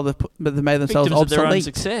so well, they've made themselves victims obsolete. of their own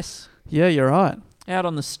success. Yeah, you're right. Out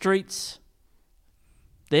on the streets,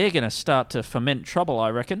 they're going to start to foment trouble, I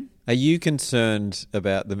reckon. Are you concerned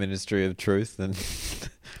about the Ministry of Truth and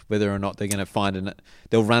whether or not they're going to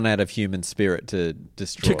they'll run out of human spirit to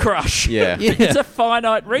destroy? To crush. Yeah. It's a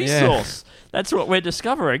finite resource. Yeah. That's what we're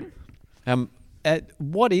discovering.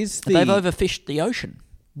 What is They've overfished the ocean.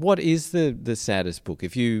 What is the saddest book?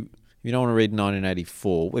 If you don't want to read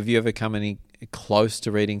 1984, have you ever come any close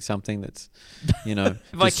to reading something that's, Have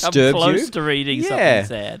disturbed I come close you? to reading something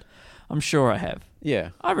sad? I'm sure I have. Yeah.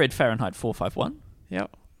 I read Fahrenheit 451.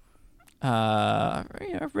 Yep.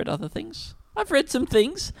 I've read other things. I've read some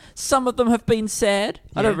things. Some of them have been sad.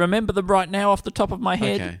 Yeah. I don't remember them right now off the top of my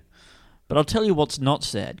head. Okay. But I'll tell you what's not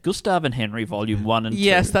sad. Gustav and Henry, Volume 1 and 2.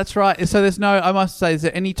 Yes, that's right. So there's I must say, is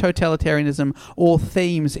there any totalitarianism or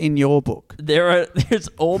themes in your book? There's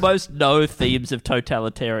almost no themes of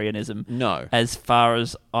totalitarianism. No. As far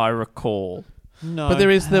as I recall. No. But there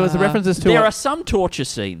was references to... There are some torture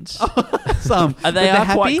scenes. Some. And they are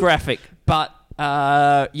quite graphic. But,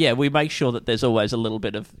 we make sure that there's always a little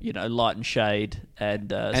bit of, light and shade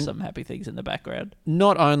and some happy things in the background.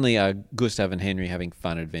 Not only are Gustav and Henry having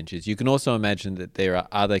fun adventures, you can also imagine that there are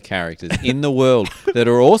other characters in the world that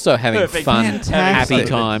are also having fun, happy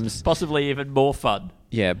times. Possibly even more fun.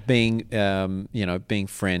 Yeah, being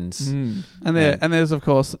friends. And there's, of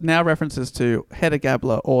course, now references to Hedda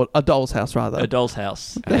Gabler, or A Doll's House, rather. A Doll's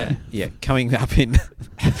House. Yeah, coming up in...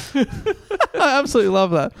 I absolutely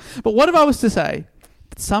love that. But what if I was to say,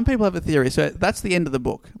 some people have a theory, so that's the end of the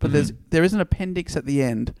book, but there is an appendix at the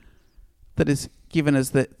end that is given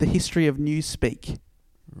as the history of Newspeak.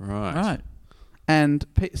 Right. And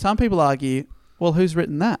some people argue, well, who's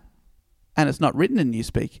written that? And it's not written in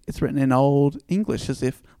Newspeak. It's written in Old English, as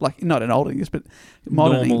if, like, not in Old English, but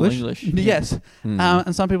modern English. Yes.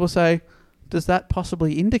 And some people say, does that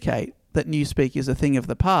possibly indicate that Newspeak is a thing of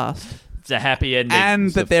the past? It's a happy ending. And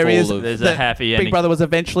it's that there's a happy ending. Big Brother was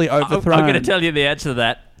eventually overthrown. I'm going to tell you the answer to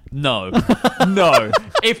that. No. No.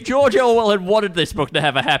 If George Orwell had wanted this book to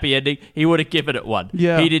have a happy ending, he would have given it one.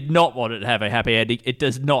 Yeah. He did not want it to have a happy ending. It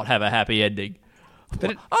does not have a happy ending.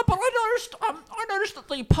 But I noticed that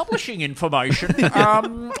the publishing information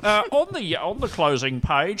on the closing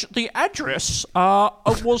page, the address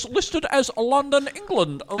was listed as London,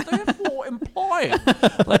 England, therefore implying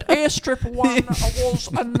that Airstrip 1 was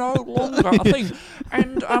no longer a thing.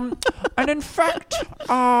 And in fact,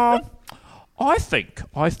 I think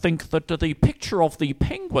that the picture of the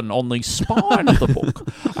penguin on the spine of the book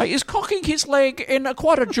is cocking his leg in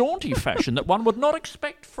quite a jaunty fashion that one would not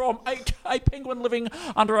expect from a penguin living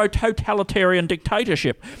under a totalitarian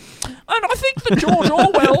dictatorship. And I think that George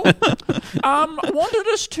Orwell wanted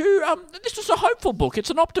us to... this is a hopeful book.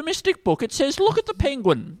 It's an optimistic book. It says, look at the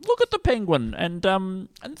penguin, and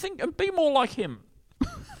think and be more like him.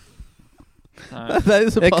 That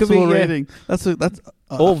is a possible reading. That's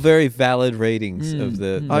all very valid readings of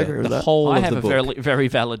the whole of the book. I have a very, very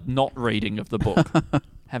valid not reading of the book,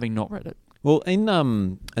 having not read it. Well, in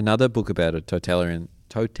another book about a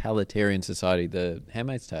totalitarian society, The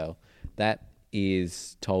Handmaid's Tale, that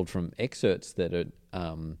is told from excerpts that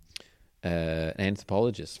an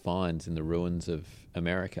anthropologist finds in the ruins of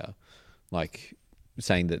America, like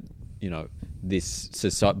saying that this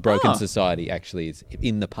broken society actually is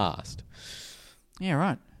in the past. Yeah,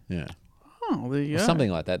 right. Yeah. Oh, there you go.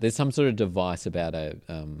 Something like that. There's some sort of device about a...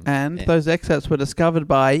 and those excerpts were discovered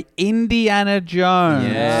by Indiana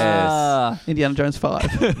Jones. Yes. Indiana Jones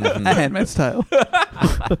 5. A Handmaid's Tale.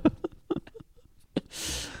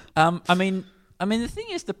 I mean, the thing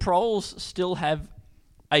is, the proles still have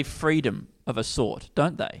a freedom of a sort,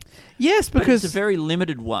 don't they? Yes, because it's a very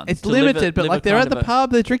limited one. It's limited, but like they're at the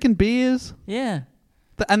pub, they're drinking beers. Yeah.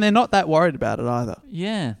 And they're not that worried about it either.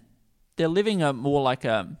 Yeah. They're living a more like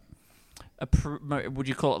would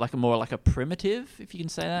you call it like a primitive, if you can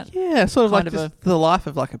say that? Yeah, sort of like the life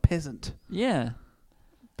of like a peasant. Yeah.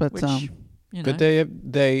 But Which, you know. But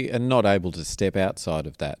they are not able to step outside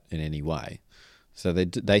of that in any way. So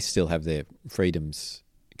they still have their freedoms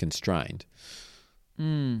constrained.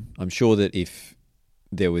 I'm sure that if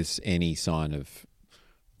there was any sign of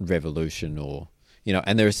revolution or,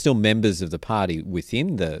 and there are still members of the party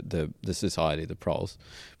within the society, the proles,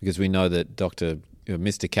 because we know that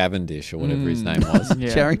Mr. Cavendish or whatever his name was.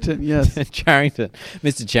 Yeah. Charrington, yes.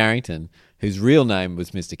 Mr. Charrington, whose real name was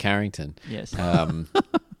Mr. Carrington. Yes.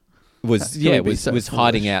 was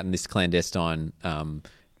hiding out in this clandestine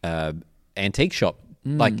antique shop,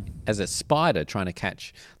 like as a spider trying to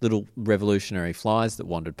catch little revolutionary flies that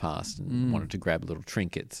wandered past and wanted to grab little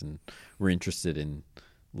trinkets and were interested in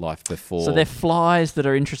life before. So they're flies that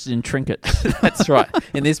are interested in trinkets. That's right.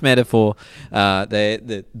 In this metaphor,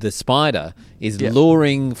 the spider is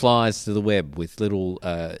luring flies to the web with little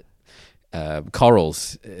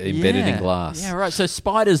corals embedded in glass. Yeah, right. So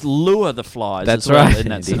spiders lure the flies. That's as well right. In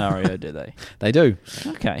that scenario, do they? They do.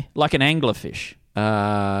 Okay, like an anglerfish.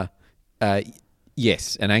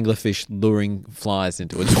 Yes, an anglerfish luring flies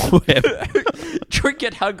into its web.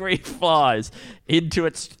 Trinket-hungry flies into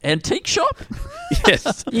its antique shop?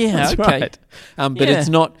 Yes. Yeah, that's okay. right. But it's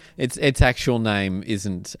not, its actual name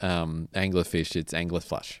isn't anglerfish, it's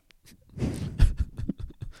anglerflush.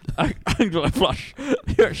 Anglerflush.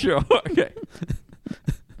 Yeah, sure. Okay.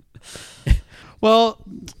 Well,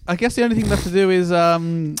 I guess the only thing left to do is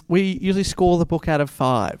we usually score the book out of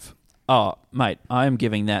 5. Oh, mate, I am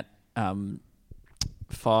giving that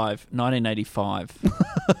 1985.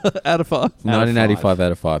 Out of 5. 1985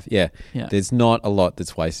 out of 5. Yeah. Yeah. There's not a lot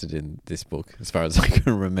that's wasted in this book, as far as I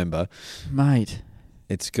can remember. Mate.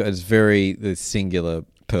 It's very the singular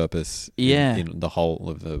purpose in the whole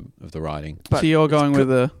of the writing. So you're going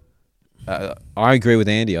with a... I agree with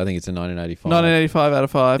Andy. I think it's a 1985. 1985 out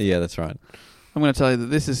of 5. Yeah, that's right. I'm going to tell you that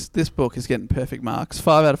this book is getting perfect marks.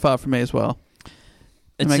 5 out of 5 for me as well.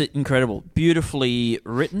 It's incredible. Beautifully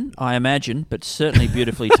written, I imagine, but certainly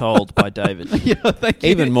beautifully told by David. Yeah, thank you.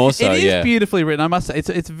 Even more so, It is beautifully written, I must say.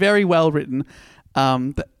 It's very well written.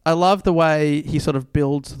 I love the way he sort of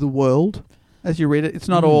builds the world as you read it. It's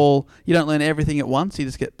not all... You don't learn everything at once. You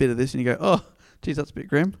just get a bit of this and you go, oh, geez, that's a bit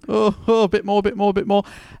grim. Oh, a bit more. But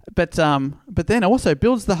then also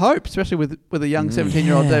builds the hope, especially with a young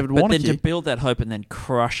 17-year-old David Warnock. But then to build that hope and then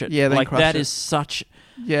crush it. Yeah, then like crush that it. is such...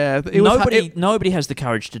 Yeah, nobody has the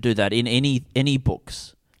courage to do that in any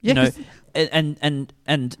books. Yeah,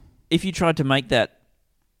 and if you tried to make that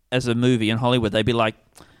as a movie in Hollywood, they'd be like,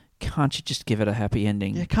 "Can't you just give it a happy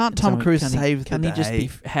ending? Yeah, can't Tom Cruise save the day? Can he just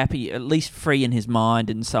be happy, at least free in his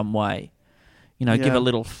mind in some way? Give a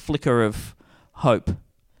little flicker of hope."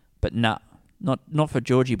 But nah, not for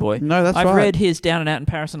Georgie boy. No, that's right. I've read his Down and Out in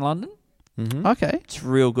Paris and London. Mm-hmm. Okay, it's a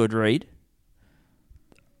real good read.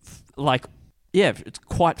 Yeah, it's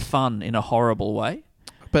quite fun in a horrible way.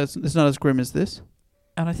 But it's not as grim as this.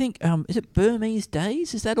 And I think, is it Burmese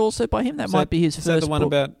Days? Is that also by him? That might be his first book. Is that the one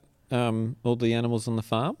about all the animals on the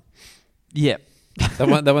farm? Yeah.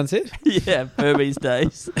 That one's it? Yeah, Burmese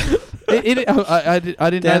Days. I didn't know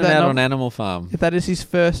that. Out on Animal Farm. That is his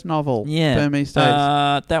first novel, Burmese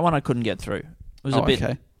Days. That one I couldn't get through. It was a bit...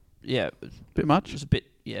 Okay. Yeah. Bit much? It was a bit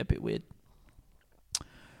weird.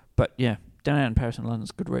 But yeah, Down and Out in Paris and London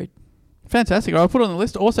is a good read. Fantastic. I'll put it on the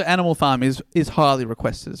list. Also, Animal Farm is highly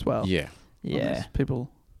requested as well. Yeah. Yeah. People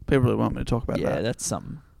really want me to talk about that. Yeah, that's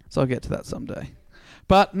something. So I'll get to that someday.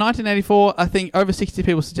 But 1984, I think over 60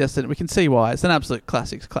 people suggested it. We can see why. It's an absolute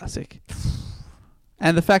classic.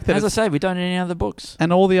 And the fact that, as I say, we don't need any other books.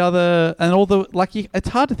 And it's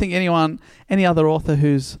hard to think any other author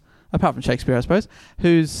who's, apart from Shakespeare, I suppose,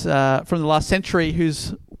 who's from the last century,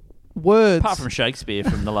 whose words... Apart from Shakespeare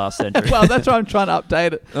from the last century. Well, that's why I'm trying to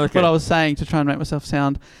update it. Okay. What I was saying to try and make myself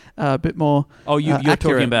sound a bit more you're accurate.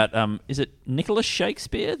 talking about, is it Nicholas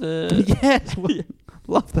Shakespeare? Yes.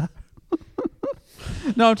 Love that.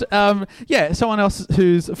 No, someone else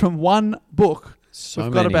who's from one book.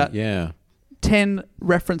 We've got about 10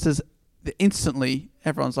 references that instantly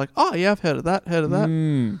everyone's like, oh, yeah, I've heard of that.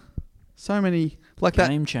 So many. Like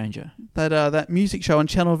Game changer. That music show on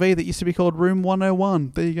Channel V that used to be called Room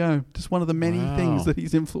 101. There you go. Just one of the many things that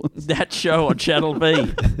he's influenced. That show on Channel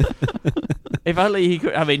V. If only he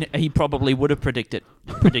could. I mean, he probably would have predicted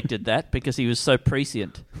that because he was so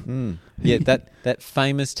prescient. Yeah, that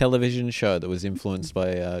famous television show that was influenced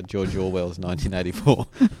by George Orwell's 1984.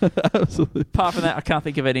 Absolutely. Apart from that, I can't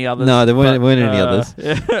think of any others. No, there weren't any others.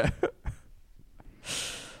 Yeah.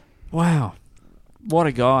 Wow. What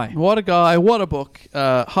a guy. What a guy. What a book.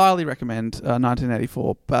 Highly recommend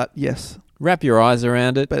 1984. But yes. Wrap your eyes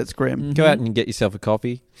around it. But it's grim. Mm-hmm. Go out and get yourself a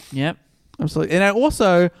copy. Yep. Absolutely. And I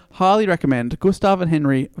also highly recommend Gustav and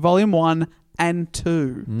Henry, Volume 1 and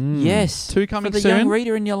 2. Yes. 2 coming for the soon. young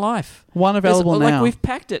reader in your life. 1 available now. Like, we've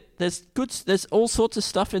packed it. There's all sorts of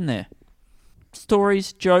stuff in there.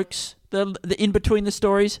 Stories, jokes, the in between the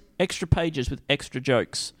stories, extra pages with extra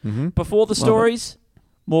jokes. Mm-hmm. Before the stories,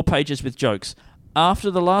 more pages with jokes. After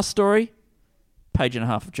the last story, page and a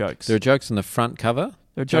half of jokes. There are jokes on the front cover.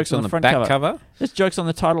 There are jokes on the front back cover. There's jokes on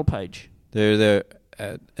the title page. And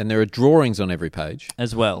there are drawings on every page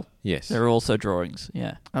as well. Yes. There are also drawings.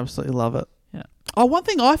 Yeah. Absolutely love it. Yeah. Oh, one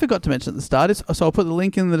thing I forgot to mention at the start is, so I'll put the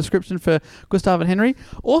link in the description for Gustav and Henry.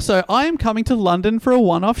 Also, I am coming to London for a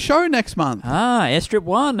one-off show next month. Airstrip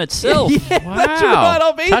 1 itself. Yeah, wow. that's right.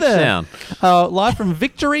 I'll be Touchdown. there. Live from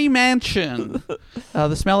Victory Mansion.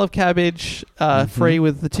 The Smell of Cabbage, free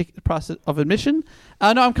with the ticket price of admission.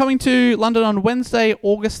 No, I'm coming to London on Wednesday,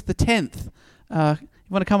 August the 10th. If you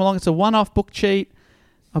want to come along, it's a one-off book cheat.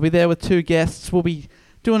 I'll be there with 2 guests. We'll be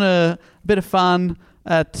doing a bit of fun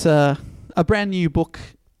at a brand new book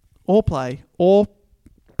or play or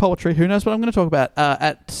poetry. Who knows what I'm going to talk about?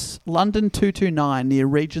 At London 229 near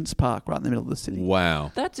Regent's Park, right in the middle of the city.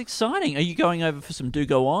 Wow. That's exciting. Are you going over for some Do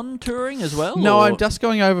Go On touring as well? No, or? I'm just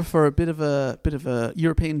going over for a bit of a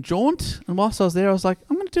European jaunt. And whilst I was there, I was like,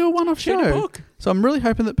 I'm going to do a one-off Shoot a show. book. So I'm really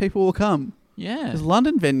hoping that people will come. Yeah. Because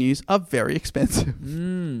London venues are very expensive.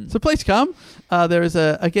 So please come. There is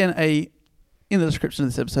in the description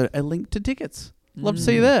of this episode, a link to tickets. Love to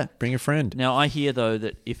see you there. Bring a friend. Now, I hear, though,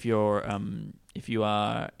 that if you are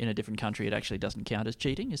in a different country, it actually doesn't count as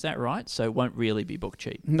cheating. Is that right? So it won't really be book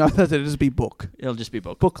cheat. No, that's it. It'll just be book. It'll just be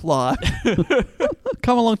book. Book Live.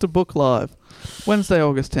 Come along to Book Live. Wednesday,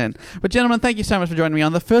 August 10. But gentlemen, thank you so much for joining me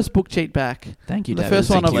on the first book cheat back. Thank you, The David. first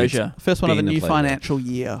one of pleasure. First one of a Been a new pleasure. financial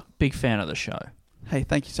year. Big fan of the show. Hey,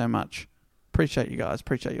 thank you so much. Appreciate you guys.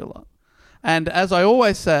 Appreciate you a lot. And as I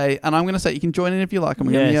always say, and I'm going to say, you can join in if you like.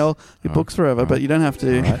 I'm going to yell your books forever, but you don't have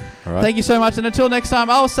to. All right. Thank you so much. And until next time,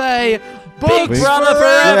 I'll say, Big Books Brother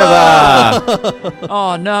forever!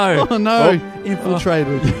 Oh, no. Oh, no.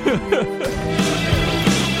 Infiltrated.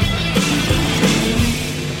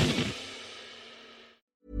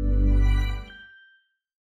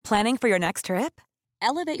 Planning for your next trip?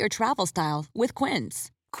 Elevate your travel style with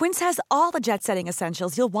Quince. Quince has all the jet-setting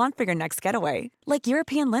essentials you'll want for your next getaway, like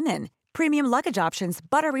European linen, premium luggage options,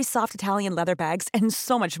 buttery soft Italian leather bags, and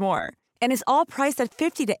so much more. And is all priced at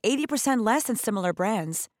 50 to 80% less than similar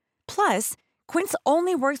brands. Plus, Quince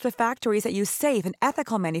only works with factories that use safe and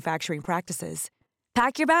ethical manufacturing practices.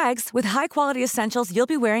 Pack your bags with high-quality essentials you'll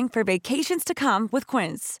be wearing for vacations to come with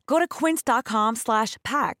Quince. Go to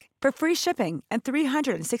quince.com/pack for free shipping and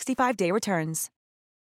 365-day returns.